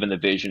believe in the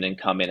vision and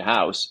come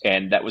in-house.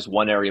 And that was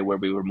one area where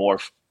we were more,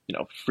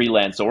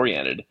 freelance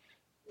oriented,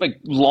 like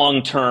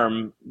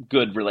long-term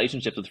good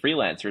relationships with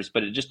freelancers,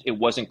 but it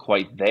wasn't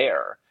quite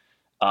there.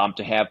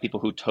 To have people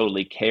who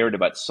totally cared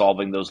about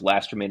solving those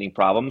last remaining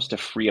problems, to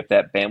free up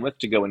that bandwidth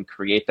to go and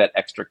create that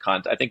extra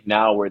content. I think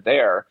now we're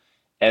there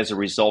as a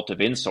result of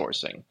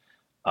insourcing.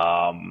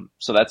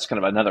 So that's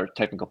kind of another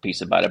technical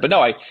piece about it. But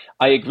no,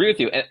 I agree with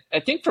you. And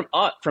I think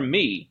from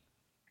me,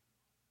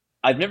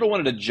 I've never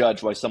wanted to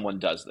judge why someone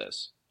does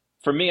this.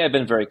 For me, I've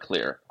been very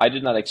clear. I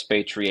did not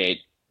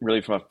expatriate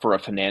really for a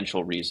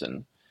financial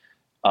reason.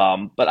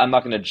 But I'm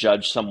not going to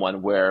judge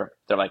someone where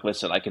they're like,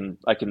 listen, I can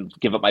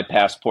give up my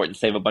passport and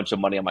save a bunch of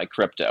money on my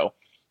crypto.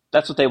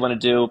 That's what they want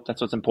to do.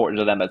 That's what's important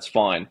to them. That's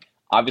fine.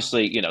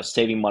 Obviously,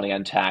 saving money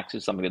on tax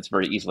is something that's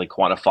very easily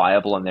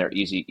quantifiable, and they're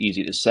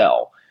easy to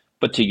sell.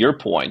 But to your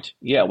point,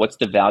 yeah, what's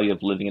the value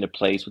of living in a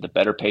place with a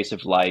better pace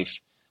of life,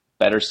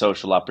 better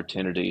social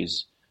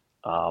opportunities,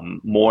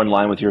 more in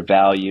line with your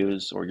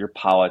values or your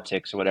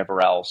politics or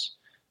whatever else?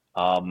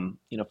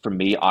 For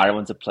me,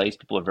 Ireland's a place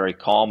people are very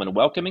calm and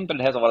welcoming, but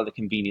it has a lot of the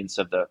convenience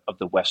of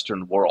the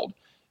Western world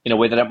in a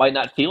way that I might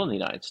not feel in the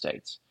United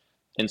States.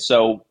 And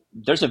so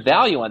there's a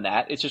value on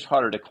that. It's just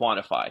harder to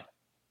quantify.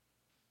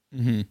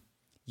 Mm-hmm.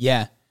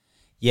 Yeah.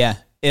 Yeah.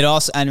 It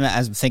also, I'm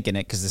thinking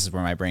it because this is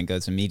where my brain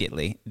goes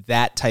immediately.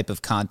 That type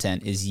of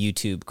content is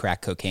YouTube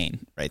crack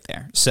cocaine right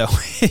there. So,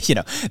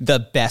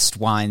 the best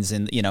wines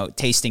and,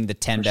 tasting the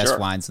 10 best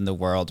wines in the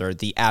world, or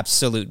the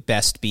absolute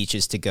best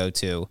beaches to go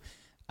to.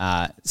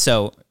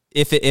 So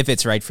if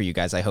it's right for you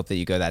guys, I hope that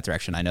you go that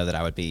direction. I know that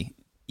I would be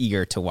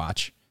eager to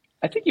watch.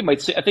 I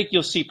think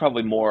you'll see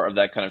probably more of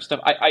that kind of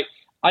stuff.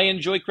 I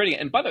enjoy creating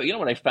it. And by the way,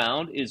 what I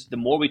found is the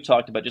more we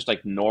talked about just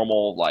like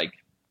normal, like,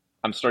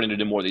 I'm starting to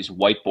do more of these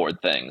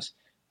whiteboard things,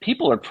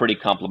 people are pretty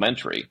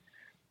complimentary.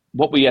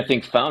 What we, I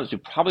think, found is we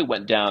probably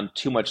went down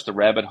too much the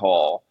rabbit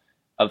hole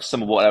of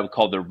some of what I would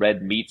call the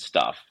red meat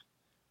stuff,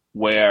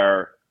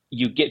 where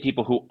you get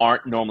people who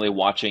aren't normally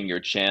watching your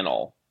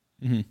channel.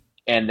 Mm-hmm.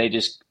 And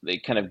they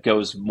kind of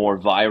goes more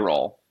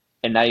viral.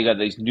 And now you got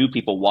these new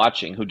people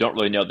watching who don't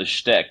really know the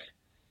shtick.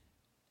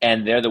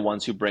 And they're the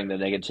ones who bring the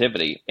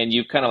negativity. And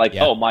you kind of like,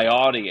 oh, my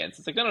audience.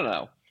 It's like,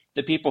 no.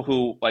 The people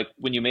who, like,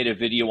 when you made a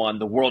video on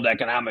the World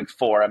Economic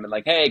Forum and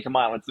like, hey, come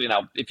on, let's,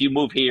 if you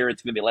move here,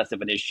 it's going to be less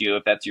of an issue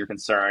if that's your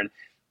concern.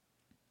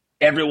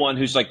 Everyone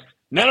who's like,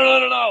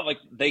 no. Like,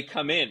 they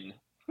come in.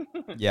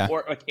 Yeah.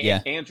 Or like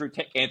Andrew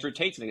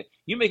Tate's.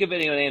 You make a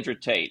video on Andrew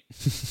Tate.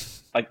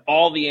 Like,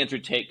 all the Andrew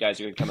Tate guys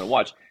are going to come and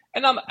watch.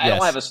 And I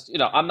don't have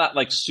I'm not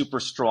like super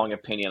strong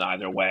opinion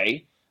either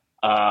way.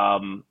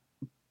 And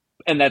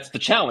that's the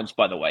challenge,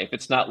 by the way. If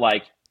it's not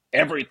like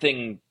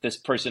everything this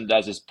person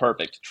does is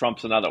perfect,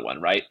 Trump's another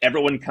one, right?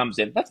 Everyone comes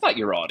in. That's not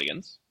your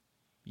audience.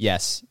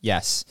 Yes.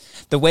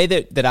 The way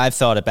that I've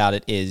thought about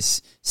it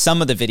is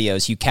some of the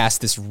videos, you cast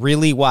this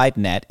really wide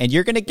net and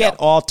you're going to get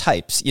all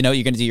types. You're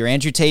going to do your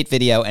Andrew Tate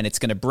video and it's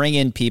going to bring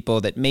in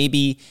people that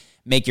maybe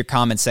make your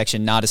comment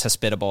section not as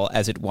hospitable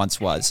as it once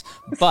was.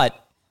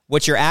 But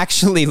what you're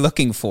actually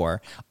looking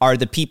for are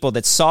the people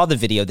that saw the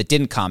video that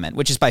didn't comment,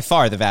 which is by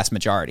far the vast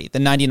majority, the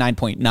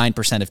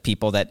 99.9% of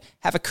people that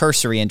have a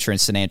cursory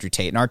interest in Andrew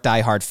Tate and aren't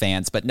diehard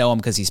fans, but know him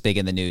because he's big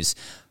in the news.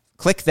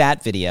 Click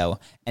that video,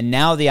 and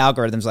now the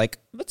algorithm's like,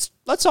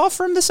 let's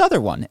offer him this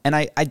other one. And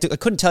I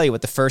couldn't tell you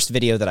what the first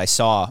video that I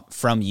saw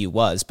from you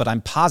was, but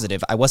I'm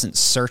positive I wasn't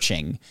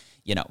searching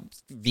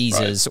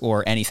visas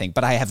or anything,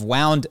 but I have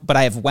wound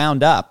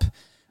up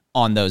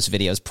on those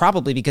videos,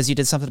 probably because you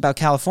did something about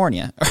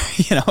California,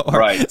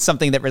 or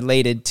something that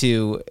related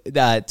to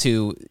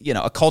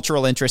a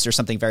cultural interest or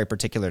something very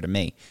particular to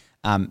me.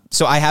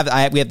 So we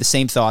have the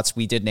same thoughts.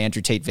 We did an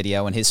Andrew Tate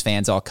video and his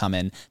fans all come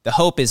in. The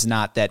hope is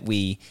not that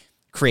we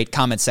create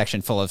comment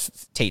section full of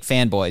Tate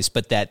fanboys,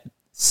 but that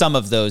some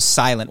of those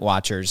silent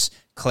watchers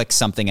click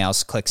something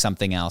else,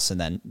 and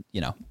then,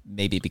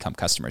 maybe become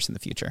customers in the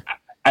future.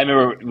 I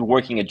remember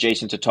working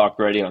adjacent to talk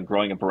radio and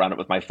growing up around it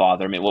with my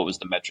father. I mean, what was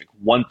the metric?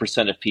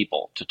 1% of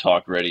people to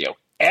talk radio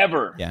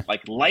ever,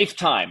 like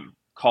lifetime,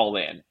 call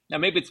in. Now,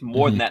 maybe it's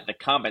more than that in the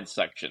comments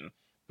section,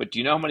 but do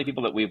you know how many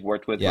people that we've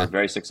worked with who are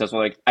very successful?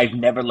 Like, I've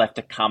never left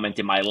a comment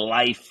in my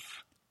life.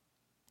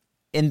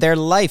 In their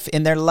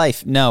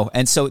life, no.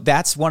 And so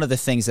that's one of the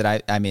things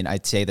that I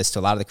say this to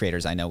a lot of the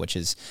creators I know, which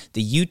is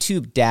the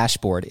YouTube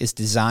dashboard is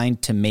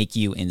designed to make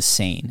you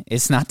insane.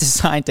 It's not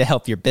designed to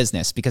help your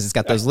business because it's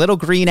got those little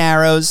green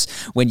arrows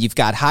when you've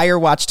got higher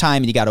watch time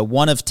and you got a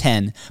 1 of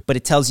 10, but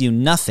it tells you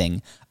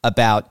nothing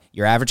about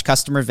your average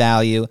customer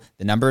value,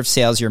 the number of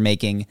sales you're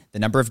making, the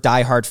number of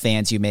diehard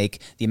fans you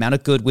make, the amount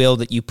of goodwill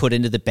that you put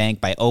into the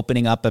bank by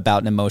opening up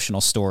about an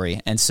emotional story.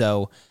 And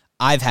so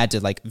I've had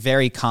to like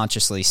very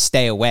consciously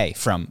stay away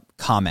from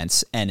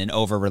comments and an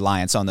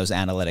over-reliance on those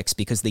analytics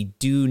because they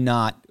do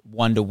not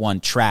one-to-one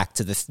track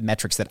to the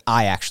metrics that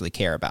I actually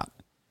care about.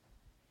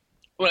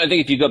 Well, I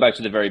think if you go back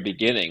to the very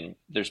beginning,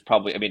 there's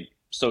probably, I mean,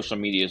 social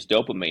media is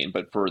dopamine,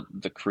 but for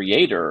the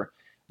creator,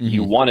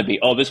 you want to be,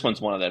 oh, this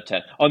one's one of the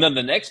 10. Oh, and then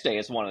the next day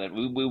it's one of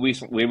the,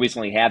 we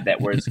recently had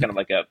that where it's kind of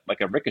like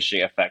a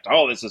ricochet effect.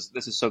 Oh, this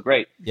is so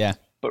great. Yeah.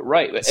 But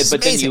right.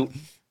 But then you,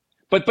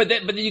 but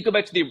then you go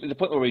back to the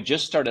point where we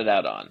just started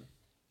out on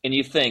and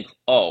you think,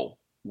 oh,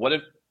 what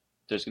if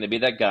there's going to be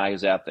that guy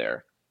who's out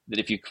there that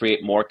if you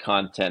create more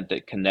content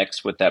that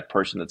connects with that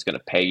person that's going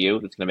to pay you,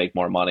 that's going to make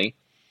more money,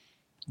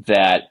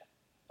 that,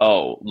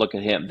 oh, look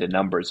at him, the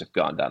numbers have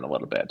gone down a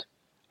little bit.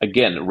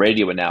 Again,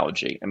 radio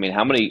analogy. I mean,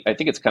 I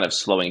think it's kind of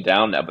slowing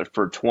down now, but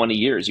for 20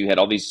 years, you had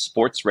all these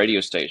sports radio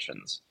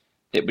stations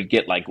that would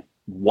get like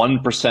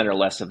 1% or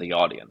less of the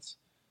audience,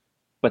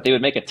 but they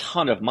would make a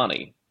ton of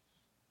money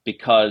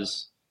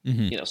because,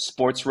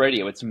 sports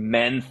radio, it's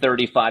men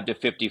 35 to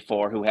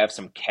 54 who have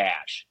some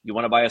cash. You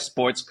want to buy a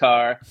sports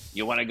car,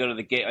 you want to go to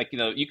the game,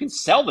 you can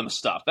sell them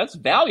stuff. That's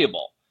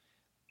valuable.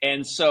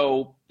 And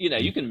so,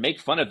 you can make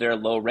fun of their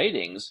low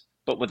ratings,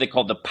 but what they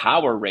call the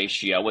power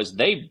ratio is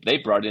they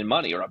brought in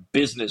money, or a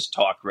business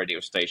talk radio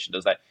station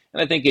does that.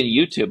 And I think in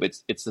YouTube,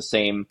 it's the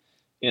same,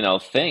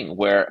 thing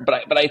where,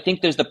 but I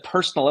think there's the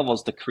personal level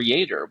as the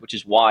creator, which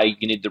is why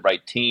you need the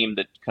right team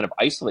that kind of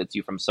isolates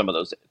you from some of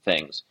those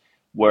things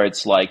where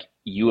it's like,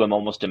 you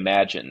almost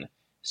imagine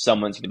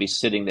someone's going to be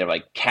sitting there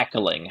like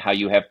cackling how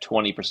you have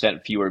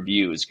 20% fewer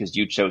views because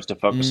you chose to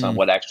focus on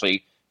what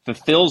actually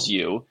fulfills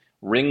you,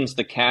 rings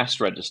the cash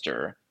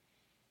register.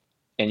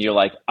 And you're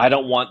like, I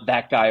don't want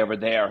that guy over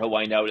there who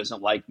I know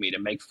doesn't like me to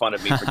make fun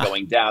of me for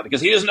going down because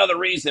he doesn't know the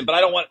reason, but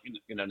I don't want,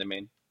 you know what I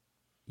mean?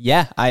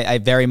 Yeah, I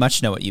very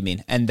much know what you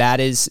mean. And that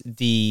is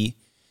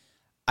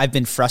I've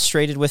been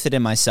frustrated with it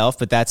in myself,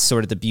 but that's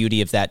sort of the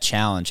beauty of that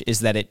challenge is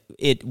that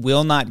it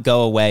will not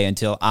go away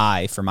until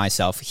I, for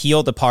myself,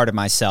 heal the part of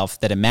myself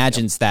that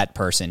imagines that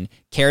person,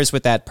 cares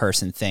what that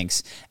person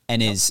thinks,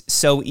 and is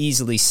so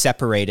easily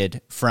separated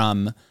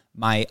from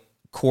my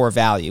core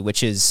value,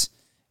 which is,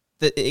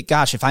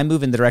 gosh, if I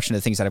move in the direction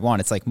of the things that I want,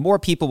 it's like more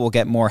people will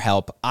get more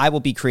help. I will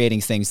be creating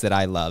things that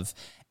I love.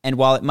 And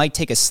while it might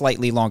take a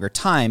slightly longer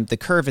time, the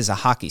curve is a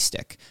hockey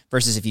stick.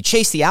 Versus if you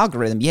chase the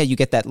algorithm, yeah, you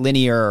get that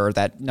linear or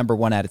that number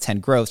 1 out of 10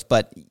 growth,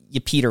 but you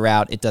peter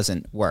out, it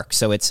doesn't work.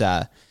 So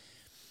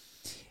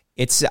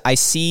I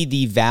see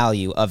the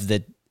value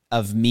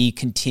of me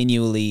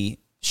continually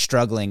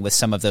struggling with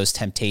some of those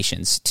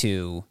temptations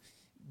to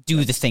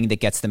do the thing that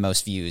gets the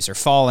most views or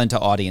fall into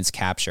audience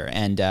capture.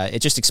 And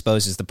it just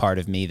exposes the part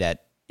of me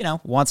that,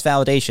 wants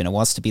validation and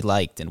wants to be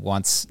liked and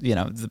wants,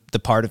 the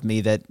part of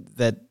me that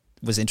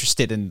was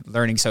interested in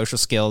learning social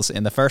skills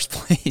in the first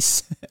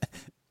place.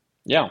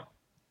 Yeah.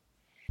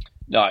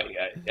 No,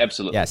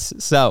 absolutely. Yes.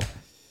 So,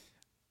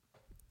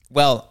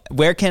 well,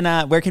 where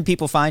can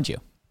people find you?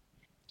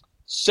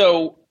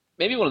 So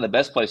maybe one of the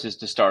best places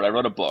to start, I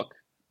wrote a book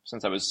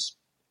since I was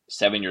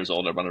 7 years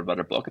old. I wrote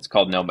a book. It's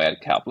called Nomad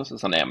Capitalist.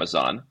 It's on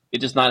Amazon.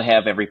 It does not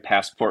have every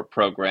passport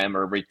program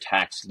or every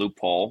tax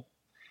loophole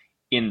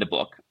in the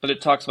book, but it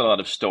talks about a lot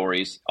of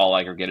stories all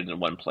aggregated in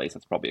one place.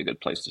 That's probably a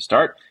good place to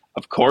start.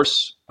 Of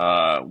course,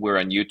 we're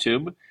on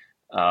YouTube,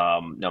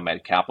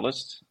 Nomad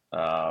Capitalist,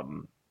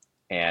 and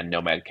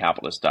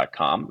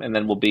nomadcapitalist.com. And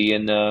then we'll be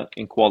in Kuala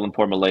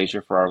Lumpur,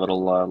 Malaysia for our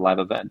little live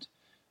event.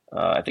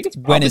 I think it's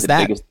probably when is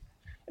that? Biggest.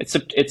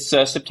 It's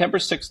September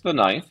 6th to the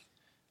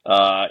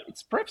 9th.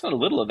 It's perhaps not a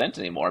little event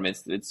anymore. I mean,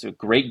 it's a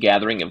great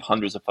gathering of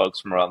hundreds of folks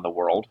from around the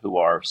world who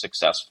are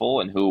successful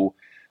and who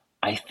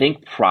I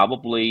think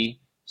probably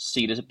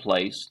see it as a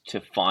place to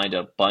find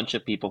a bunch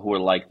of people who are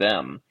like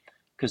them.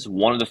 Because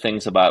one of the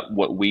things about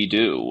what we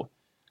do,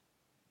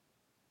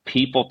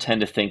 people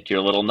tend to think you're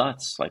a little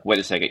nuts. Like, wait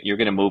a second, you're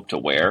going to move to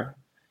where?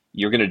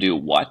 You're going to do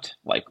what?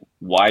 Like,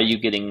 why are you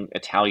getting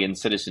Italian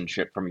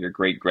citizenship from your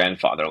great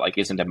grandfather? Like,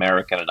 isn't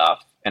American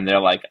enough? And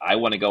they're like, I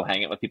want to go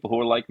hang out with people who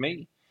are like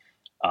me.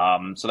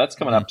 So that's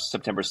coming up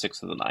September 6th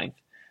to the 9th.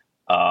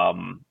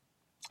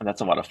 And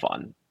that's a lot of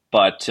fun.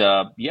 But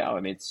yeah, I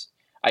mean,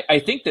 I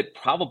think that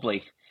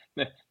probably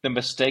the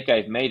mistake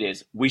I've made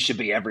is we should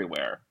be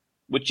everywhere,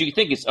 which you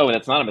think is, oh,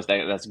 that's not a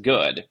mistake, that's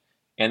good.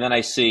 And then I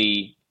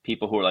see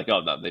people who are like,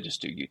 oh, no, they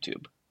just do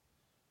YouTube,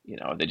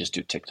 or they just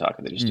do TikTok,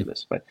 or they just do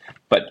this. But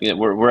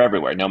we're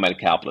everywhere, Nomad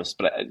Capitalist.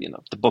 But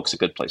the book's a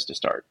good place to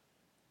start.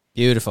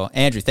 Beautiful,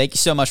 Andrew. Thank you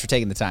so much for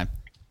taking the time.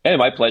 Hey,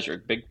 my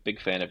pleasure.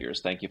 Big fan of yours.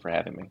 Thank you for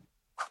having me.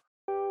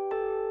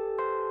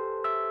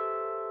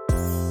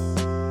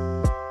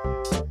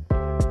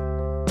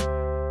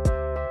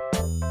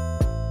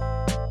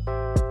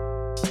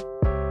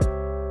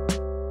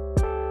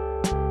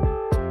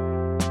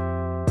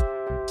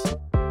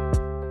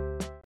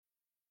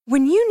 When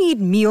When you need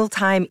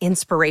mealtime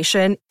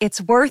inspiration, it's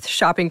worth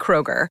shopping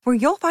Kroger, where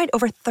you'll find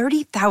over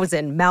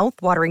 30,000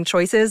 mouth-watering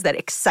choices that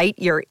excite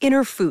your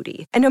inner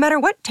foodie. And no matter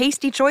what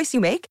tasty choice you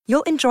make,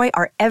 you'll enjoy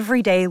our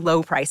everyday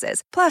low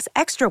prices, plus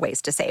extra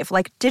ways to save,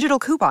 like digital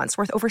coupons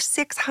worth over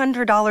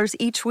 $600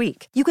 each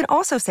week. You can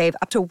also save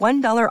up to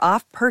 $1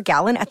 off per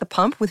gallon at the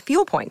pump with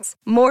fuel points.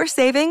 More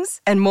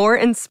savings and more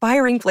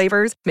inspiring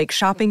flavors make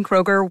shopping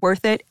Kroger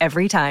worth it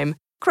every time.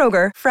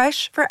 Kroger,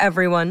 fresh for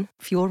everyone.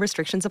 Fuel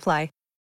restrictions apply.